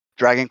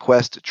 Dragon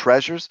Quest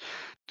Treasures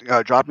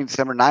dropping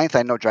December 9th.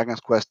 I know Dragon's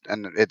Quest,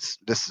 and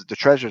the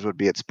Treasures would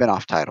be its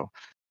spin-off title.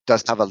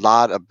 Does have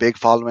a big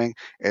following.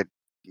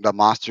 The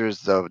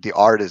monsters, the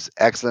art is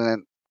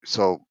excellent.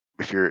 So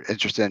if you're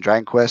interested in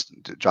Dragon Quest,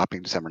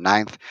 dropping December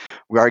 9th.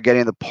 We are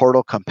getting the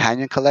Portal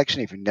Companion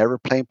Collection. If you've never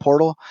played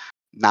Portal,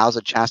 now's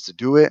a chance to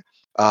do it.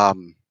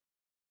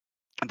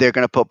 They're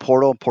going to put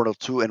Portal and Portal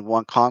 2 in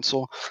one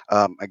console.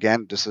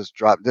 Again, this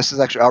is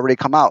actually already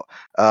come out.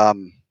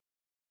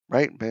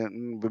 Right?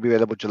 Will be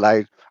available June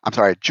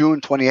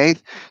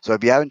 28th. So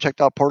if you haven't checked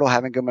out Portal,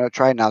 haven't given it a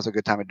try, now's a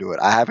good time to do it.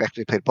 I have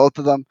actually played both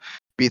of them.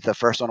 Beat the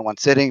first one in one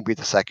sitting, beat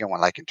the second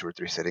one like in 2 or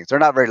 3 sittings. They're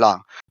not very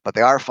long, but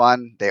they are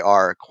fun. They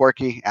are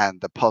quirky, and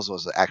the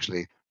puzzles are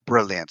actually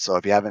brilliant. So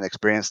if you haven't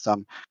experienced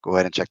them, go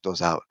ahead and check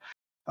those out.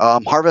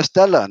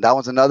 Harvestella, and that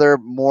one's another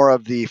more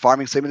of the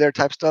farming simulator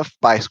type stuff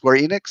by Square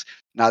Enix.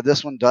 Now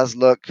this one does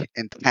look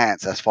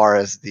intense as far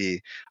as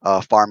the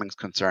farming is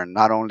concerned.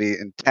 Not only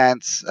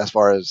intense as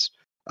far as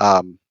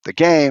the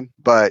game,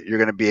 but you're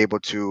going to be able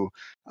to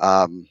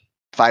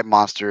fight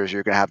monsters.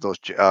 You're going to have those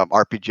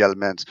RPG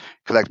elements,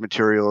 collect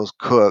materials,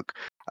 cook,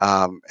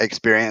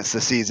 experience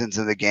the seasons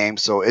in the game.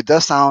 So it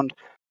does sound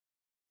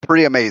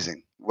pretty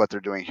amazing what they're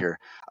doing here.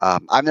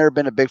 I've never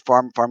been a big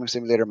farming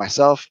simulator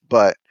myself,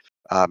 but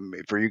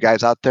for you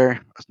guys out there,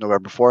 it's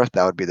November 4th.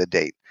 That would be the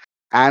date.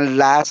 And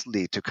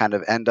lastly, to kind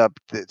of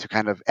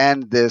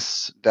end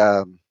this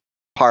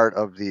part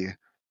of the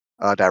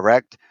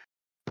direct,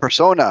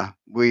 Persona.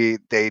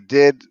 They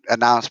did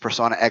announce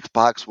Persona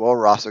Xbox. Well,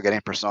 we're also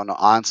getting Persona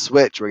on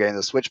Switch. We're getting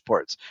the Switch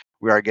ports.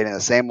 We are getting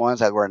the same ones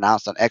that were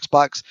announced on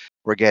Xbox.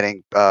 We're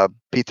getting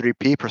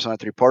P3P, Persona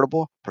 3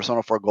 Portable,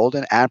 Persona 4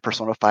 Golden, and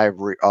Persona 5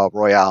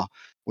 Royale,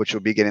 which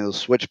will be getting those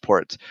Switch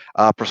ports.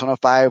 Persona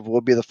 5 will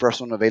be the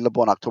first one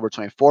available on October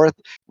 24th.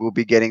 We'll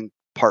be getting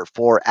Part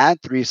 4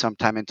 and 3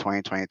 sometime in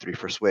 2023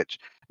 for Switch.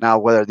 Now,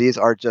 whether these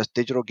are just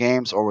digital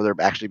games or whether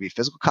actually be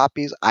physical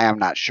copies, I am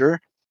not sure.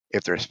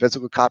 If there's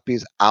physical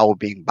copies, I will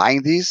be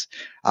buying these.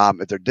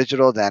 If they're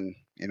digital, then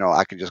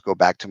I can just go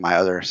back to my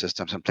other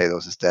systems and play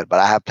those instead. But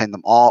I have played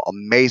them all.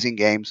 Amazing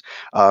games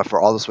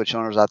for all the Switch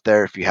owners out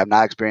there. If you have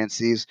not experienced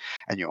these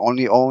and you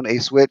only own a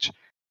Switch,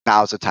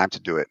 now is the time to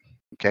do it.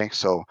 Okay,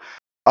 so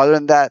other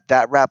than that,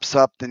 that wraps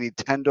up the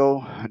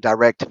Nintendo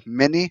Direct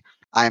Mini.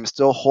 I am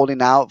still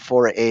holding out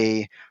for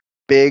a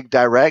big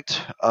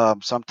direct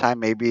sometime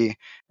maybe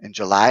in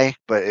July,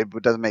 but it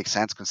doesn't make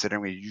sense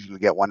considering we usually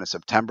get one in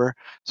September.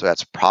 So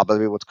that's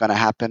probably what's going to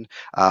happen.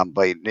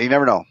 But you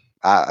never know.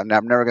 I'm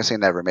never going to say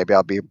never. Maybe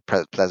I'll be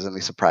pleasantly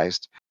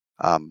surprised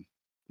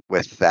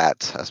with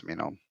that. As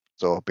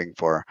still hoping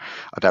for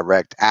a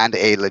direct and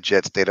a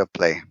legit state of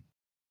play.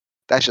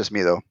 That's just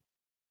me though.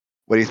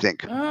 What do you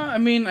think? I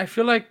mean, I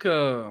feel like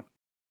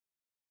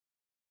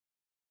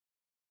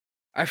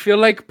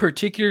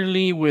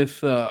particularly with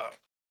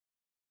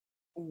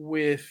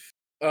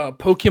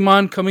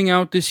Pokemon coming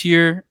out this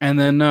year, and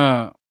then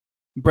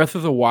Breath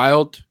of the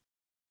Wild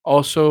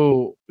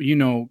also,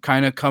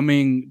 kind of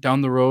coming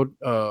down the road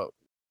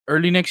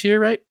early next year,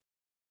 right?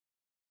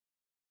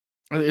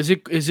 Is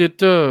it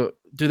do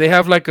they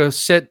have like a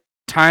set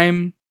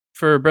time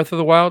for Breath of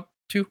the Wild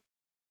too?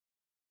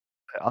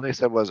 All they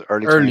said was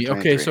early Early.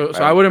 Okay, 2023.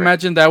 so I would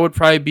imagine that would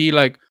probably be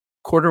like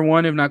quarter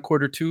 1 if not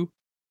quarter 2.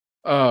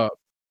 Uh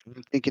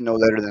I'm thinking no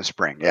later than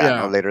spring. Yeah, no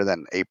yeah. later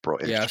than April.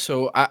 Yeah,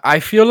 so I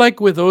feel like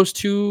with those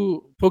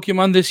two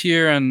Pokemon this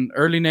year and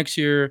early next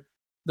year,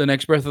 the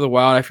next Breath of the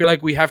Wild, I feel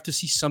like we have to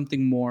see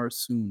something more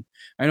soon.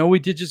 I know we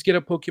did just get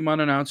a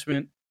Pokemon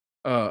announcement,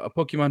 a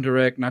Pokemon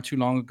Direct not too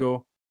long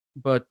ago,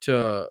 but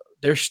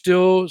there's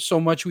still so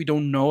much we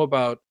don't know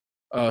about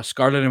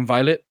Scarlet and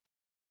Violet.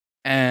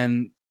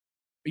 And,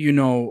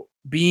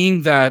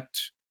 being that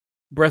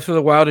Breath of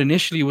the Wild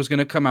initially was going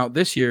to come out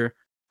this year,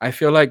 I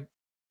feel like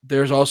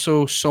there's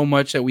also so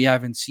much that we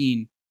haven't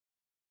seen.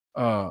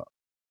 Uh,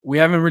 we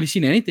haven't really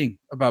seen anything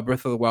about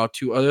Breath of the Wild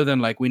 2 other than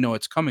like we know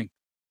it's coming.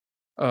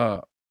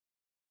 Uh,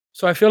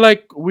 so I feel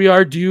like we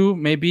are due.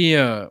 Maybe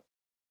I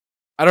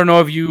don't know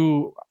if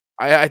you.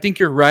 I think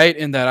you're right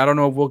in that. I don't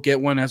know if we'll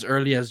get one as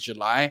early as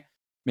July.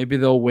 Maybe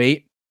they'll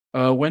wait.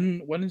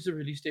 When is the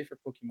release date for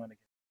Pokemon again?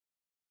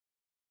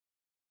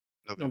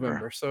 November.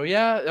 November. So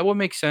yeah, that would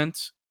make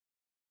sense.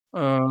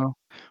 Uh,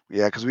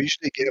 Yeah, because we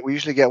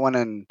usually get one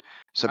in I,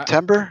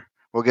 September.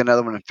 We'll get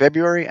another one in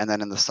February, and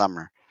then in the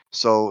summer.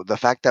 So the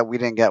fact that we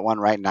didn't get one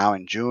right now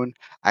in June,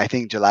 I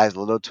think July is a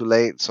little too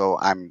late. So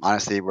I'm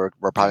honestly, we're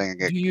do probably gonna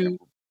get do you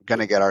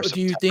gonna get our do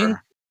you think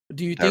September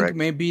do you think direct.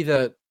 maybe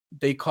that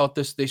they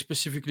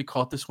specifically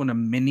called this one a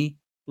mini?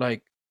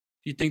 Like,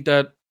 do you think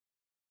that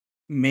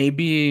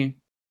maybe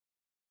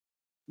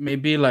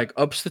like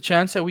ups the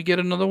chance that we get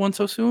another one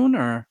so soon,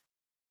 or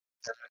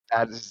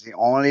That is the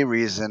only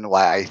reason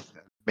why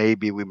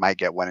maybe we might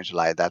get one in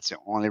July. That's the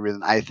only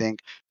reason I think,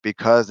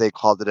 because they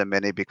called it a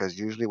mini. Because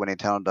usually when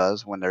Nintendo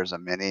does, when there's a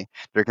mini,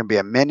 there can be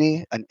a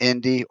mini, an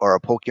indie, or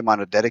a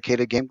Pokemon, a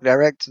dedicated game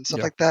direct and stuff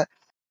yeah. like that.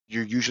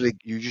 You usually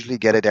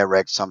get a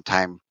direct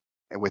sometime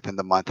within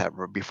the month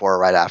before or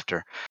right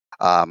after.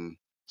 Um,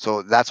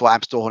 so that's why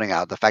I'm still holding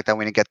out. The fact that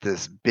we didn't get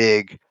this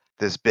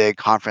big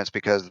conference,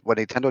 because what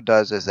Nintendo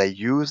does is they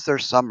use their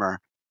summer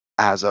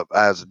as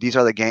these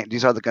are the game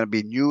these are going to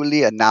be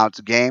newly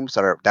announced games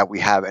that we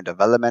have in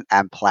development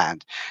and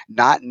planned.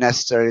 Not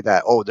necessarily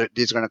that, oh,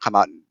 these are going to come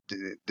out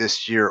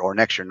this year or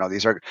next year. No,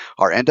 these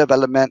are in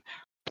development.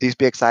 Please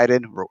be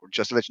excited.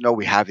 Just to let you know,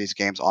 we have these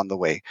games on the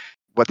way.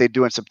 What they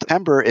do in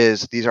September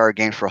is these are our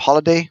games for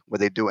holiday. What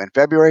they do in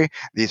February,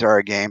 these are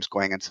our games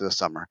going into the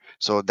summer.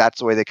 So that's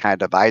the way they kind of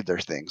divide their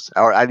things,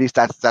 or at least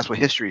that's what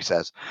history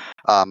says.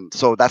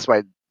 So that's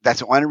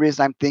the only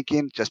reason I'm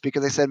thinking. Just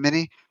because they said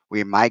mini,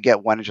 we might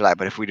get one in July.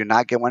 But if we do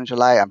not get one in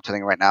July, I'm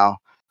telling you right now,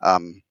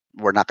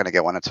 we're not going to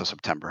get one until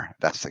September. If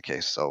that's the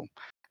case. So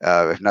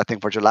if nothing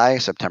for July,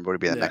 September would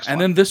be the Yeah, next and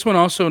one. then this one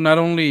also not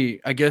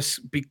only I guess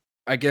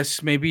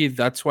maybe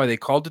that's why they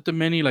called it the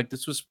mini. Like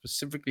this was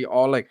specifically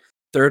all like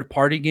third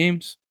party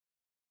games,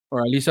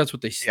 or at least that's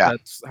what Yeah,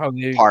 that's how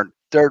they. part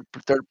third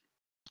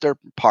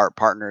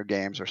partner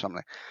games or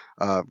something,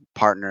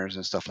 partners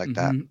and stuff like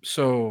that.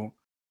 So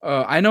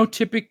I know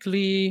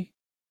typically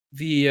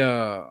the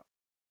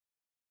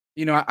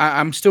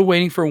I'm still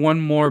waiting for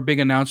one more big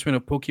announcement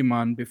of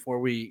Pokemon before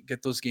we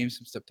get those games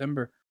in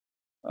September.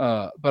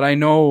 But I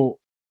know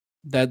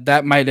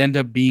that might end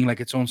up being like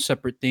its own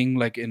separate thing,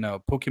 like in a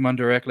Pokemon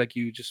Direct, like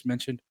you just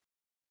mentioned.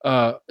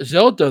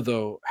 Zelda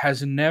though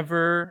has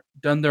never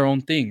done their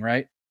own thing,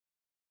 right?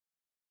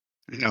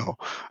 No,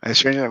 it's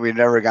strange that I've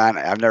never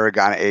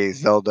gotten a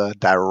Zelda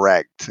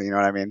Direct. You know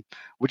what I mean?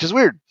 Which is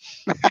weird.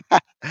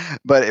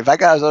 But if I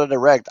got a Zelda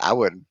Direct,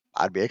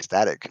 I'd be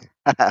ecstatic.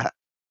 But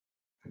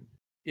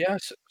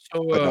Yes.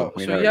 So no,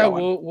 we so never yeah, got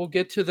one. we'll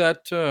get to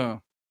that.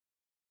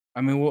 I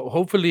mean,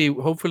 hopefully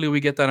we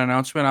get that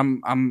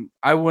announcement.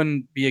 I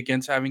wouldn't be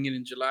against having it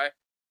in July.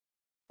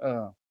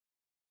 Uh,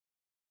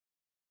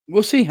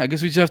 we'll see. I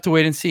guess we just have to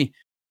wait and see.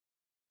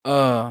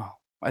 Uh,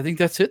 I think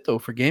that's it though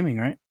for gaming,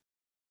 right?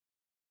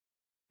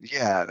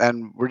 Yeah,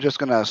 and we're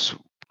gonna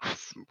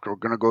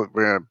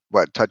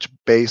what touch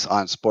base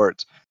on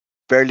sports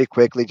fairly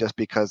quickly, just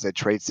because the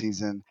trade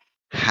season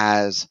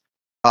has,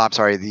 oh, I'm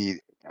sorry, the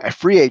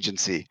free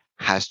agency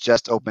has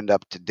just opened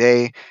up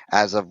today.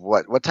 As of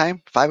what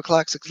time? 5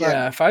 o'clock, 6 o'clock.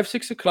 Yeah, 5,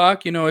 6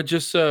 o'clock. It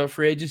just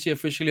free agency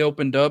officially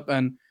opened up,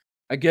 and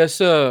I guess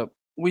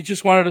we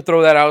just wanted to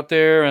throw that out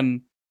there,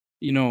 and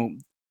you know,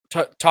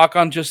 talk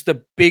on just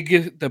the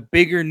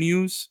bigger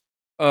news.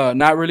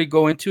 Not really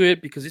go into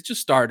it because it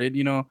just started.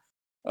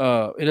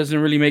 It doesn't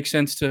really make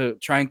sense to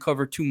try and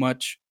cover too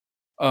much.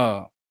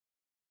 Uh,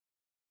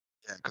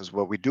 Yeah, because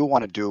what we do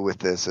want to do with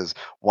this is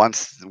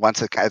once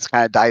it's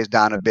kind of dies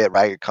down a bit,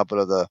 right? A couple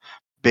of the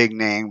big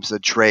names, the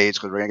trades,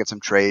 because we're gonna get some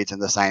trades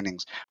and the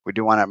signings. We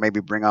do want to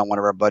maybe bring on one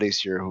of our buddies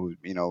here who,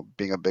 being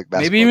a big Maybe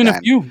basketball even a guy,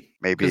 and few,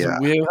 maybe because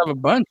we have a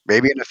bunch.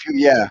 maybe in a few,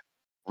 yeah.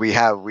 We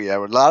have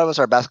a lot of us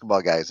are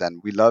basketball guys,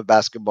 and we love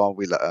basketball.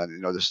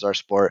 This is our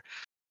sport.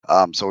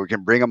 So we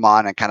can bring them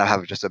on and kind of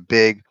have just a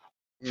big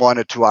 1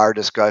 to 2 hour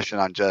discussion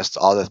on just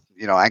all the,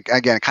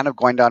 again, kind of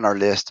going down our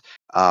list,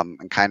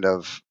 and kind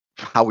of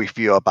how we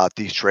feel about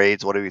these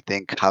trades. What do we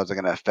think? How's it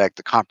going to affect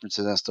the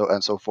conferences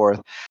and so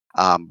forth?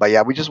 But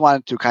yeah, we just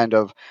wanted to kind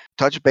of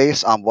touch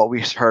base on what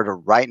we heard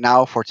right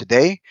now for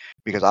today,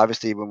 because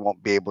obviously we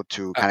won't be able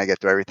to I, kind of get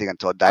through everything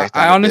until it I dies I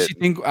down a bit. honestly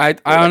think I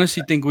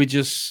honestly think we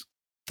just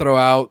throw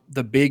out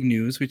the big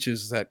news, which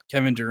is that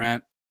Kevin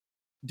Durant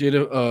did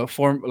a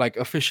form like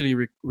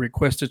officially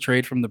request a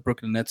trade from the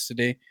Brooklyn Nets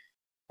today.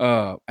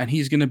 And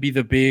he's gonna be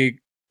the big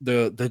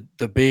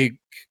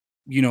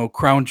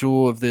crown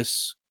jewel of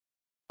this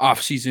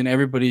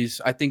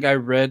offseason. I think I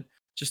read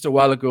just a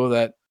while ago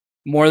that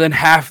more than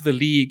half the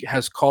league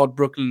has called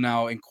Brooklyn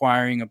now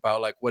inquiring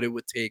about like what it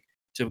would take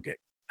to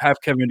have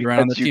Kevin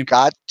Durant on the Because you team.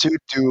 got to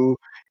do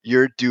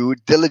your due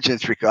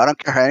diligence, Rico. I don't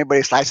care how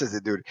anybody slices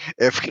it, dude.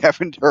 If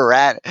Kevin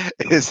Durant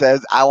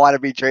says I want to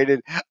be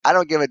traded, I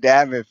don't give a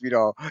damn if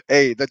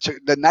Hey,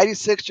 the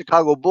 '96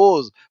 Chicago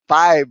Bulls,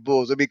 5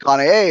 Bulls would be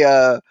calling.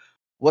 Hey,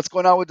 what's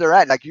going on with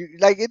Durant? Like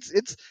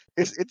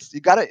it's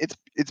you gotta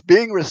it's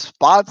being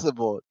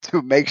responsible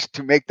to make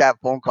that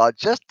phone call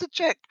just to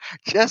check.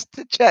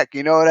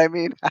 You know what I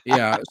mean?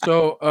 Yeah.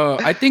 So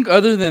I think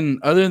other than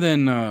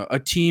a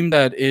team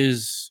that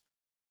is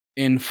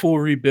in full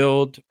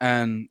rebuild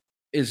and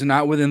is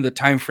not within the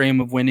time frame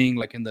of winning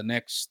like in the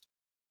next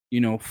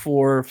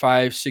 4,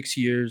 5, 6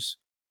 years,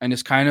 and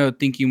is kind of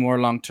thinking more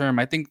long term.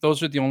 I think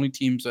those are the only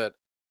teams that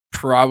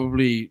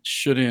probably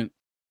shouldn't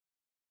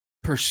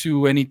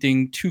pursue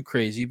anything too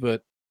crazy.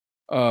 But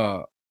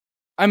uh,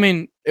 I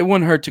mean, it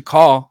wouldn't hurt to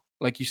call,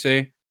 like you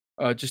say,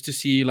 just to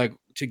see like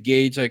to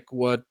gauge like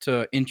what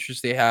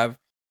interest they have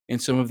in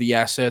some of the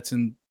assets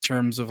in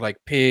terms of like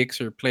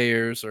picks or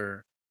players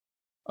or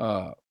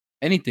uh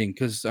anything.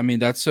 Because I mean,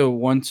 that's a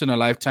once in a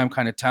lifetime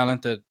kind of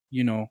talent that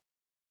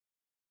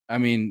I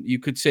mean, you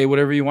could say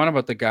whatever you want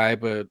about the guy,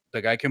 but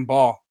the guy can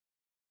ball.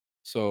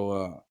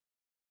 So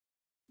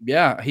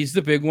yeah, he's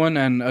the big one,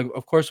 and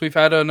of course we've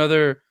had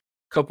another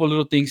couple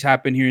little things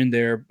happen here and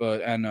there,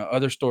 but and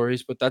other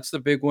stories, but that's the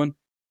big one.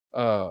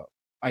 Uh,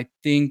 I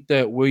think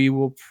that we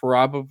will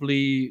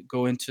probably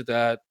go into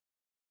that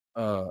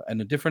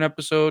in a different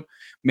episode.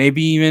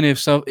 Maybe even if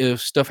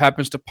stuff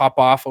happens to pop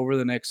off over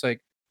the next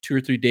like 2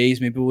 or 3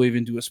 days, maybe we'll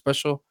even do a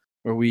special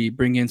where we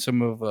bring in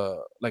some of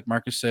like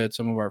Marcus said,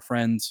 some of our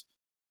friends,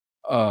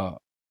 uh,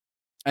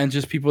 and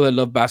just people that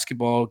love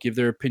basketball, give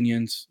their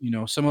opinions. You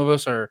know, some of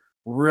us are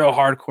real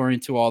hardcore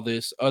into all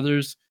this.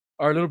 Others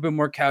are a little bit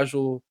more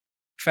casual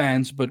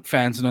fans, but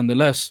fans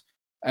nonetheless.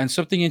 And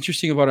something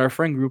interesting about our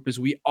friend group is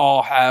we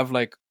all have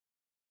like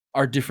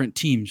our different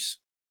teams,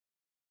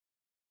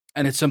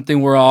 and it's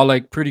something we're all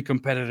like pretty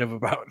competitive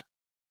about.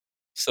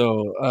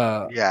 So,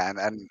 Yeah,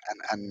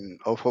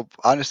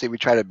 honestly, we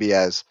try to be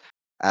as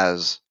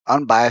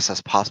unbiased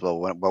as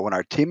possible. But when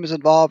our team is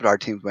involved, our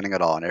team's winning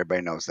it all, and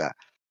everybody knows that.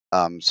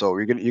 So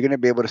you're gonna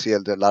be able to see a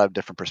lot of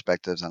different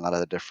perspectives and a lot of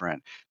the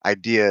different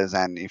ideas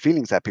and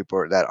feelings that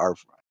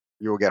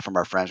you will get from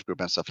our friends group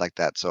and stuff like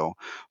that. So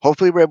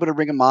hopefully we're able to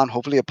bring them on.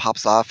 Hopefully it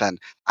pops off, and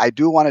I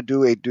do want to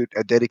do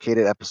a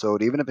dedicated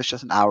episode, even if it's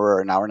just an hour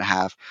or an hour and a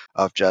half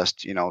of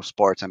just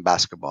sports and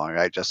basketball,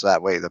 right? Just so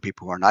that way the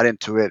people who are not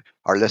into it,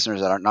 our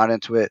listeners that are not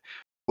into it,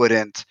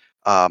 wouldn't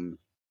um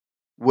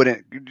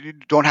wouldn't you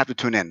don't have to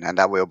tune in, and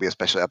that way it'll be a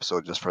special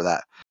episode just for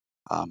that.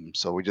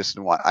 So we just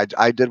want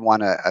I did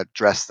want to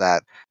address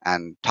that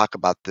and talk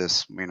about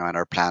this, in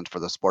our plans for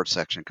the sports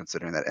section,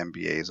 considering that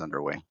NBA is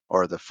underway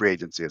or the free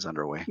agency is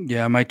underway.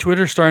 yeah, my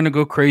Twitter's starting to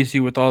go crazy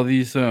with all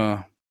these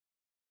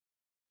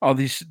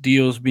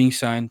deals being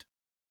signed.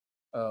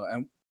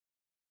 And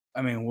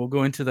I mean, we'll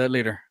go into that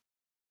later.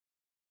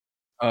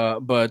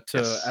 But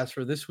Yes. as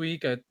for this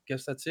week, I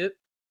guess that's it.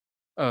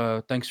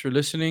 Thanks for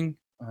listening,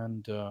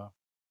 and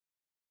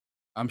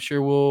I'm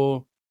sure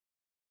we'll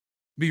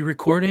be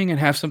recording and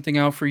have something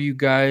out for you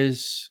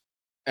guys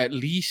at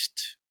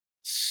least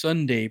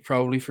Sunday,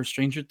 probably for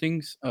Stranger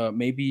Things.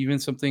 Maybe even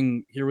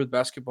something here with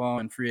basketball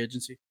and free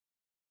agency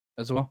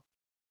as well.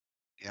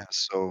 Yeah.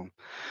 So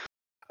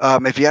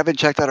if you haven't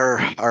checked out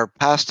our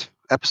past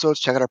episodes,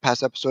 check out our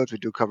past episodes. We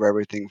do cover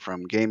everything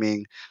from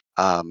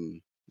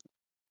um,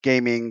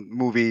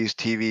 movies,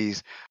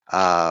 TVs.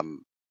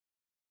 Um,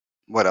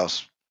 what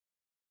else?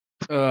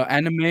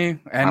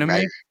 Anime.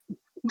 I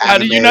How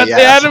do Anime, you not yeah,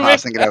 say that's what I anime?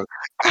 was thinking of.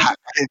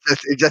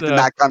 It just did Uh,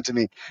 not come to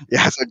me.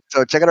 Yeah,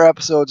 so check out our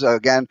episodes.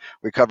 Again,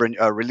 we cover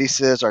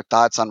releases, our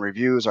thoughts on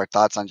reviews, our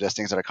thoughts on just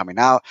things that are coming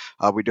out.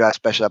 We do have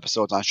special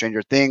episodes on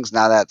Stranger Things.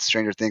 Now that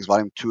Stranger Things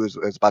Volume 2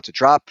 is about to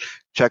drop,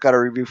 check out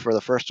our review for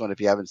the first one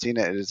if you haven't seen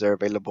it. It is there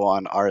available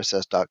on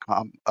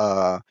rss.com,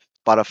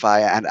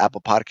 Spotify, and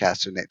Apple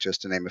Podcasts,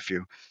 just to name a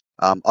few.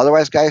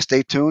 Otherwise, guys,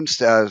 stay tuned.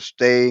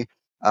 Stay.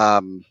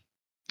 Um,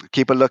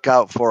 Keep a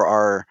lookout for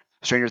our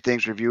Stranger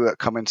Things review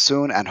coming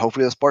soon, and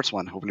hopefully the sports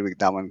one. Hopefully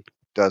that one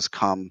does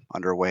come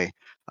underway.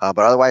 But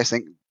otherwise,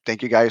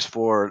 thank you guys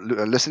for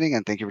listening,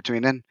 and thank you for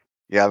tuning in.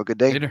 You have a good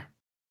day. Later.